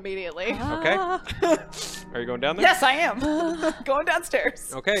open it immediately. Okay. Are you going down there? Yes, I am. Going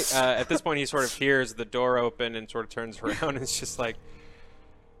downstairs. Okay. At this point, he sort of hears the door open and sort of turns around and is just like,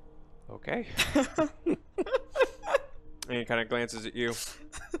 okay. And he kind of glances at you.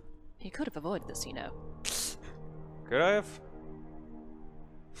 You could have avoided this, you know. Could I have?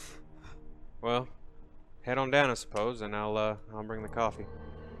 Well, head on down, I suppose, and I'll bring the coffee.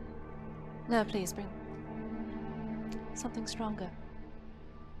 No, please bring something stronger.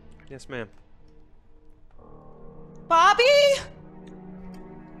 Yes, ma'am. Bobby?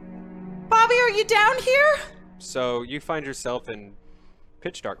 Bobby, are you down here? So you find yourself in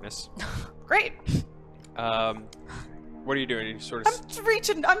pitch darkness. Great. What are you doing? You sort of.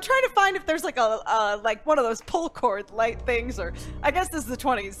 I'm trying to find if there's like like one of those pull cord light things, or I guess this is the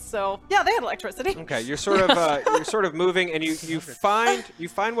 20s, so yeah, they had electricity. Okay, you're sort of moving, and you find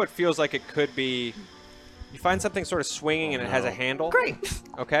what feels like it could be. You find something sort of swinging, and it has a handle. Great.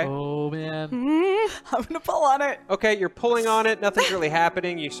 Okay. Oh man. I'm gonna pull on it. Okay, you're pulling on it. Nothing's really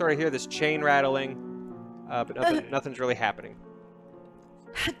happening. You sort of hear this chain rattling, but nothing's really happening.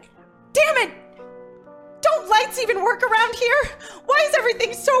 Damn it! Don't lights even work around here? Why is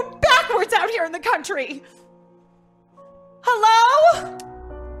everything so backwards out here in the country? Hello?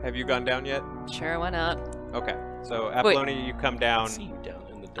 Have you gone down yet? Sure, why not? Okay. So Apollonia, you come down. see you down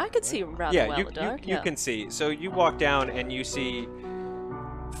in the dark. I could see rather Yeah, well you, in the dark. you can see. So you walk down and you see.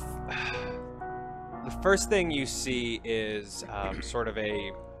 The first thing you see is sort of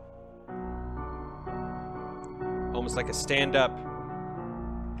almost like a stand-up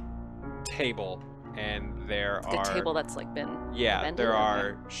table, and there The are table that's like been bended there or-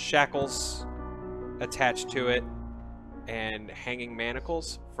 are shackles attached to it and hanging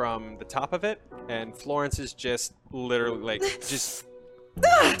manacles from the top of it, and Florence is just literally like just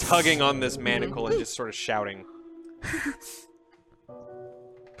tugging on this manacle and just sort of shouting.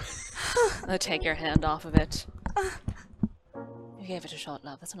 Take your hand off of it. You gave it a shot,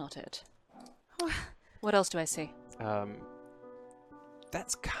 love. That's not it. What else do I see?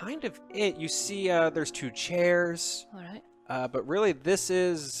 That's kind of it. You see, there's 2 chairs, All right. but really this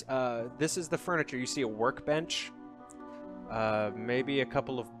is the furniture. You see a workbench, maybe a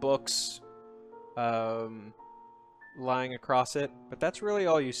couple of books lying across it, but that's really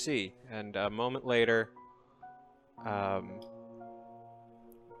all you see. And a moment later,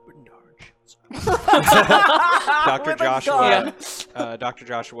 Dr. Joshua, Dr.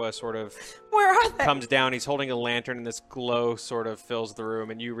 Joshua sort of Where are they? comes down. He's holding a lantern, and this glow sort of fills the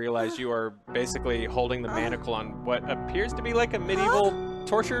room, and you realize you are basically holding the manacle on what appears to be like a medieval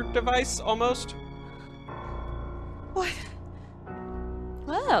torture device, almost. What?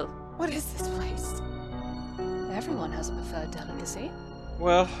 Well, What is this place? everyone has a preferred delicacy.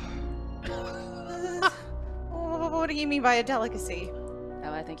 Well, What do you mean by a delicacy?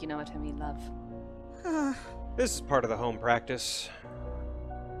 Oh, I think you know what I mean, love. this is part of the home practice.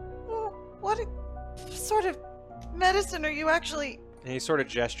 What sort of medicine are you actually... And he sort of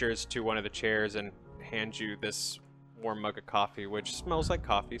gestures to one of the chairs and hands you this warm mug of coffee, which smells like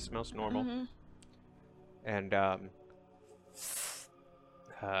coffee, smells normal. And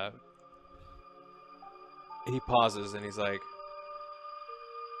he pauses and he's like,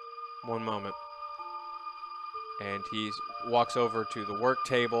 one moment. And he walks over to the work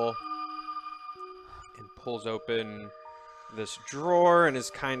table and pulls open this drawer and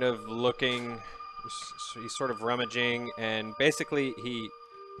is kind of looking. He's sort of rummaging, and basically he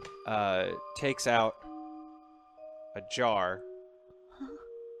takes out a jar,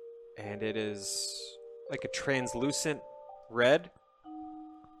 and it is like a translucent red,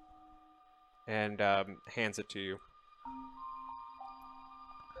 and hands it to you.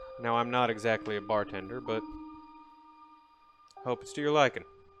 Now, I'm not exactly a bartender, but hope it's to your liking.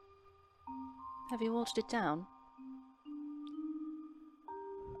 Have you watered it down?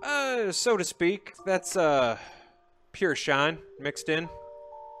 So to speak. That's, pure shine mixed in.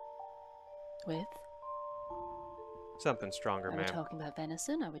 With? Something stronger, Are we ma'am. talking about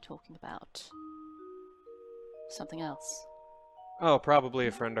venison? Are we talking about something else? Oh, probably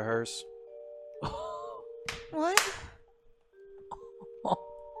a friend of hers. What?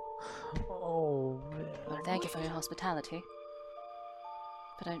 Oh, man. Well, thank you for your hospitality.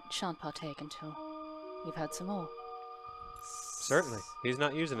 But I shan't partake until you've had some more. Certainly. He's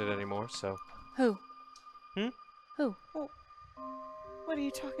not using it anymore, so... Who? Hmm? Who? What are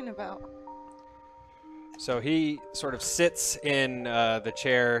you talking about? So he sort of sits in the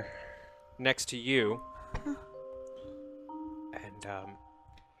chair next to you. And,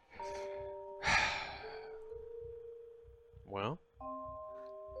 well...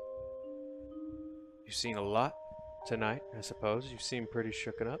 You've seen a lot tonight, I suppose. You seem pretty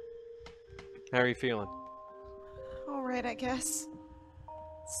shooken up. How are you feeling? All right, I guess.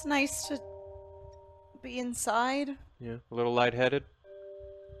 It's nice to be inside. Yeah, a little lightheaded?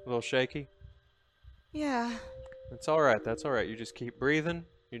 A little shaky? Yeah. That's alright, that's alright. You just keep breathing,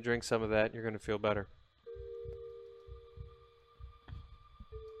 you drink some of that, and you're gonna feel better.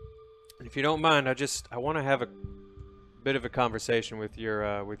 And if you don't mind, I want to have a bit of a conversation with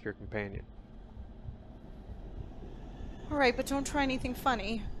your companion. All right, but don't try anything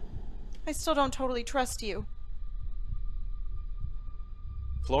funny. I still don't totally trust you.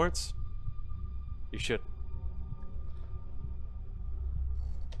 Florence? You should.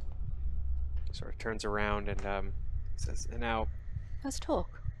 Sort of turns around and says, "And now." Let's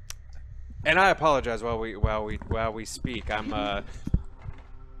talk. And I apologize while we speak. I'm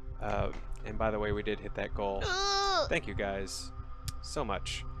and by the way, we did hit that goal. Thank you guys so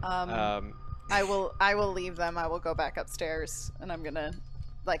much. I will leave them. I will go back upstairs, and I'm gonna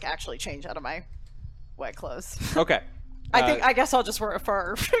actually change out of my wet clothes. Okay. I guess I'll just wear a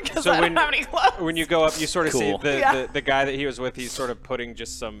fur because So I don't have any clothes. when you go up, you sort of Cool. see Yeah. the guy that he was with. He's sort of putting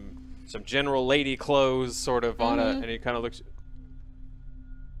just some general lady clothes sort of on and he kind of looks.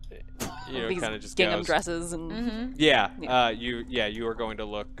 These Kind of just gingham goes, dresses and Yeah, you are going to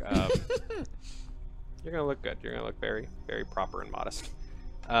look. You're going to look good. You're going to look very, very proper and modest.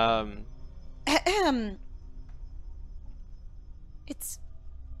 It's...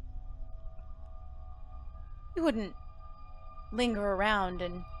 You wouldn't linger around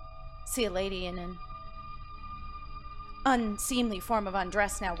and see a lady in an unseemly form of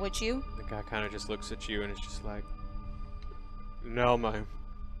undress now, would you? The guy kind of just looks at you and it's just like, no, ma'am.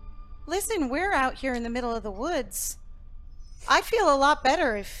 Listen, we're out here in the middle of the woods. I feel a lot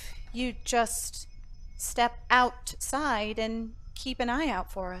better if you just step outside and keep an eye out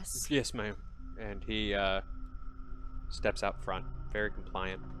for us. Yes, ma'am. And he steps out front, very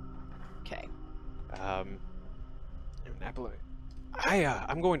compliant. Okay. I'm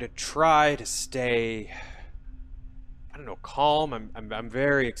going to try to stay, I don't know, calm. I'm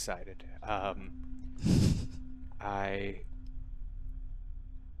very excited. I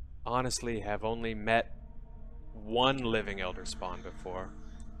honestly have only met one living Elder Spawn before.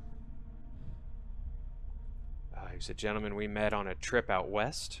 He's a gentleman we met on a trip out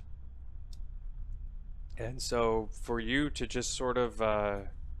west. And so for you to just sort of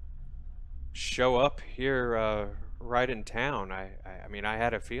show up here right in town, I mean, I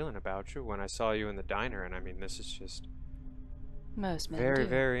had a feeling about you when I saw you in the diner, and I mean, this is just most men very, do.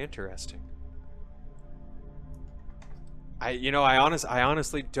 very interesting. I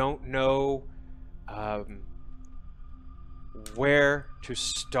honestly don't know where to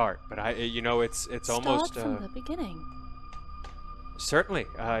start, but it's almost Start from the beginning. certainly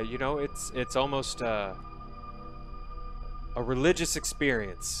it's almost a religious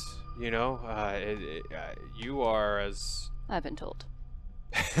experience. You are, as I've been told.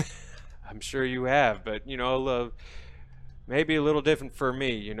 I'm sure you have, but maybe a little different for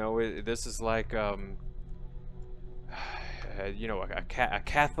me. This is like a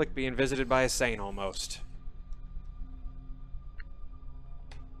Catholic being visited by a saint almost.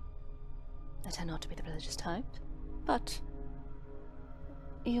 I tend not to be the religious type, but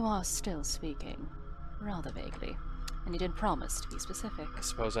you are still speaking rather vaguely, and you did promise to be specific. I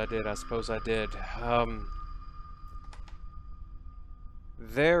suppose I did.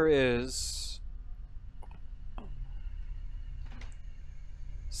 There is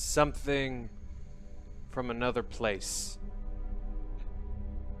something from another place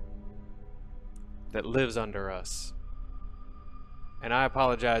that lives under us. And I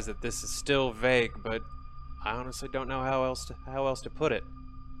apologize that this is still vague, but I honestly don't know how else to put it.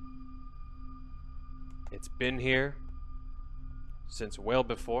 It's been here since well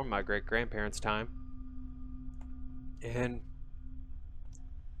before my great-grandparents' time. And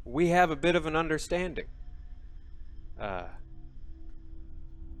we have a bit of an understanding.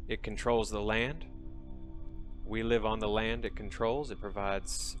 It controls the land. We live on the land it controls. It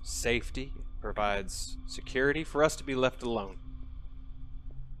provides safety, it provides security for us to be left alone.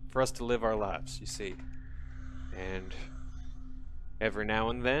 For us to live our lives, you see. And every now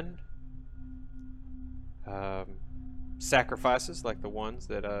and then, sacrifices like the ones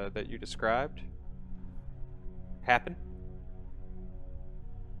that you described happen.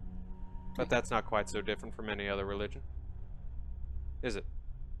 But that's not quite so different from any other religion. Is it?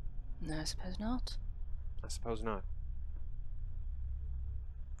 No, I suppose not. I suppose not.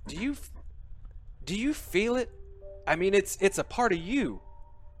 Do you feel it? I mean, it's a part of you.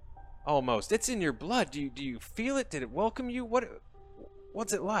 Almost. It's in your blood. Do you feel it? Did it welcome you?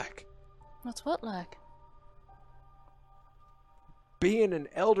 What's it like? What's what like? Being an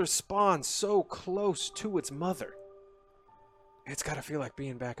elder spawn so close to its mother. It's gotta feel like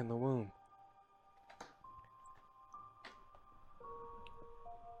being back in the womb.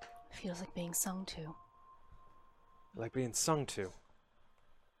 Feels like being sung to. Like being sung to.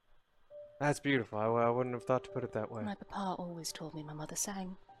 That's beautiful. I wouldn't have thought to put it that way. My papa always told me my mother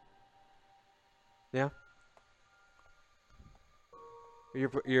sang. Yeah? Your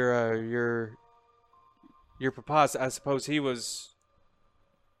papa, I suppose he was...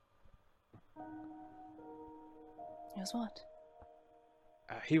 He was what?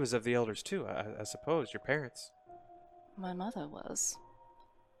 he was of the elders too, I suppose, your parents. My mother was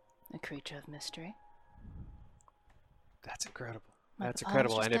a creature of mystery. That's incredible. My That's papa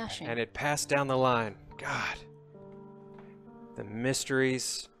was incredible. just dashing. And it passed down the line. God. The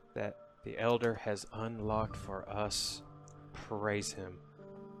mysteries that the elder has unlocked for us. Praise him.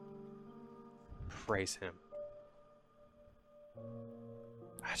 Praise him.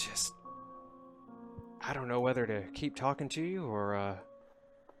 I don't know whether to keep talking to you or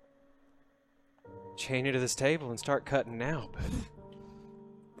chain you to this table and start cutting now, but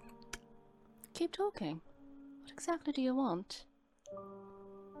Keep talking. What exactly do you want?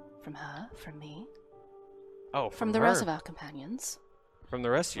 From her? From me? oh, From the her. rest of our companions? From the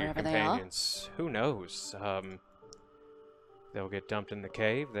rest of your Wherever they are. companions. Who knows? They'll get dumped in the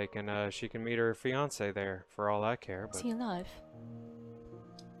cave. They can she can meet her fiance there for all I care, Is but he alive?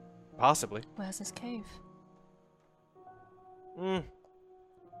 possibly. Where's his cave? A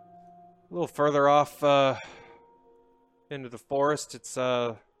little further off into the forest. It's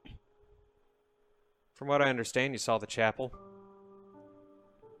from what I understand, you saw the chapel.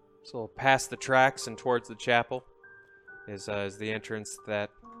 So past the tracks and towards the chapel is the entrance that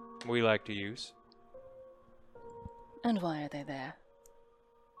we like to use. And why are they there?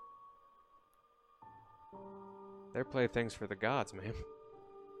 They're playthings for the gods, ma'am.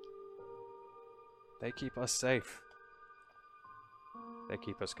 They keep us safe. They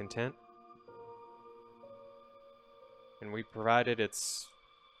keep us content. And we provided its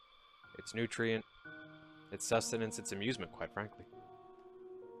nutrient, its sustenance, its amusement, quite frankly.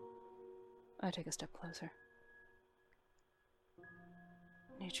 I take a step closer.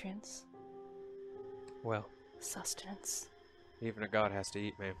 Nutrients? Well, Sustenance? even a god has to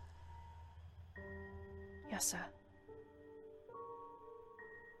eat, ma'am. Yes, sir.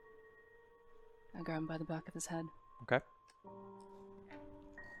 I grab him by the back of his head. Okay.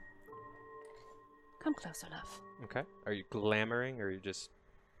 Come closer, love. Okay. Are you glamoring or are you just...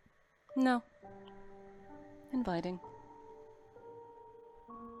 No. Inviting.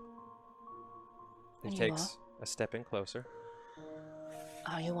 He And you takes a step in closer.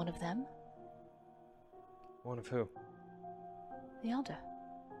 Are you one of them? One of who? The elder.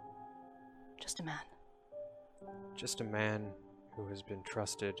 Just a man. Just a man who has been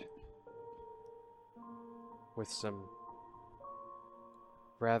trusted with some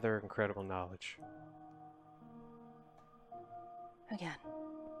rather incredible knowledge. Again,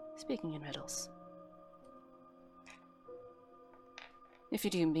 speaking in riddles. If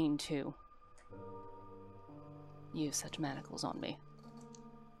you do mean to use such manacles on me,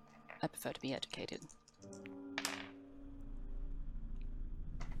 I prefer to be educated.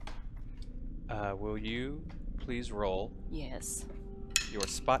 Will you please roll Yes. your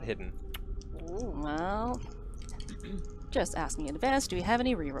spot hidden? Ooh, well, just asking in advance, do we have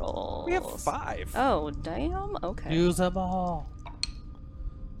any rerolls? We have 5. Oh, damn? Okay. Use them all.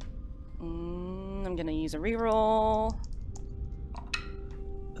 I'm gonna use a reroll.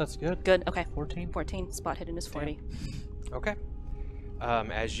 That's good. Good, okay. 14. 14. Spot hidden is 40. Okay.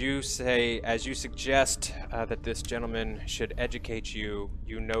 As you suggest that this gentleman should educate you,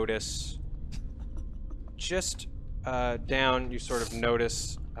 you notice just down, you sort of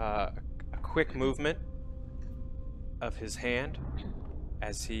notice a quick movement of his hand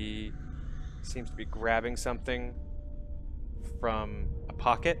as he seems to be grabbing something from a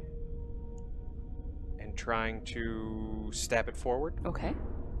pocket and trying to stab it forward. Okay.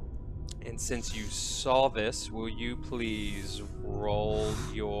 And since you saw this, will you please roll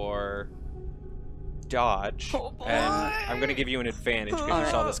your dodge? Oh, boy. And I'm going to give you an advantage because you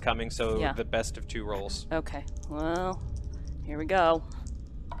Alright. saw this coming, so Yeah. the best of 2 rolls. Okay. Well, here we go.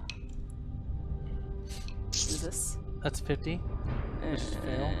 Is this? That's 50. Which is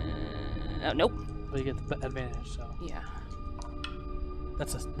fail. Oh, nope. But you get the advantage, so. Yeah.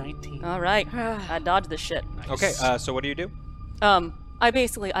 That's a 19. All right. I dodged this shit. Okay, so what do you do?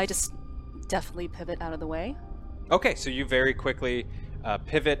 I just definitely pivot out of the way. Okay, so you very quickly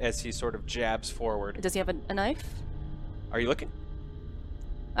pivot as he sort of jabs forward. Does he have a knife? Are you looking?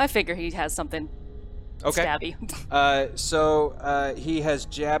 I figure he has something Okay. stabby. So he has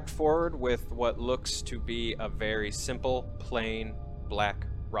jabbed forward with what looks to be a very simple, plain black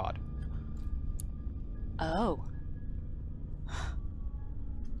rod. Oh.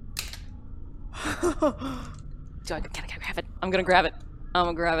 Can I grab it? I'm gonna grab it. I'm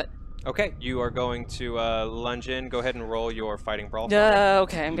gonna grab it. Okay, you are going to lunge in. Go ahead and roll your fighting brawl. for me.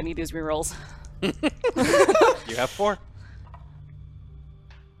 Okay, I'm gonna need these rerolls. You have 4.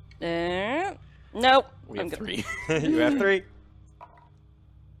 Nope. We I'm have gonna- 3. You have 3.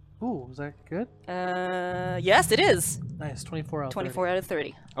 Ooh, was that good? Yes, it is. Nice, 24 out of 24 out of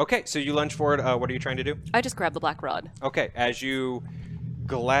 30. Okay, so you lunge forward. What are you trying to do? I just grabbed the black rod. Okay, as you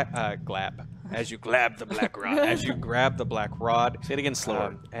as you grab the black rod, as you grab the black rod, Say it again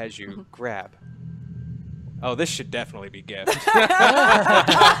slower. as you grab. Oh, this should definitely be gift.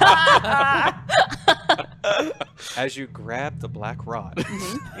 As you grab the black rod,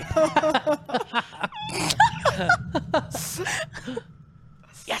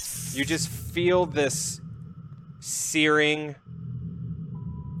 Yes. you just feel this searing,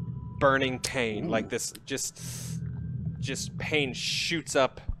 burning pain, like this just pain shoots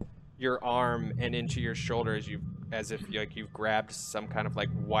up your arm and into your shoulder as if you've grabbed some kind of like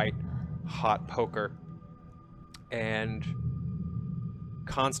white hot poker. And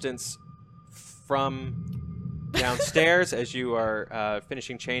Constance, from downstairs, as you are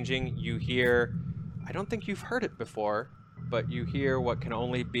finishing changing, you hear, I don't think you've heard it before, but you hear what can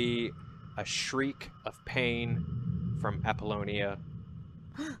only be a shriek of pain from Apollonia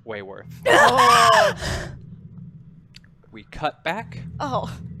Wayworth. We cut back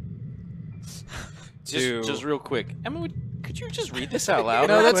Oh. to... Just real quick. Emma, could you just read this out loud?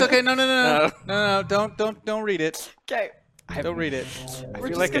 No, real that's quick? okay. No. Don't read it. Okay. Don't read it. I We're feel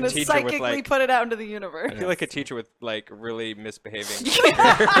just like gonna a teacher psychically with like... put it out into the universe. I feel like a teacher with like really misbehaving. Passing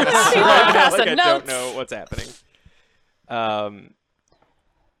like I don't notes. know what's happening.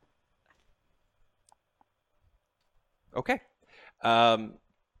 Okay.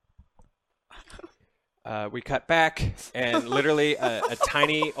 We cut back, and literally a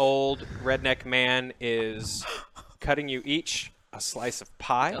tiny old redneck man is cutting you each a slice of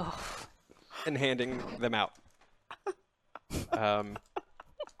pie and handing them out.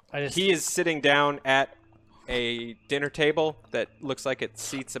 He is sitting down at a dinner table that looks like it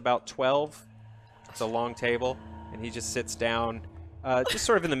seats about 12. It's a long table, and he just sits down, just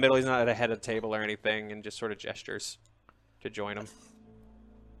sort of in the middle. He's not at a head of the table or anything, and just sort of gestures to join him.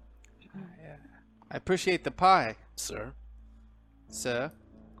 I appreciate the pie, Sir? sir.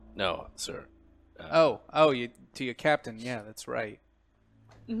 No, sir. You to your captain. Yeah, that's right.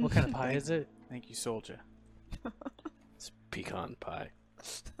 What kind of pie is it? Thank you, soldier. It's pecan pie.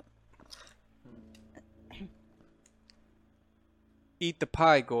 Eat the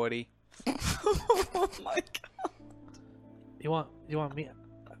pie, Gordy. Oh my god. You want me?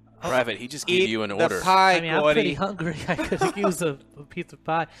 Private, he just Eat gave you an the order. pie, I mean, I'm pretty Gordy. hungry. I could use a piece of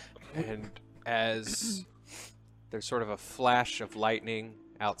pie. And as there's sort of a flash of lightning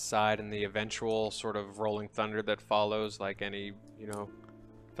outside and the eventual sort of rolling thunder that follows, like any,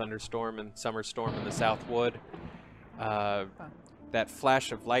 thunderstorm and summer storm in the South would, that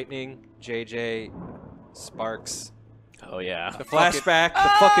flash of lightning, JJ sparks Oh, yeah. the flashback. The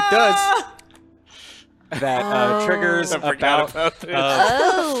fuck it does. That triggers I a forgot bout about this. of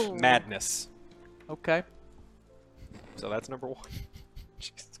Oh. madness. Okay. So that's number 1.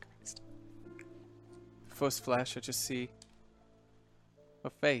 Jesus Christ. First flash, I just see a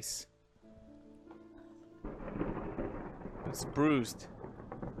face. It's bruised,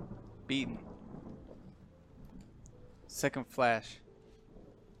 beaten. Second flash,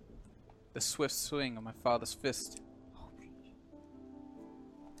 the swift swing of my father's fist.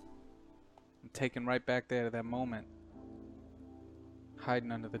 And taken right back there to that moment.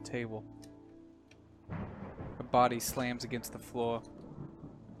 Hiding under the table. Her body slams against the floor.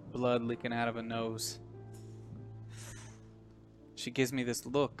 Blood leaking out of her nose. She gives me this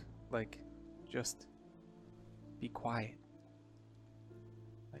look, like, just be quiet.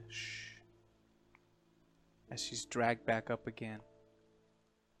 Like, shh. As she's dragged back up again.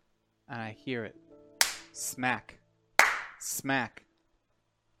 And I hear it. Smack. Smack.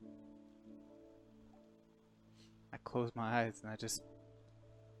 I close my eyes and I just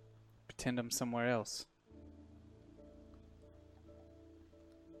pretend I'm somewhere else.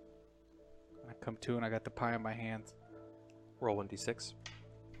 I come to and I got the pie in my hands. Roll 1d6.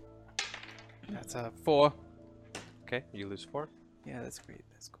 That's a 4. Okay, you lose 4. Yeah, that's great.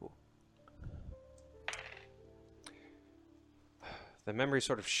 That's cool. The memory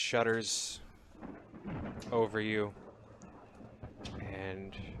sort of shudders over you,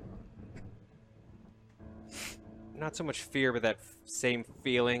 and not so much fear, but that same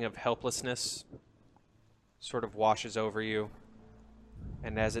feeling of helplessness sort of washes over you.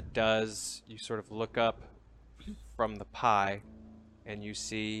 And as it does, you sort of look up from the pie and you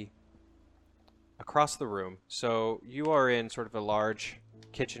see across the room. So you are in sort of a large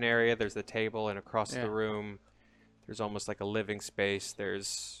kitchen area. There's the table, and across the room there's almost like a living space.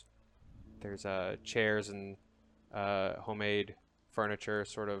 There's chairs and homemade furniture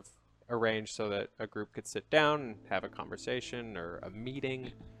sort of arranged so that a group could sit down and have a conversation or a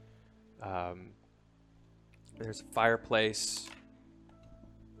meeting. There's a fireplace,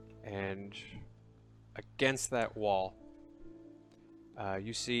 and against that wall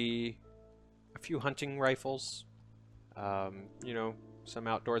you see a few hunting rifles, you know, some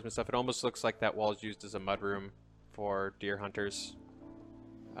outdoorsman stuff. It almost looks like that wall is used as a mudroom for deer hunters.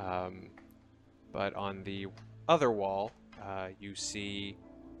 But on the other wall, you see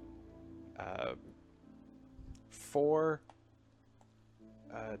 4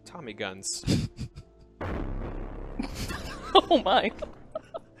 Tommy guns. Oh my.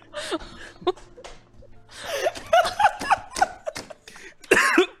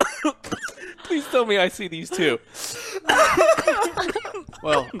 Please tell me I see these too.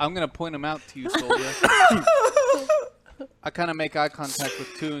 Well, I'm gonna point them out to you, soldier. I kind of make eye contact with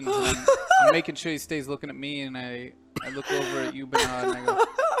Toons, and I'm making sure he stays looking at me, and I look over at you, Bernard, and I go,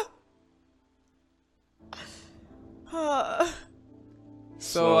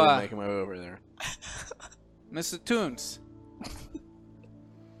 So making my way over there. Mr. Toons,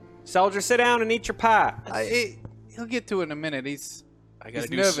 Soldier, sit down and eat your pie. he'll get to it in a minute. I gotta He's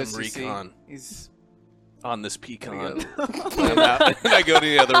do nervous, some you see. recon He's on this pecan. And I go to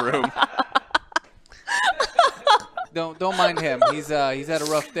the other room. don't mind him. He's had a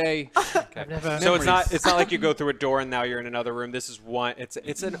rough day. I've never. So it's not like you go through a door and now you're in another room. This is one.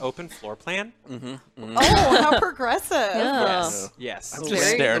 It's an open floor plan. Oh, how progressive. Yeah. Yes. I'm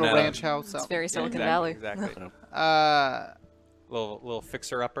just staring little at him. ranch house It's out. very Silicon Exactly. Valley. Exactly. Little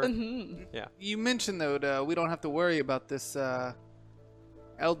fixer upper. Yeah. You mentioned though that we don't have to worry about this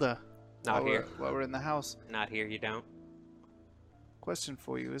Elder. Not here. While we're in the house. Not here. You don't. Question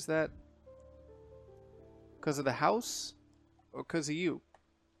for you: is that because of the house or because of you?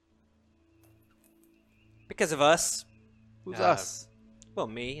 Because of us. Who's us? Well,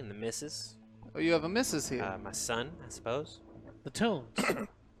 me and the missus. Oh, you have a missus here. My son, I suppose. The Toons.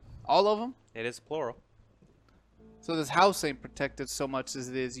 All of them. It is plural. So this house ain't protected so much as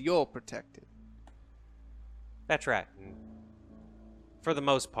it is you're protected. That's right. And for the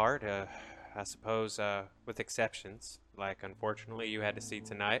most part, I suppose, with exceptions, like unfortunately you had to see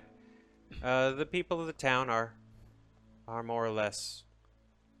tonight, the people of the town are more or less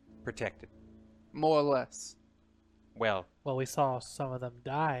protected. More or less. Well, Well, we saw some of them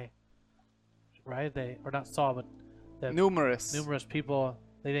die. Right? Or not saw, but the Numerous. numerous people.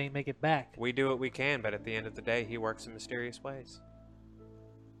 They didn't make it back. we do what we can, but at the end of the day, he works in mysterious ways.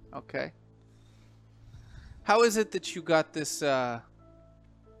 Okay. How is it that you got this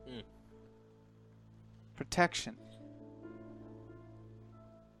protection?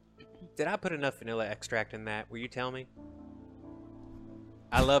 Did I put enough vanilla extract in that? Will you tell me?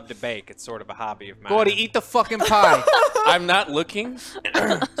 I love to bake. It's sort of a hobby of mine. Gordy, eat the fucking pie. I'm not looking,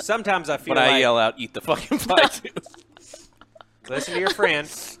 Sometimes I feel but I like... yell out, "Eat the fucking pie too." Listen to your friend.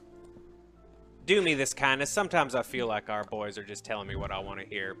 Do me this kindness. Sometimes I feel like our boys are just telling me what I want to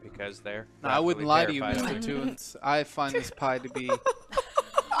hear because they're. No, I wouldn't lie to you, terrified of Mr. me. Toons. I find this pie to be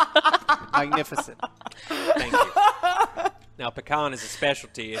magnificent. Thank you. Now, pecan is a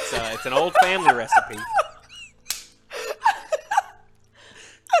specialty. It's an old family recipe.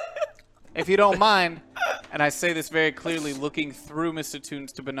 If you don't mind, And I say this very clearly, looking through Mr.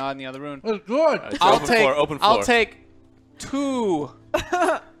 Toons to Bernard in the other room. It's good. It's I'll open take. floor, open I'll floor. take 2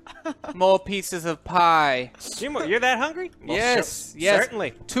 more pieces of pie. You're that hungry? Well, Yes, sure- yes.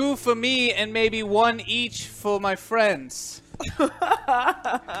 Certainly. 2 for me and maybe 1 each for my friends.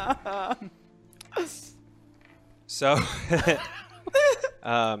 So,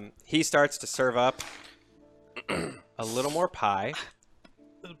 he starts to serve up a little more pie,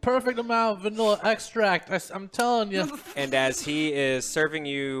 The perfect amount of vanilla extract. I'm telling you. and as he is serving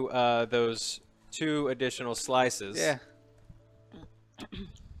you those 2 additional slices, Yeah.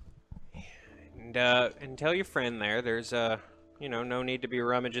 and tell your friend there's no need to be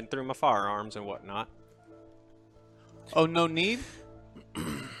rummaging through my firearms and whatnot. Oh, no need?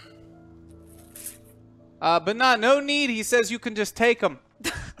 But no need. He says you can just take them.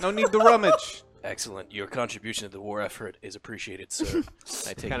 No need to rummage. Excellent. Your contribution to the war effort is appreciated, sir.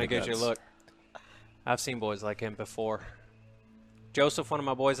 I take Kind the of gives you a guns. look. I've seen boys like him before. Joseph, one of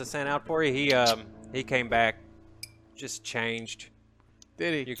my boys I sent out for you, he came back just changed.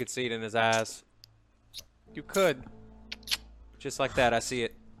 Did he? You could see it in his eyes. You could. Just like that, I see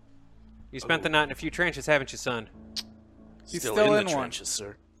it. You spent the night in a few trenches, haven't you, son? He's Still still in in the one. trenches,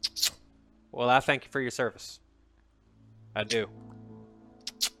 sir. Well, I thank you for your service. I do.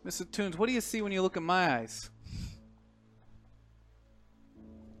 Mr. Toons, what do you see when you look in my eyes?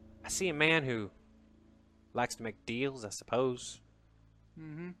 I see a man who likes to make deals, I suppose.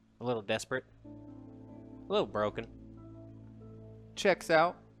 Mm-hmm. A little desperate. A little broken. Checks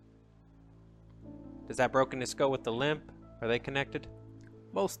out. Does that brokenness go with the limp? Are they connected?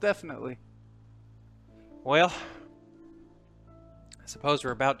 Most definitely. Well, I suppose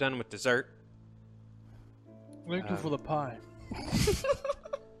we're about done with dessert. Thank you for the pie.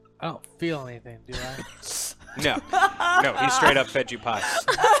 I don't feel anything, do I? No, he straight up fed you pie.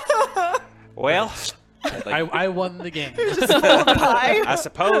 Well, I won the game. I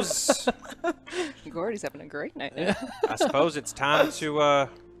suppose Gordy's having a great night. I suppose it's time to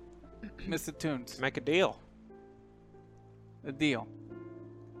Mr. Toons, make a deal. a deal.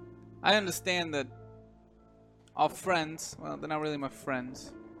 I understand that our friends, well, they're not really my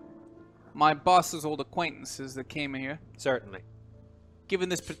friends. My boss's old acquaintances that came here. Certainly. Given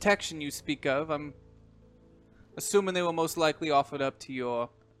this protection you speak of, I'm assuming they were most likely offered up to your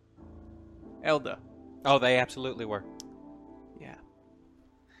elder. Oh, they absolutely were. Yeah.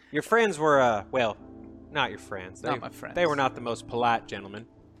 Your friends were, well, not your friends. Not my friends. They were not the most polite gentlemen.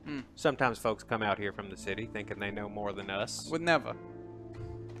 Hmm. Sometimes folks come out here from the city thinking they know more than us, Would never.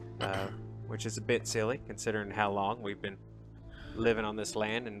 which is a bit silly considering how long we've been living on this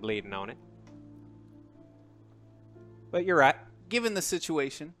land and bleeding on it. But you're right. Given the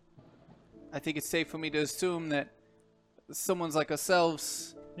situation, I think it's safe for me to assume that someone's like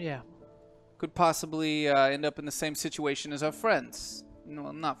ourselves Yeah. could possibly end up in the same situation as our friends.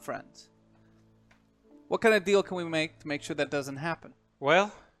 No, not friends. What kind of deal can we make to make sure that doesn't happen?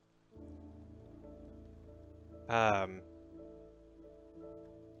 Well,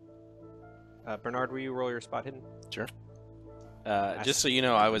 Bernard, will you roll your spot hidden? Sure. Just so you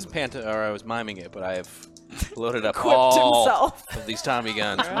know, I was miming it, but I have loaded up Equipped all himself. of these Tommy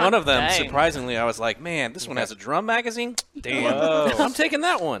guns. One of them, Dang. surprisingly, I was like, man, this one has a drum magazine? Damn. Whoa. I'm taking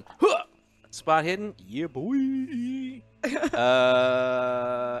that one. Spot hidden? Yeah, boy.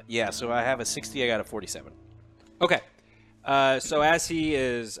 Yeah, so I have a 60, I got a 47. Okay. So as he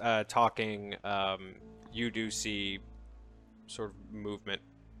is talking, you do see sort of movement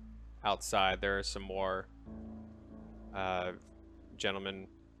outside. There are some more gentlemen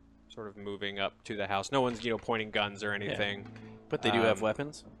sort of moving up to the house. No one's, pointing guns or anything. But they do have Um,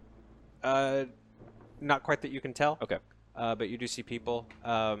 weapons? Not quite that you can tell. Okay. But you do see people.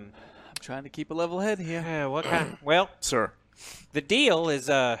 I'm trying to keep a level head here. Yeah, what kind? Well, Sir, the deal is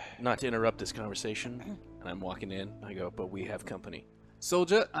not to interrupt this conversation, and I'm walking in, I go, but we have company.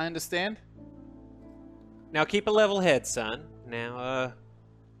 Soldier, I understand. now keep a level head, son. Now,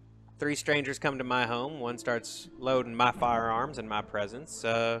 3 strangers come to my home. One starts loading my firearms in my presence.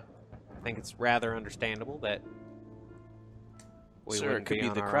 I think it's rather understandable that we Sir, it wouldn't could be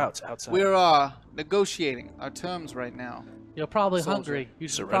on the our crowds outside. We're negotiating our terms right now. You're probably Soldier. hungry. You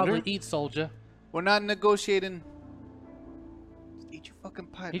should Surrender? probably eat, soldier. We're not negotiating. Just eat your fucking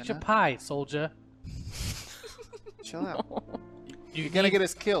pie, Eat your man, pie, soldier. Chill out. You You're gonna get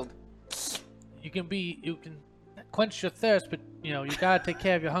us killed. You can quench your thirst, but you gotta take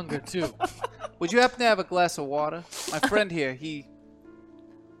care of your hunger too. Would you happen to have a glass of water? My friend here, he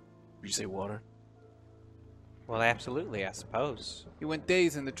Did you say water? Well, absolutely, I suppose. went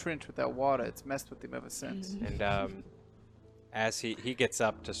days in the trench without water. It's messed with him ever since. And as he gets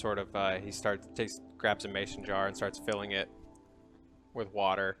up to sort of, he starts takes grabs a mason jar and starts filling it with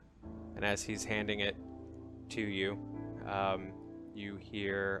water. And as he's handing it to you, you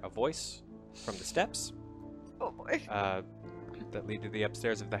hear a voice from the steps Oh boy. that lead to the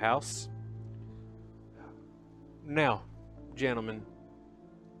upstairs of the house. Now, gentlemen,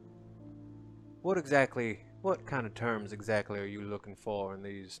 what kind of terms exactly are you looking for in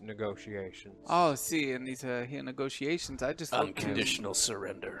these negotiations? Oh, see, in these here negotiations, I just looked to- Unconditional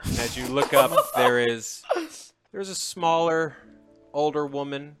surrender. And as you look up, there's a smaller, older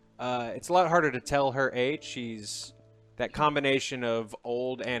woman. It's a lot harder to tell her age. She's that combination of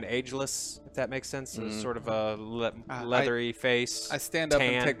old and ageless, if that makes sense. So sort of a leathery face. I stand up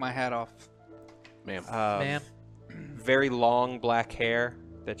tan, and take my hat off. Ma'am. Ma'am. Very long black hair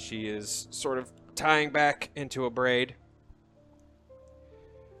that she is sort of tying back into a braid.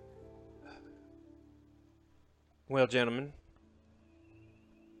 Well, gentlemen,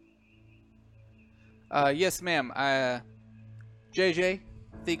 Yes, ma'am. JJ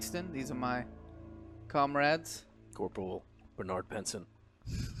Theakston, these are my comrades. Corporal Bernard Penson.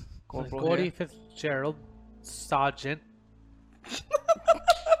 Corporal Gordy here. Fitzgerald, Sergeant.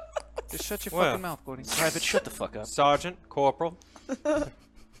 Just shut your Well. fucking mouth, Gordy. Private, shut the fuck up. Sergeant, Corporal.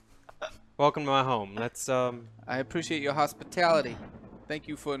 Welcome to my home. Let's I appreciate your hospitality. Thank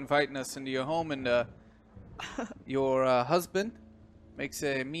you for inviting us into your home, and your husband makes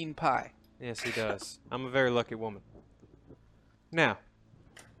a mean pie. Yes, he does. I'm a very lucky woman. Now,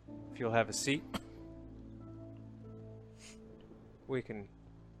 if you'll have a seat, we can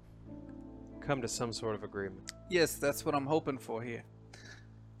come to some sort of agreement. Yes, that's what I'm hoping for here.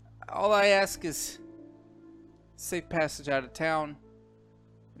 All I ask is safe passage out of town.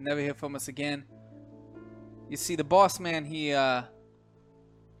 Never hear from us again. You see, the boss man, he, as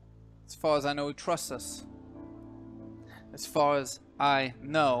far as I know, he trusts us. As far as I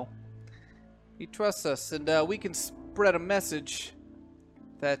know, he trusts us, and we can spread a message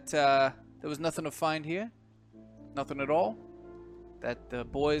that there was nothing to find here, nothing at all. That the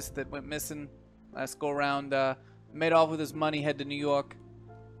boys that went missing last go around made off with his money, head to New York.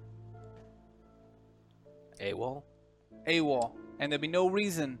 AWOL? AWOL. And there'd be no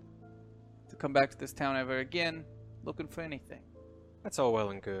reason to come back to this town ever again looking for anything. That's all well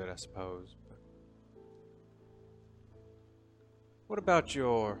and good, I suppose. But what about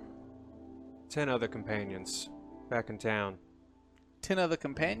your 10 other companions back in town? 10 other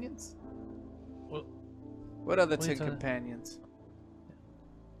companions? Well, What other what are you 10 talking- companions?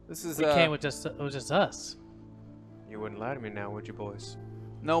 This is We came with just it was just us. You wouldn't lie to me now, would you, boys?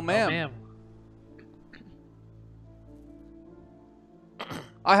 no Oh, ma'am. ma'am.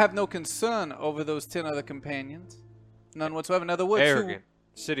 I have no concern over those 10 other companions. None whatsoever. In other words, Arrogant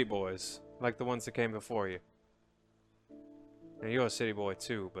city boys, like the ones that came before you. Now, you're a city boy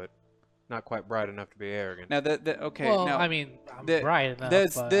too, but not quite bright enough to be arrogant. Now okay, Well, now I mean, I'm there- bright enough,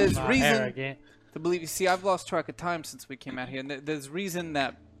 there's- but there's I'm not reason- arrogant. to believe. You see, I've lost track of time since we came out here, and there's reason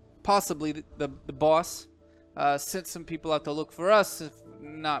that possibly the boss sent some people out to look for us, if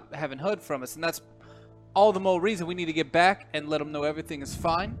not having heard from us, and that's all the more reason we need to get back and let them know everything is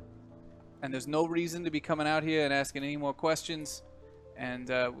fine, and there's no reason to be coming out here and asking any more questions, and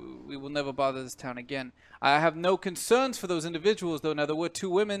we will never bother this town again. I have no concerns for those individuals, though. Now, there were 2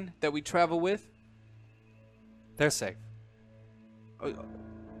 women that we travel with. They're safe.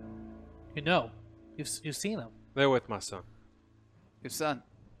 You know, you've seen them. They're with my son. Your son.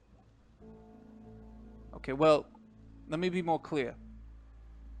 Okay, well, let me be more clear.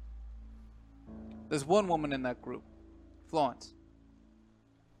 There's one woman in that group, Florence.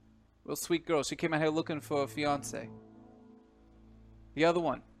 Real sweet girl. She came out here looking for a fiance. The other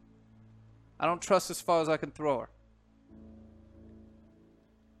one, I don't trust as far as I can throw her.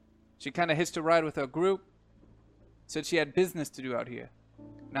 She kind of hitched a ride with her group. Said she had business to do out here.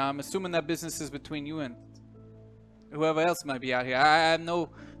 Now, I'm assuming that business is between you and whoever else might be out here. I have no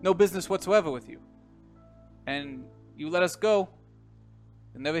business whatsoever with you. And you let us go,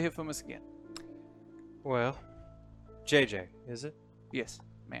 you'll never hear from us again. Well, JJ, is it? Yes,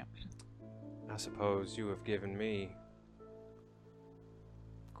 ma'am. I suppose you have given me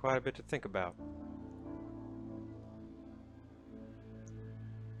quite a bit to think about.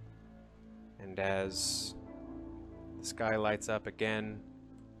 And as the sky lights up again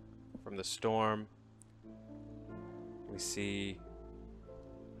from the storm, we see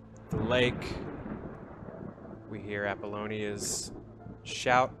the lake. We hear Apollonia's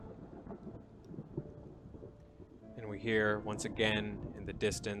shout. And we hear once again in the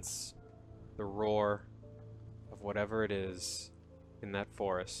distance the roar of whatever it is in that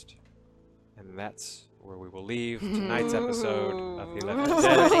forest. And that's where we will leave tonight's episode of He Left Us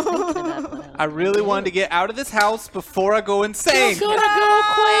Already Dead. thinking about what I really wanted to get out of this house before I go insane. He's gonna go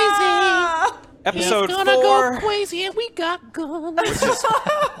crazy. Episode He's gonna 4. go crazy, and we got guns.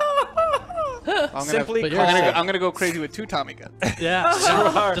 Simply but you're called- I'm gonna go crazy with 2 Tommy guns. Yeah,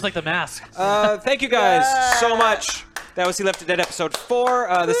 just like the mask. Thank you guys so much. That was He Left Us Dead episode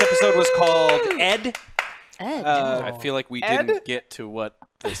 4. This episode was called Ed. Ed. I feel like we didn't get to what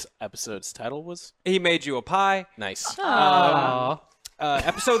this episode's title was. He made you a pie. Nice. Aw.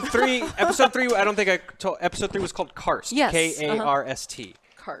 Episode 3. Episode 3. I don't think I told. Episode 3 was called Karst. Yes, Karst.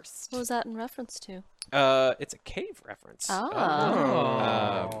 Karst. What was that in reference to? It's a cave reference.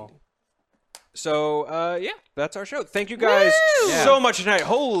 Ah. So, yeah, that's our show. Thank you guys so much tonight.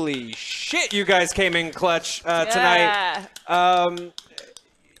 Holy shit, you guys came in clutch tonight.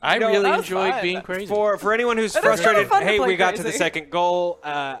 I know, really that was enjoyed fun. being crazy. For anyone who's kind of frustrated, fun to hey, play we got to the crazy. second goal.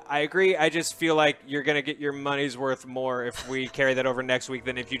 I agree. I just feel like you're going to get your money's worth more if we carry that over next week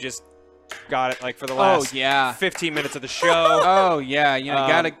than if you just got it like for the last 15 minutes of the show. Oh yeah, you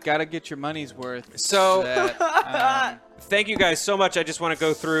know, gotta get your money's worth. So- That, Thank you guys so much. I just want to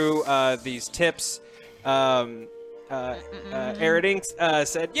go through these tips. Eridinks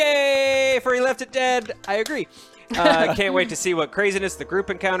said, "Yay for He Left It Dead." I agree. Can't wait to see what craziness the group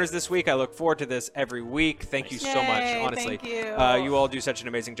encounters this week. I look forward to this every week. Thank you so much, Yay, honestly. thank you. You all do such an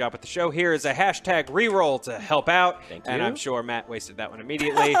amazing job with the show. Here is a hashtag reroll to help out. Thank And you. I'm sure Matt wasted that one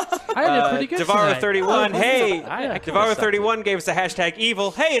immediately. I did pretty good tonight. Devaro31, hey. I killed myself Devaro31 gave us a hashtag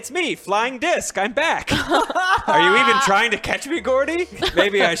evil. Hey, it's me, Flying Disc. I'm back. Are you even trying to catch me, Gordy?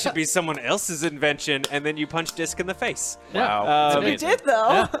 Maybe I should be someone else's invention. And then you punch Disc in the face. Wow. Um, You did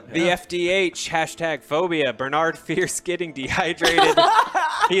though. The FDH, hashtag phobia. Bernard fears getting dehydrated.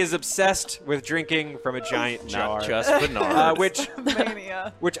 He is obsessed with drinking from a giant jar. Not just Bernard.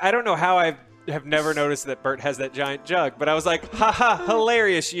 Mania. Which I don't know how I have never noticed that Bert has that giant jug, but I was like, haha,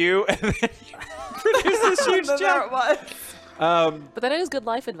 hilarious, you. And then you produce this huge There jug. it was. But that is good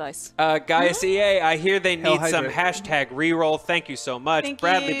life advice. Gaius EA, I hear they need Hell, some hydrate. hashtag reroll. Thank you so much. Thank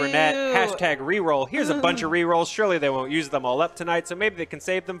Bradley you. Burnett, hashtag reroll. Here's a bunch of rerolls. Surely they won't use them all up tonight, so maybe they can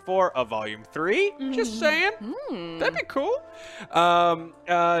save them for a volume 3. Just saying. That'd be cool.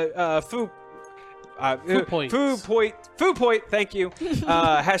 Foo point, thank you.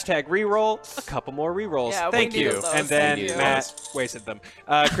 Hashtag reroll. A couple more rerolls. Yeah, we thank needed you. those. And then Thank you. Matt wasted them.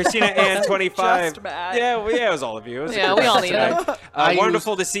 Christina Ann 25. Just Matt. Yeah, well, yeah, it was all of you. It was a Yeah, good we all night need tonight. them.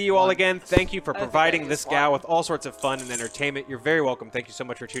 Wonderful to see you all again. Thank you for providing I this used gal one. with all sorts of fun and entertainment. You're very welcome. Thank you so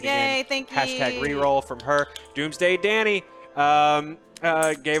much for tuning Yay, in. thank Hashtag you. reroll from her. Doomsday Danny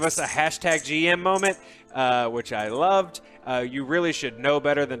gave us a hashtag GM moment, which I loved. You really should know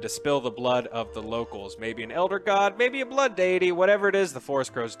better than to spill the blood of the locals. Maybe an elder god, maybe a blood deity, whatever it is. The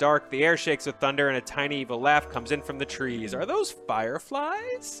forest grows dark, the air shakes with thunder, and a tiny evil laugh comes in from the trees. Are those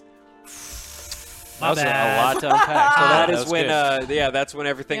fireflies? My That was bad. a lot to unpack. So that was is when, good. that's when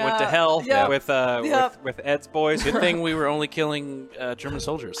everything went to Yeah, hell yep, with Ed's boys. Good thing we were only killing German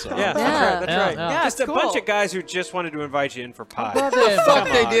soldiers. So. Yeah, Yeah. that's right. Yeah. Yeah, Just a cool. bunch of guys who just wanted to invite you in for pie. Fuck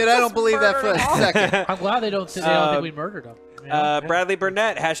they did. I don't believe that for a second. I'm glad they don't think we murdered him. You know? Yeah. Bradley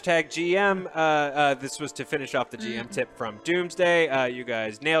Burnett, hashtag GM. This was to finish off the GM tip from Doomsday. You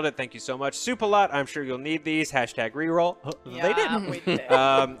guys nailed it. Thank you so much. Soup a lot. I'm sure you'll need these. Hashtag reroll. They did. We did.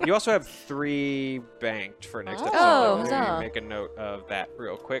 You also have 3 banked for next episode. Oh, Let me huzzah. make a note of that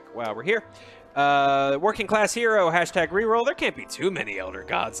real quick while we're here. Working class hero, hashtag reroll. There can't be too many elder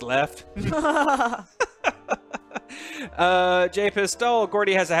gods left. J Pistol,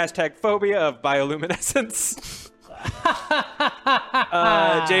 Gordy has a hashtag phobia of bioluminescence.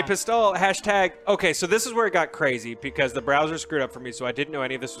 J Pistol, hashtag. Okay, so this is where it got crazy because the browser screwed up for me, so I didn't know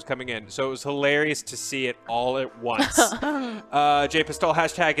any of this was coming in. So it was hilarious to see it all at once. J Pistol,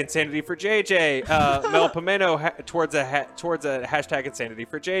 hashtag insanity for JJ. Mel Pomeno towards a hashtag insanity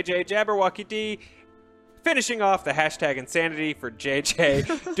for JJ. Jabberwocky D. Finishing off the hashtag insanity for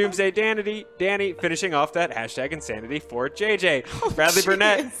JJ. Doomsday Danny finishing off that hashtag insanity for JJ. Bradley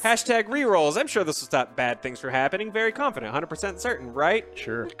Burnett, hashtag rerolls. I'm sure this will stop bad things from happening. Very confident, 100% certain, right?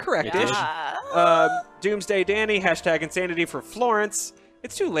 Sure. Correct-ish. Doomsday Danny, hashtag insanity for Florence.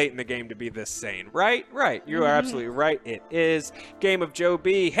 It's too late in the game to be this sane, right? Right. You are absolutely right. It is. Game of Joe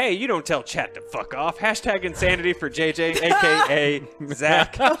B. Hey, you don't tell chat to fuck off. Hashtag insanity for JJ, a.k.a.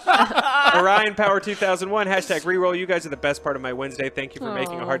 Zach. Orion Power 2001, hashtag reroll. You guys are the best part of my Wednesday. Thank you for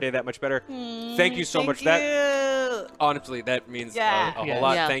making a hard day that much better. Thank you so much. That honestly, that means Yeah. a whole Yeah.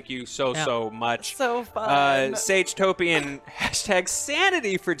 lot. Yeah. Thank you so much. So fun. Sage Topian hashtag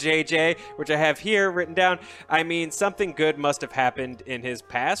sanity for JJ, which I have here written down. I mean, something good must have happened in his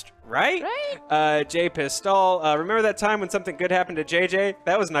past, right? Jay Pistol, remember that time when something good happened to JJ?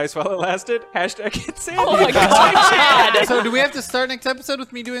 That was nice while it lasted. Hashtag insanity. Oh my god. So do we have to start next episode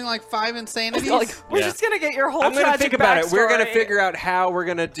with me doing like 5 insanities? We're Yeah. just gonna get your whole I'm gonna tragic think about it. We're gonna backstory. figure out how we're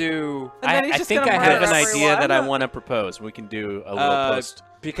gonna do. And then he's I just think gonna I have murder an idea that I everyone. want to propose. We can do a little post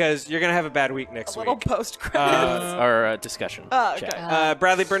Because you're gonna have a bad week next A little week. post credits. or discussion. Oh, okay. chat.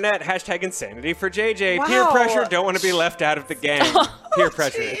 Bradley Burnett, hashtag insanity for JJ. Peer Wow. pressure, don't want to be left out of the game. Peer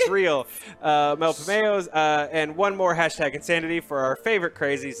pressure, it's real. Mel Pomeos, and one more hashtag insanity for our favorite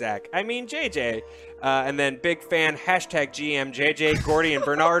crazy Zach. I mean JJ. And then big fan, hashtag GM JJ, Gordy, and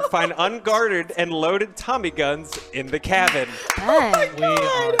Bernard find unguarded and loaded Tommy guns in the cabin. Dang. We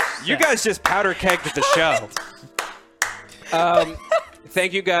are You guys just powder kegged the show.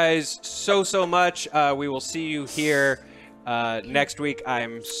 Thank you guys so much. We will see you here next week.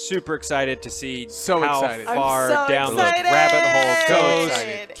 I'm super excited to see So how excited. I'm far so down the excited. rabbit hole So goes.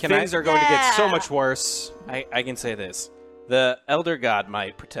 excited. Things are going to get so Yeah. much worse. I can say this. The Elder God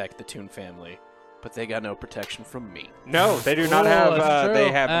might protect the Toon family, but they got no protection from me. No, they do not Oh, have. that's true.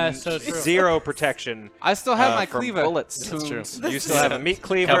 They have That's so true. zero protection. I still have my from cleaver. bullets. That's true. You still have a meat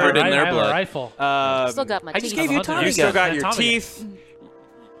cleaver. Covered in I their have blood. a rifle. Still got my I just teeth. gave you a Hunter. Tommy You still gun. got your Tommy gun. teeth.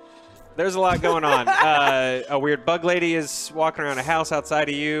 There's a lot going on. A weird bug lady is walking around a house outside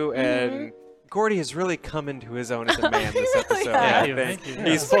of you, and Gordy has really come into his own as a man this episode. has. I Thank you, think. thank you.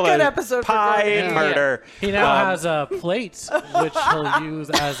 He's It's a full good of episode for pie Gordy. and Yeah. murder. He now has a plate, which he'll use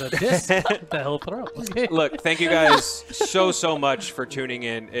as a disc that he'll throw. Okay. Look, thank you guys so much for tuning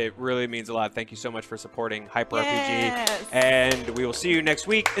in. It really means a lot. Thank you so much for supporting Hyper Yes. RPG, and we will see you next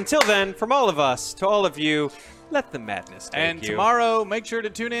week. Until then, from all of us to all of you, let the madness take And you. tomorrow, make sure to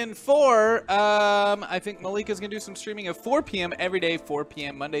tune in for, I think Malika's going to do some streaming at 4 p.m. every day, 4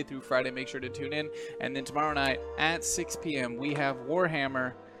 p.m. Monday through Friday. Make sure to tune in. And then tomorrow night at 6 p.m., we have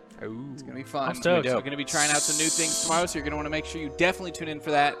Warhammer. It's going to be fun. I'm stoked. We're going to be trying out some new things tomorrow, so you're going to want to make sure you definitely tune in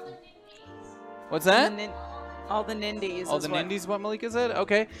for that. What's that? All the nindies. All is the what- nindies, what Malika said?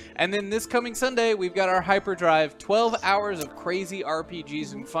 Okay. And then this coming Sunday, we've got our Hyperdrive, 12 hours of crazy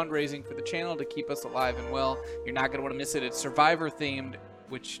RPGs and fundraising for the channel to keep us alive and well. You're not going to want to miss it. It's Survivor-themed,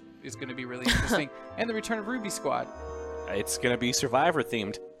 which is going to be really interesting. And the return of Ruby Squad. It's gonna be Survivor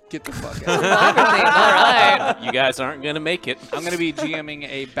themed. Get the fuck out. All right. You guys aren't gonna make it. I'm going to be GMing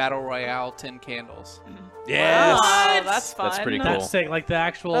a Battle Royale 10 Candles. Yes. Oh, that's fun. That's pretty cool. That's sick. Like the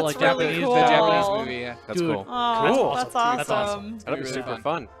actual That's like really Japanese cool. The video. Japanese Oh. movie, yeah. That's Dude. cool. Oh, Cool. That's That's awesome. awesome. That'll be Really super fun.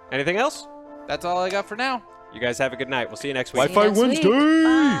 fun. Anything else? That's all I got for now. You guys have a good night. We'll see you next week. See you next week.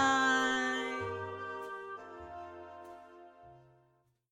 Bye.